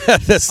 but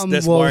this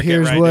market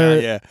here's right where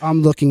now, yeah.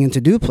 I'm looking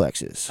into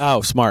duplexes.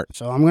 Oh, smart.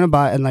 So I'm going to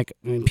buy,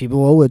 and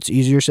people, it's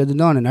easier said than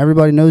done, and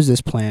everybody knows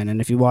this plan.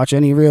 And if you watch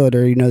any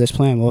realtor, you know this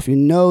plan. Well, if you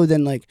know,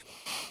 then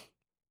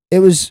it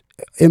was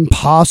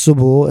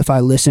impossible if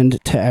I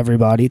listened to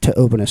everybody to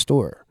open a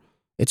store.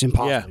 It's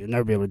impossible. Yeah. You'll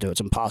never be able to do it.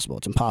 It's impossible.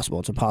 It's impossible.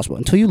 It's impossible.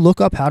 Until you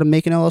look up how to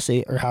make an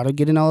LLC or how to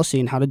get an LLC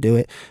and how to do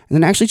it, and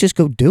then actually just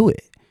go do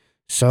it.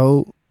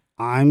 So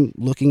I'm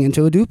looking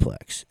into a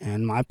duplex,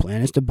 and my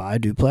plan is to buy a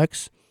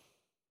duplex,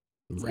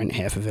 rent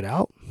half of it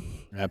out.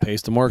 That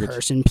pays the mortgage.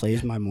 Person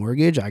pays my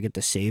mortgage. I get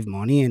to save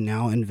money and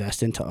now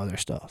invest into other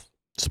stuff.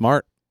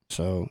 Smart.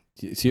 So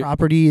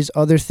properties,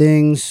 other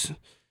things.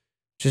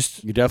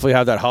 You definitely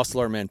have that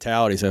hustler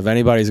mentality. So if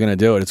anybody's going to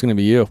do it, it's going to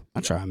be you.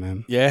 I try,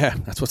 man. Yeah,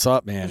 that's what's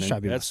up, man. I try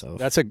to be myself.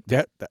 That's a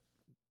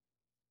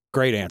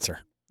great answer.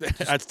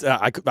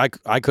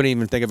 I couldn't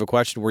even think of a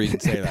question where you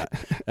can say that.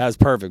 That was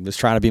perfect. Just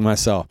trying to be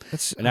myself.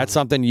 That's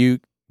something you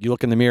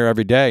look in the mirror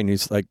every day, and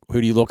it's like, who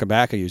do you looking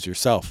back at? Use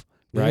yourself,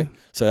 right? Yeah.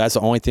 So that's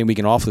the only thing we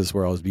can offer this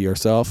world is be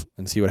yourself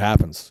and see what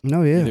happens.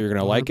 No, yeah. Either you're going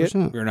to like it,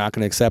 or you're not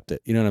going to accept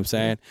it. You know what I'm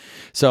saying?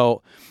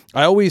 So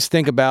I always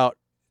think about,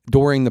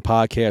 during the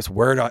podcast,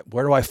 where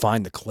do I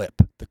find the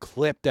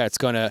clip that's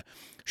going to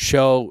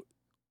show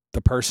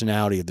the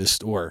personality of this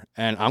store?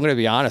 And I'm going to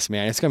be honest,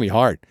 man, it's going to be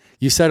hard.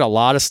 You said a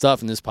lot of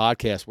stuff in this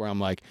podcast where I'm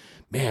like,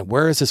 man,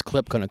 where is this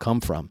clip going to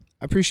come from?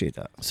 I appreciate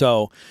that.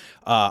 So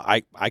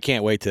I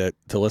can't wait to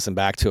listen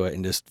back to it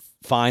and just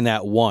find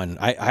that one.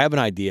 I have an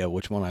idea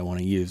which one I want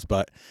to use,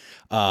 but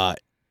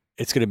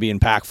it's going to be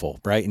impactful,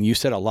 right? And you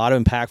said a lot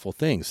of impactful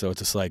things, so it's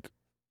just like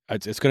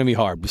it's going to be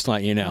hard. Just to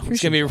let you know,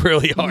 it's going to be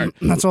really hard.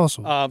 That's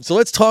awesome. So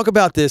let's talk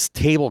about this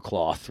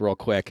tablecloth real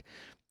quick.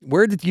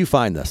 Where did you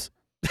find this?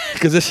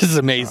 Because this is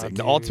amazing.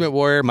 The Ultimate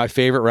Warrior, my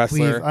favorite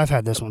wrestler. I've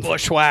had this one.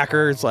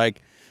 Bushwhackers,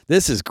 like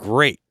this is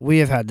great. We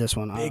have had this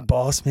one. Big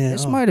Boss Man.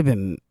 This might have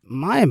been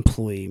my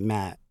employee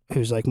Matt,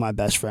 who's like my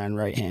best friend,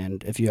 right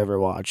hand. If you ever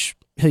watch,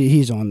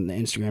 he's on the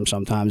Instagram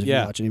sometimes. If you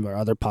watch any of our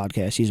other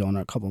podcasts, he's on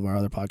a couple of our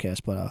other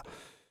podcasts. But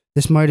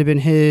this might have been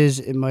his.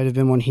 It might have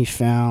been one he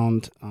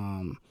found.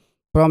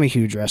 But I'm a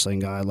huge wrestling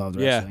guy. I love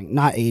wrestling.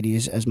 Not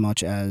 80s as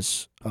much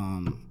as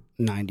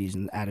 90s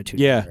and Attitude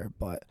Era,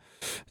 but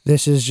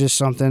this is just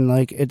something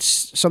like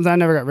it's something I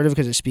never got rid of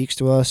because it speaks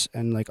to us.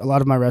 And like a lot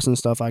of my wrestling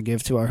stuff I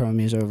give to our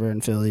homies over in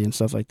Philly and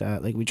stuff like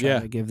that. Like we try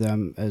to give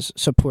them as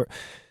support.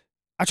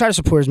 I try to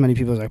support as many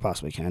people as I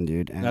possibly can,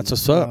 dude. And that's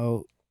what's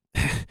up.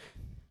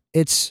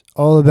 It's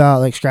all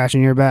about like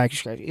scratching your back,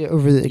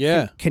 over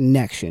the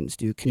connections,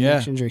 dude.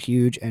 Connections are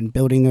huge, and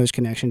building those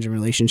connections and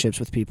relationships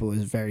with people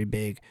is very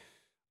big.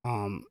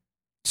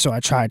 So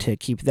I tried to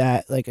keep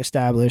that like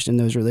established in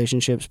those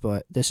relationships,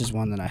 but this is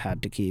one that I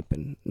had to keep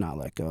and not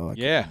let go.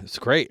 It's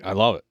great. I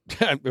love it.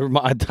 I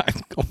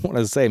want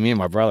to say, me and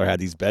my brother had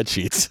these bed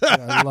sheets.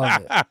 I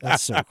love it.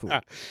 That's so cool.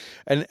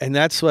 And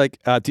that's like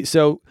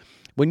so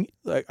when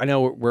like I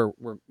know we're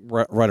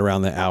right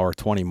around the hour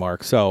 20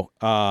 mark. So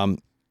I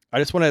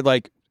just want to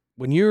like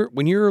when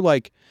you're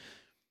like,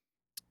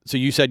 so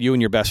you said you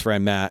and your best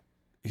friend Matt,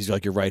 he's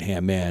like your right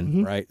hand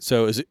man, right?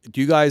 So do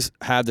you guys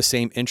have the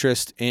same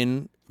interest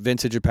in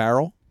vintage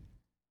apparel?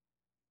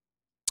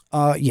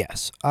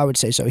 Yes, I would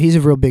say so. He's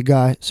a real big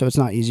guy, so it's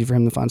not easy for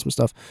him to find some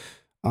stuff.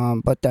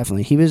 But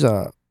definitely, he was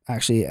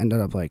actually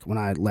ended up like when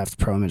I left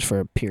Pro Image for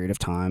a period of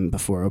time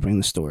before opening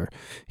the store.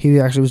 He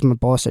actually was my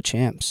boss at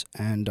Champs,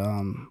 and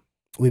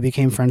we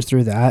became friends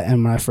through that.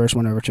 And when I first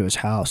went over to his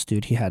house,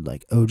 dude, he had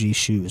like OG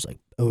shoes, like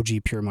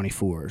OG Pure Money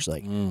 4s,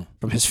 like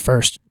from his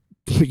first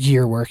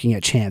year working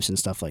at Champs and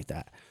stuff like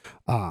that.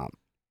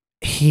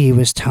 He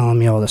was telling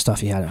me all the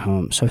stuff he had at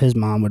home. So his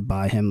mom would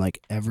buy him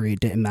like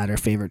didn't matter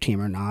favorite team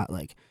or not.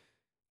 Like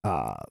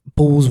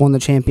Bulls won the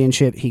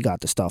championship. He got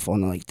the stuff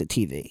on like the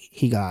TV.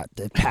 He got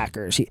the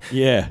Packers. He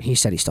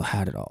said he still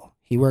had it all.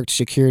 He worked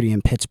security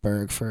in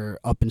Pittsburgh for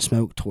Up in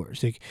Smoke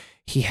tours. Like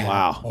he had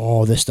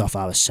all the stuff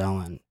I was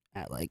selling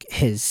at like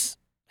his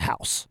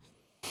house.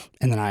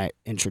 And then I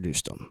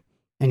introduced him.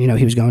 And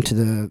he was going to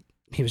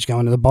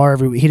the bar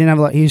every week. He didn't have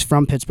a lot. He's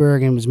from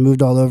Pittsburgh and was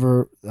moved all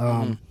over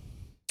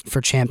for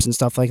Champs and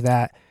stuff like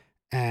that.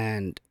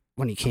 And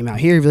when he came out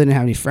here, he really didn't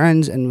have any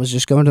friends and was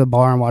just going to the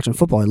bar and watching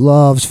football. He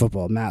loves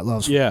football. Matt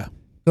loves football. Yeah.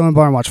 Go to the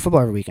bar and watch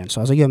football every weekend.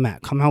 So I was like, yo,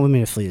 Matt, come out with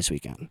me to Flea this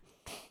weekend.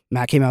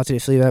 Matt came out to the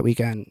Flea that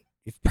weekend.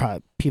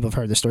 People have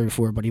heard this story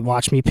before, but he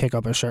watched me pick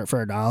up a shirt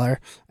for $1.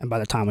 And by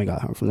the time we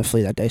got home from the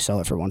Flea that day,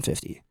 sell it for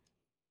 $150.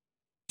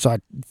 So I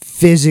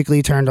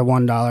physically turned a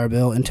 $1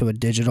 bill into a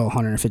digital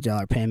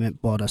 $150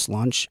 payment, bought us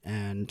lunch,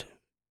 and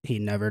he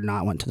never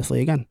not went to the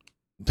Flea again.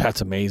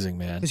 That's amazing,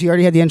 man. Because he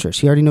already had the interest.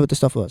 He already knew what the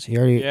stuff was. He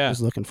already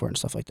was looking for it and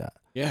stuff like that.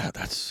 Yeah,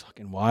 that's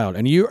fucking wild.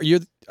 And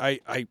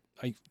I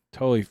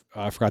totally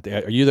forgot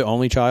are you the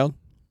only child?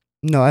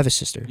 No, I have a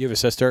sister. You have a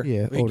sister?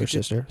 Yeah, older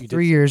sister.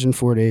 3 years and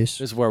 4 days.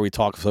 This is where we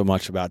talk so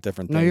much about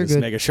different things. No, you're good.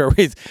 Making sure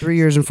we 3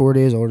 years and 4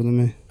 days older than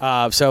me.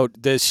 So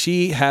does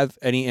she have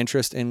any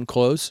interest in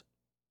clothes?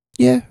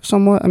 Yeah,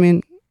 somewhat. I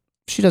mean,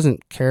 she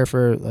doesn't care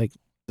for like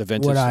the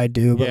vintage, what I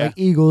do, but like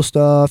Eagle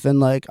stuff and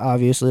like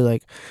obviously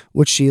like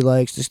what she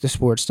likes, just the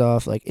sports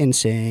stuff, like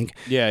NSYNC.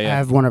 Yeah. I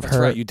have one of That's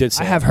her. Right, you did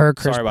say I have her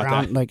Chris Sorry about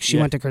Brown. that. Like she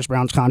went to Chris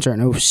Brown's concert in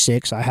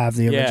 2006. I have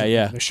the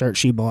original the shirt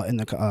she bought in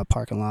the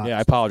parking lot. Yeah,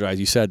 I apologize.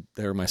 You said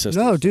they were my sisters.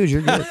 No, dude,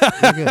 you're good.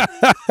 You're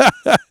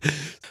good.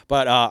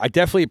 But I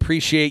definitely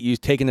appreciate you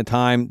taking the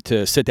time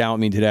to sit down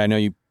with me today. I know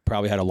you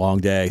probably had a long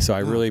day, so I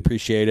really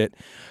appreciate it.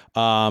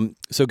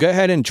 So go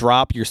ahead and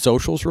drop your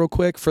socials real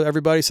quick for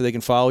everybody so they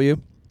can follow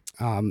you.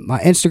 My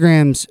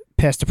Instagram's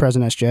Past the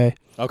Present SJ.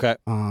 Okay.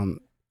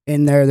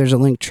 In there's a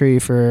link tree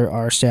for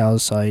our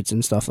sales sites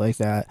and stuff like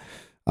that.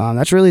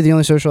 That's really the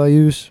only social I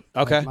use.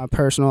 Okay. Like my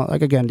personal,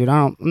 like again, dude,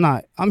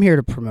 I'm here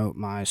to promote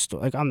my store.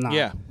 Like I'm not.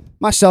 Yeah.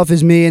 Myself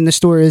is me, and the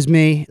store is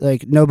me.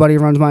 Like nobody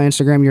runs my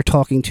Instagram. You're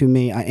talking to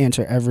me. I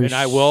answer every. And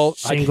I will.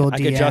 Single I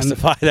DM. can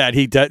justify that.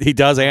 He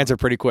does answer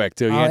pretty quick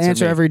too. I'll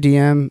answer every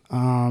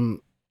DM.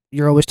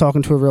 You're always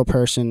talking to a real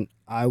person.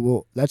 I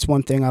will. That's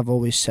one thing I've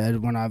always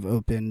said when I've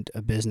opened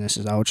a business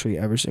is I will treat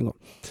every single.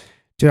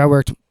 Dude, I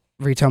worked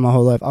retail my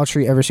whole life. I'll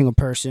treat every single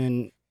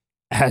person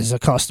as a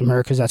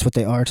customer because that's what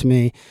they are to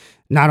me.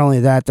 Not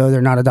only that though,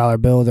 they're not a dollar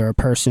bill. They're a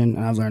person,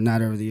 and I've learned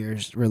that over the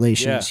years.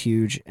 Relation is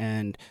huge,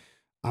 and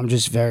I'm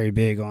just very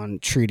big on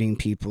treating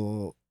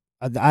people.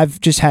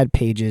 I've just had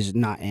pages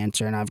not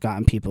answer, and I've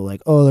gotten people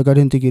like, "Oh, like I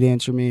didn't think you'd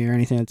answer me" or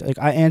anything. Like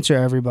I answer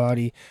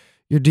everybody.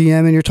 you're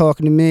DMing, you're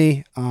talking to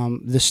me.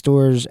 The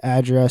store's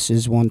address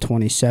is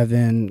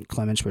 127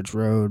 Clements Ridge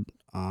Road,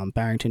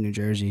 Barrington, New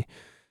Jersey.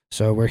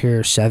 So we're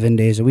here 7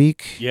 days a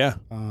week. Yeah.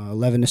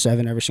 11 to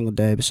 7 every single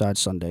day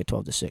besides Sunday,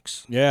 12 to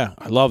 6. Yeah,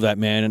 I love that,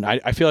 man. And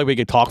I feel like we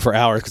could talk for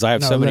hours because I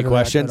have so many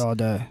questions. All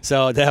day.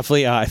 So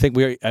definitely, I think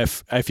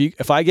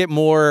if I get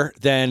more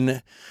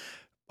than,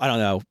 I don't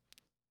know,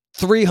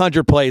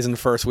 300 plays in the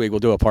first week, we'll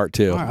do a part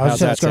 2. All right,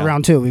 let's go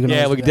round 2. We can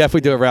definitely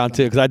do a round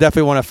 2 because I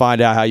definitely want to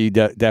find out how you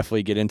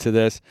definitely get into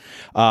this.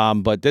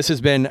 But this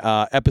has been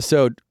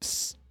episode,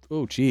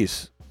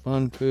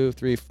 1, 2,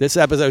 3. This is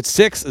episode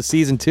 6 of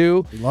season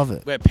 2. Love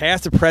it. We're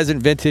past the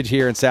present vintage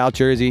here in South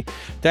Jersey.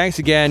 Thanks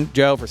again,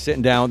 Joe, for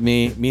sitting down with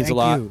me. It means a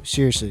lot. Thank you.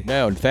 Seriously.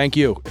 No, thank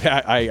you.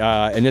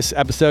 And this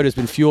episode has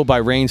been fueled by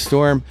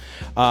Rainstorm.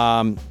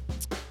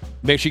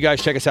 Make sure you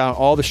guys check us out on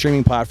all the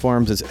streaming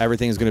platforms, as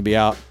everything is going to be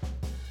out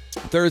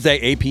Thursday,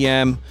 8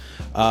 p.m.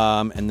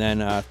 And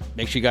then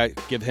make sure you guys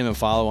give him a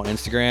follow on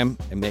Instagram.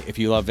 And if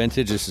you love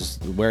vintage, this is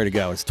where to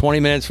go. It's 20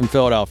 minutes from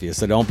Philadelphia,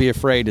 so don't be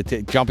afraid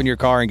to jump in your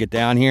car and get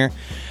down here.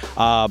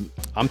 I'm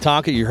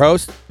Tonka, your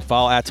host.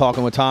 Follow at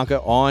Talkin with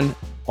Tonka on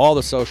all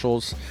the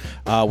socials.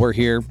 We're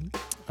here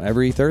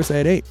every Thursday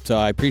at 8. So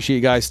I appreciate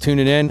you guys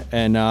tuning in,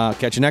 and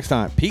catch you next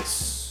time.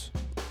 Peace.